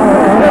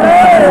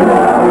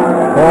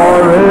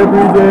 For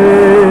every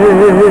day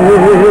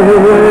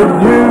with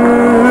you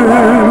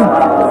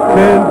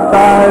since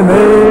I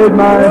made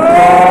my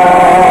start.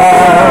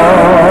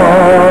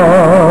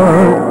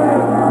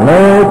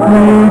 Let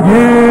me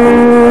give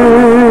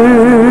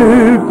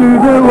to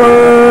the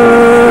world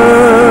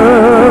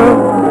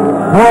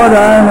what I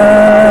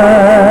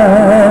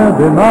have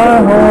in my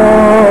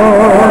heart.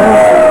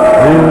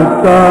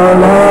 It's our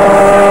love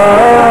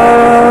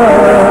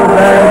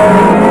that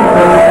we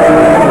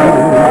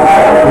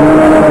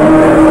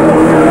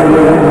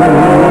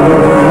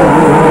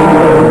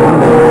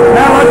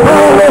now let's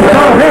all lift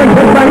our hands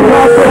and thank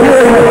God for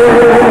hearing us.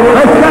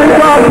 Let's thank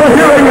God for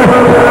hearing us.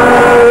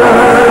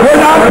 We're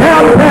not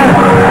counting.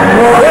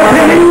 We're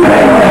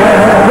believing.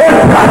 We're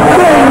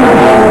trusting.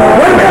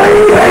 We're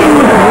believing.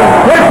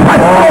 We're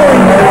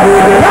trusting.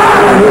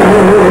 God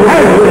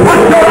has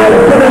touched our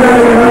lives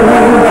tonight.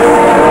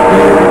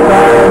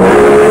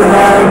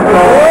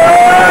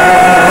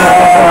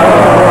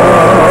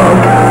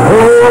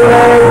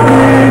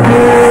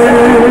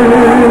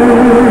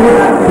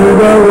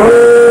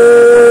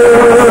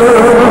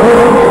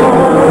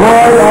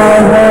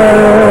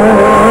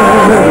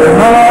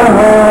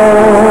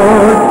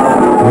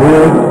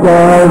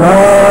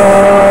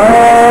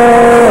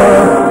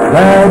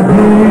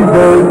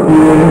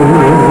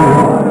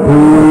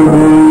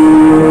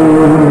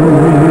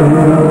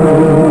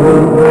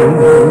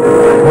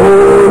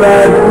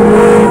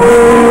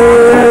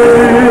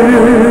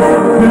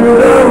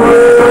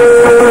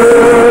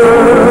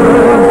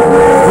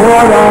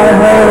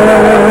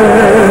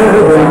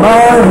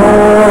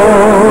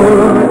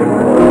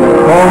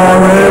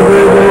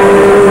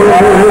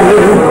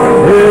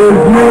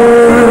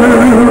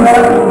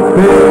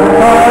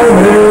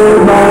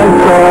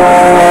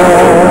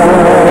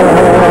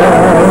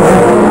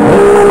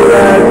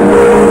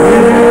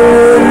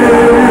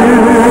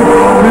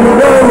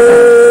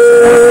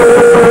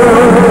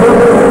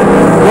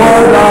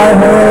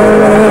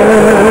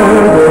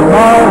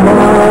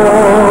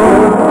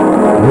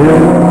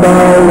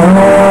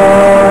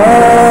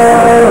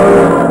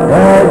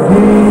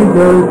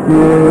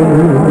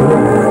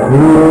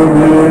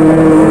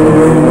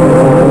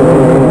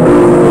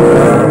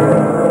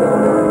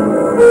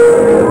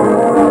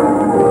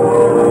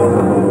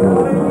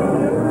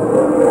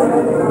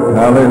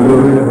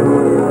 Hallelujah.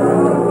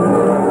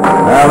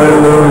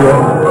 Hallelujah.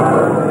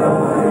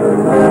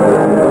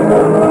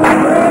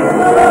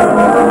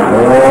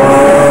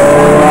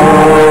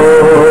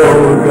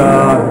 Oh,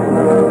 God.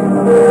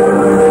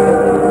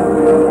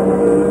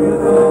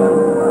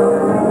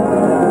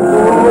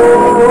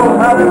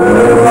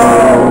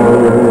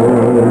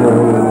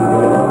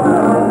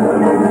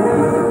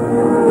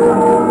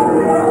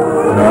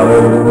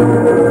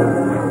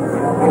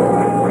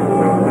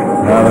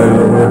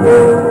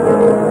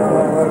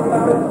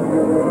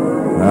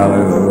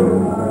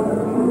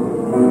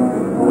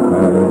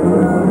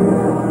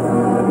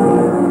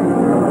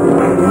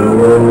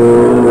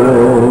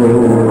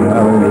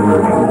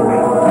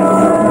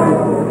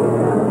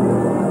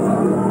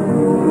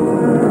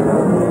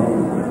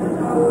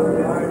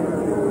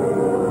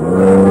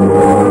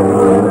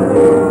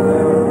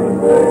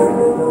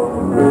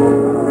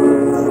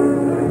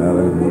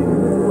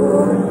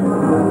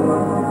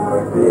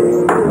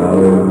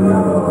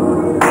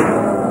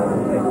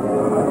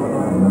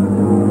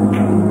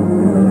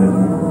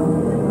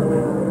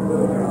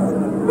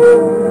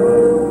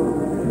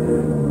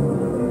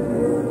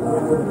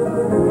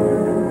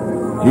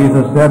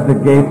 Jesus said the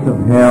gates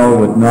of hell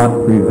would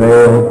not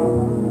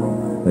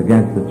prevail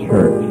against the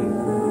church.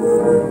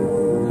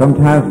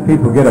 Sometimes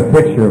people get a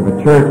picture of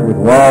a church with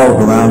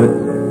walls around it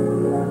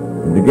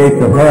and the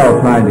gates of hell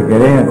trying to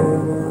get in.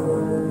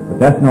 But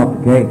that's not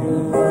the case.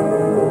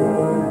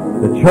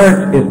 The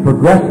church is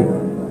progressive.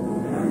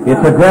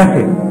 It's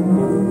aggressive.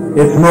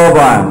 It's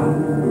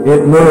mobile.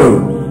 It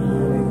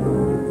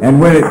moves. And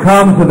when it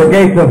comes to the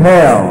gates of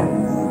hell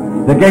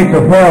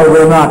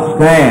will not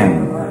stand.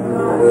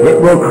 It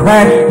will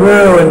crash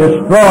through and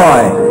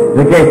destroy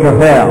the gates of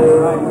hell.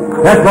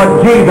 That's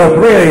what Jesus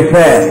really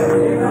said.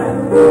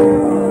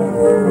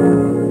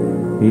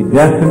 He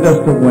destined us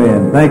to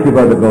win. Thank you,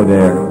 Brother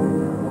Godair.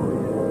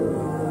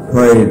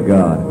 Praise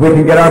God. If we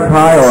can get our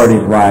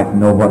priorities right and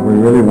know what we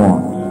really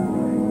want,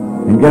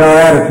 and get our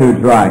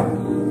attitudes right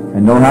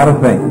and know how to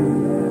think,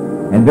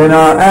 and then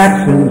our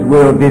actions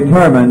will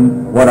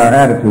determine what our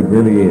attitude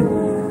really is.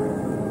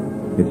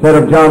 It said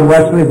of John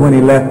Wesley when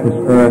he left this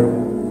earth,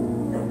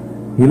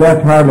 he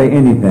left hardly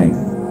anything.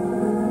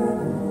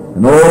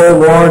 An old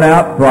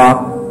worn-out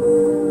frock,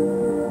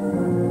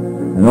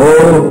 an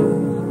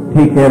old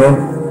tea kettle,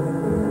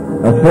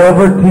 a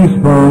silver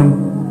teaspoon,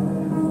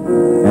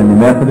 and the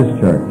Methodist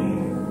Church.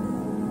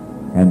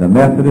 And the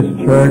Methodist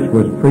Church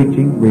was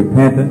preaching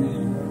repentance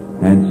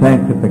and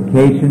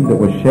sanctification that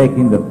was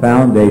shaking the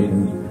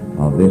foundations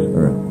of this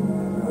earth.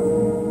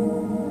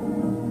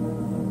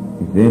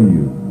 It's in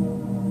you.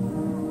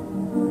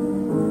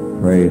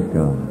 Praise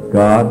God.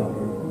 God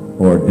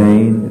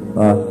ordained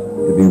us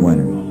to be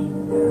winners.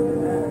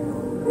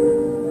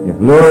 If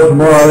Lewis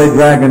Morley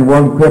dragging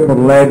one crippled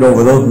leg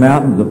over those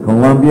mountains of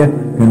Columbia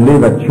can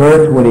leave a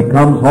church when he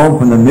comes home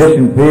from the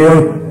mission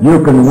field,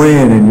 you can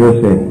win in your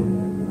city.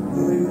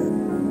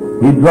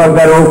 He drug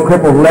that old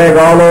crippled leg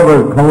all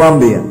over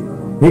Columbia.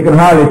 He can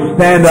hardly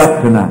stand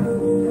up tonight.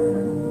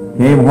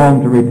 Came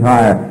home to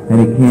retire, and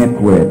he can't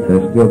quit.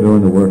 They're still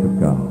doing the work of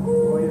God.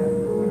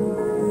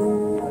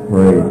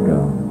 Praise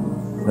God.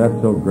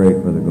 That's so great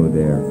for the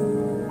Godair.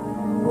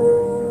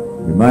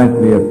 Reminds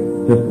me of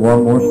just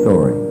one more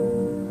story.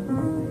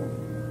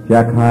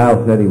 Jack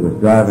Hyle said he was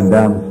driving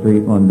down the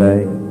street one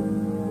day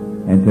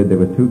and said there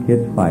were two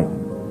kids fighting.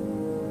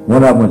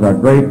 One of them was our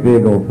great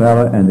big old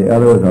fella and the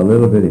other was our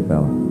little bitty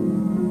fella.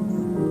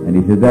 And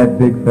he said that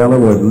big fella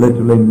was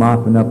literally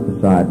mopping up the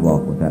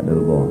sidewalk with that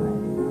little boy.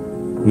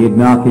 He'd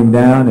knock him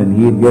down and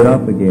he'd get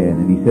up again.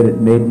 And he said it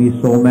made me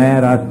so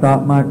mad I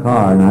stopped my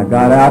car and I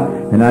got out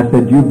and I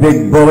said, "You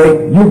big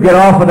bully, you get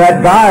off of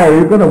that guy or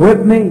you're going to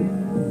whip me."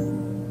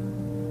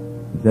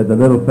 He said the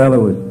little fella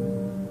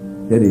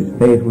said his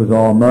face was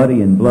all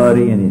muddy and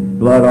bloody and his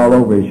blood all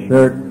over his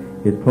shirt.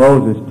 His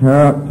clothes was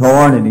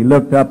torn and he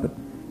looked up.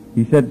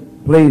 He said,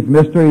 "Please,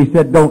 mister," he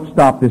said, "don't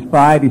stop this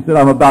fight." He said,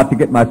 "I'm about to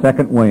get my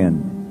second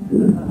win."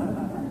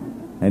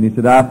 And he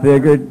said, "I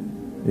figured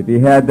if he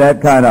had that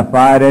kind of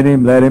fight in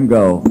him, let him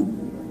go."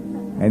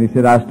 And he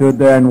said, "I stood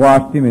there and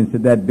watched him," and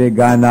said that big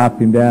guy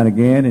knocked him down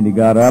again, and he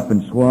got up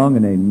and swung,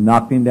 and they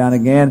knocked him down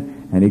again,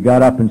 and he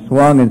got up and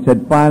swung, and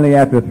said finally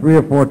after 3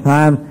 or 4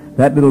 times,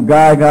 that little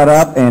guy got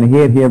up and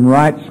hit him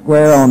right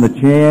square on the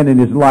chin, and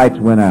his lights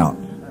went out.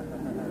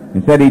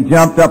 He said he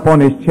jumped up on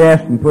his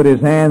chest and put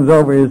his hands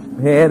over his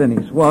head, and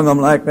he swung them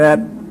like that,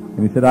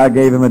 and he said, "I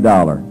gave him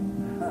 $1."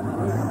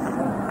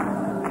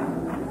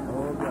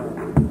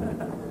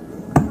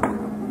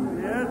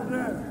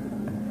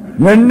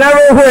 You're never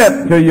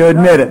whipped till you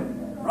admit it.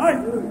 Right.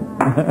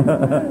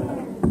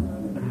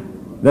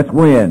 Let's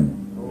win.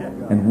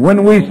 And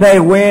when we say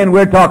win,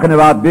 we're talking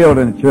about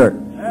building a church.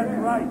 That's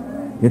right.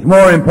 It's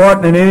more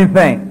important than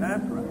anything.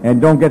 That's right. And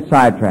don't get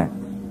sidetracked.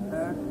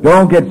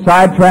 Don't get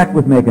sidetracked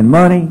with making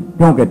money.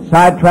 Don't get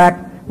sidetracked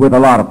with a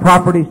lot of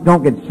properties.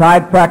 Don't get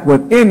sidetracked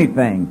with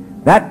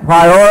anything. That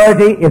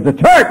priority is the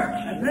church.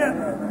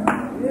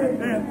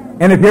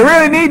 And if you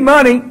really need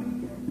money,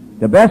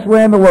 the best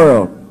way in the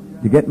world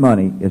to get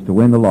money is to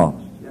win the lost.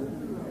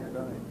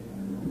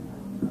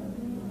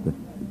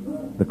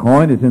 The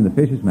coin is in the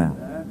fish's mouth.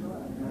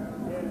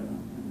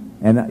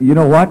 And you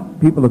know what?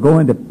 People will go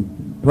into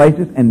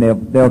places and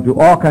they'll do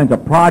all kinds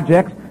of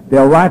projects.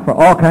 They'll write for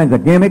all kinds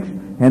of gimmicks,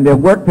 and they'll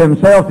work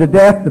themselves to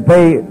death to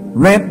pay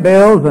rent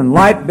bills and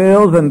light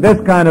bills and this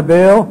kind of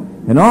bill.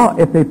 And all,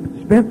 if they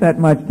spent that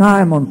much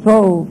time on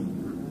souls,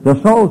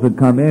 the souls would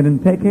come in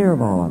and take care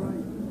of all of it.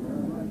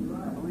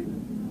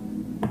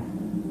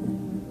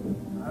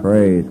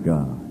 Praise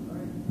God.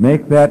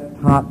 Make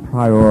that top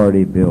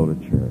priority, build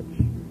a church.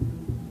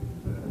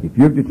 If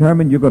you've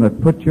determined you're going to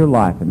put your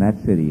life in that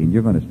city and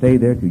you're going to stay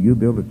there till you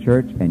build a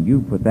church, and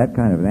you put that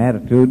kind of an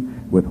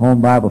attitude with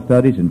home Bible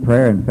studies and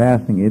prayer and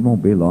fasting, it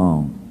won't be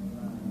long.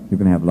 You're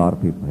going to have a lot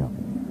of people helping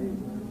you.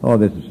 Oh,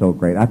 this is so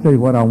great. I tell you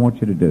what I want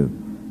you to do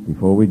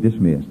before we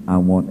dismiss. I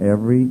want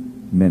every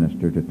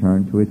minister to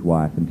turn to his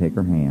wife and take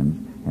her hands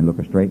and look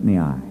her straight in the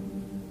eye.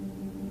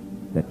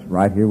 That's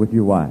right here with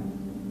your wife.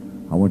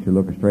 I want you to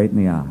look her straight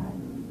in the eye.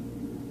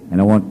 And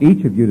I want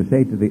each of you to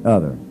say to the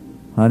other,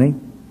 honey,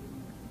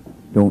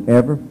 don't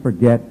ever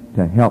forget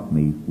to help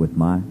me with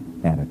my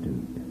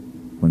attitude.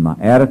 When my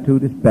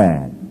attitude is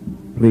bad,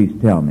 please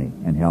tell me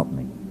and help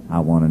me. I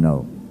want to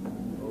know.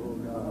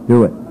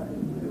 Do it.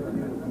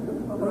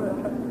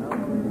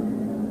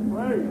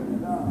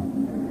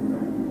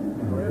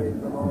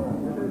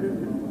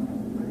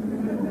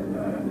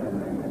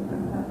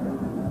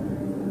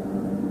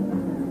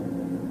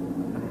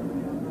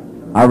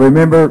 I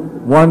remember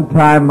one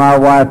time my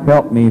wife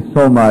helped me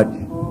so much,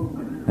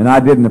 and I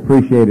didn't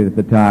appreciate it at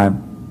the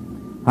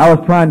time. I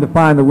was trying to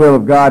find the will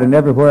of God, and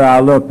everywhere I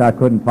looked, I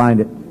couldn't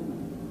find it.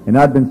 And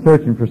I'd been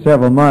searching for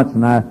several months,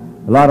 and a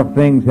lot of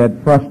things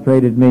had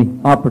frustrated me.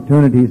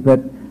 Opportunities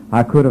that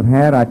I could have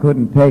had, I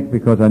couldn't take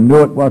because I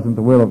knew it wasn't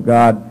the will of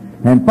God.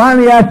 And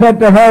finally I said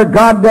to her,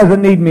 God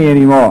doesn't need me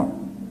anymore.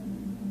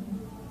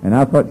 And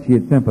I thought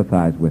she'd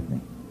sympathize with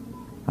me.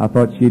 I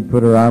thought she'd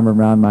put her arm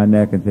around my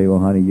neck and say, well,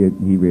 honey,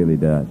 he really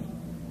does.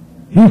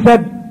 She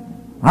said,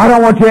 I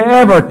don't want you to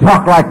ever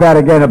talk like that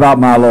again about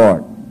my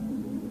Lord.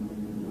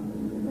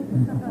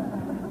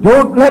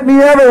 Don't let me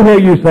ever hear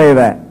you say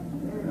that.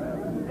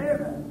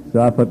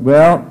 So I thought,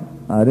 well,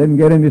 I didn't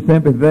get any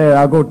sympathy there.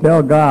 I'll go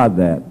tell God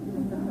that.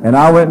 And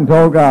I went and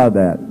told God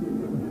that.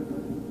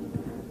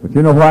 But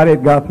you know what?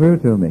 It got through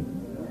to me.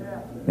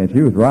 And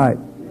she was right.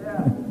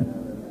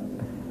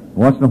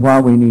 Once in a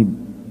while we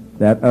need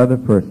that other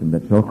person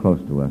that's so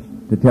close to us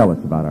to tell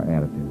us about our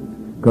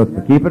attitude. Because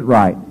to keep it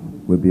right,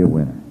 we'll be a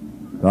winner.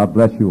 God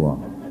bless you all.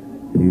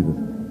 Jesus.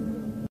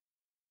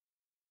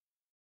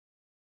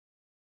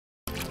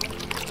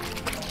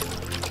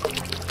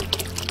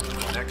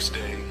 The next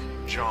day,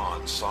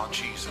 John saw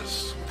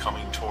Jesus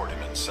coming toward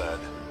him and said,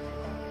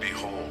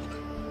 Behold,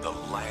 the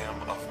Lamb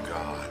of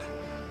God,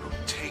 who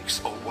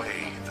takes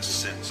away the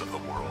sins of the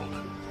world.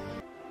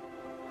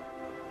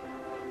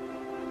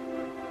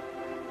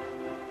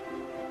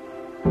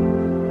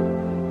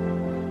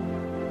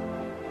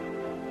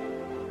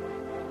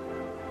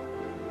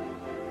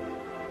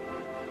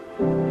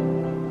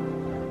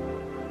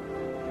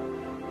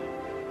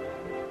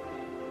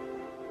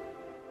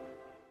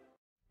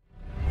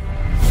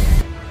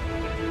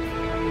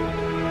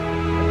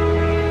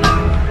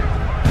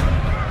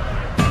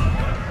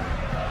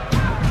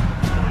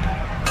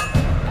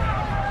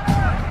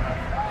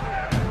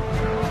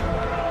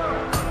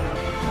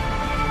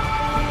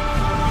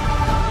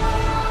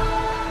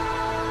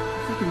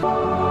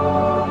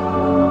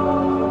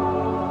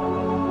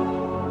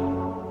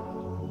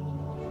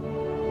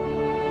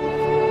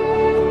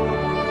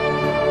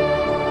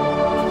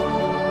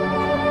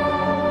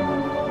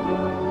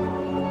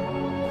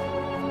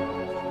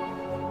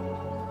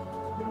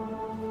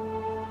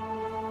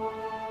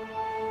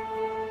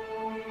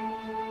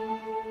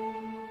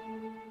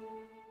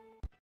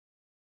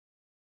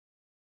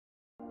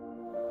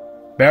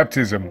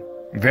 Baptism.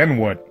 Then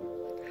what?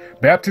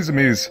 Baptism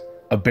is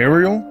a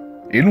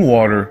burial in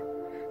water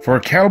for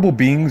accountable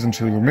beings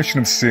unto the remission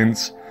of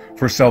sins,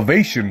 for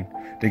salvation,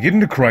 to get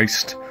into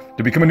Christ,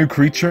 to become a new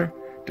creature,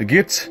 to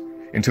get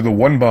into the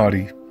one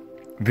body.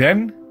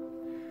 Then,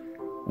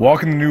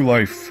 walk in the new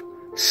life,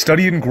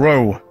 study and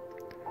grow,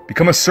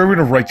 become a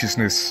servant of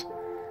righteousness,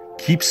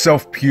 keep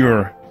self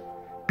pure,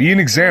 be an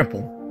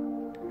example,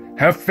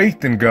 have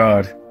faith in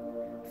God,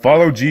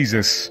 follow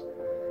Jesus,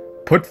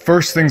 put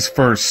first things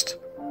first,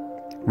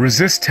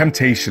 resist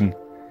temptation,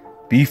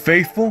 be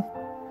faithful,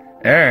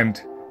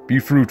 and be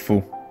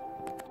fruitful.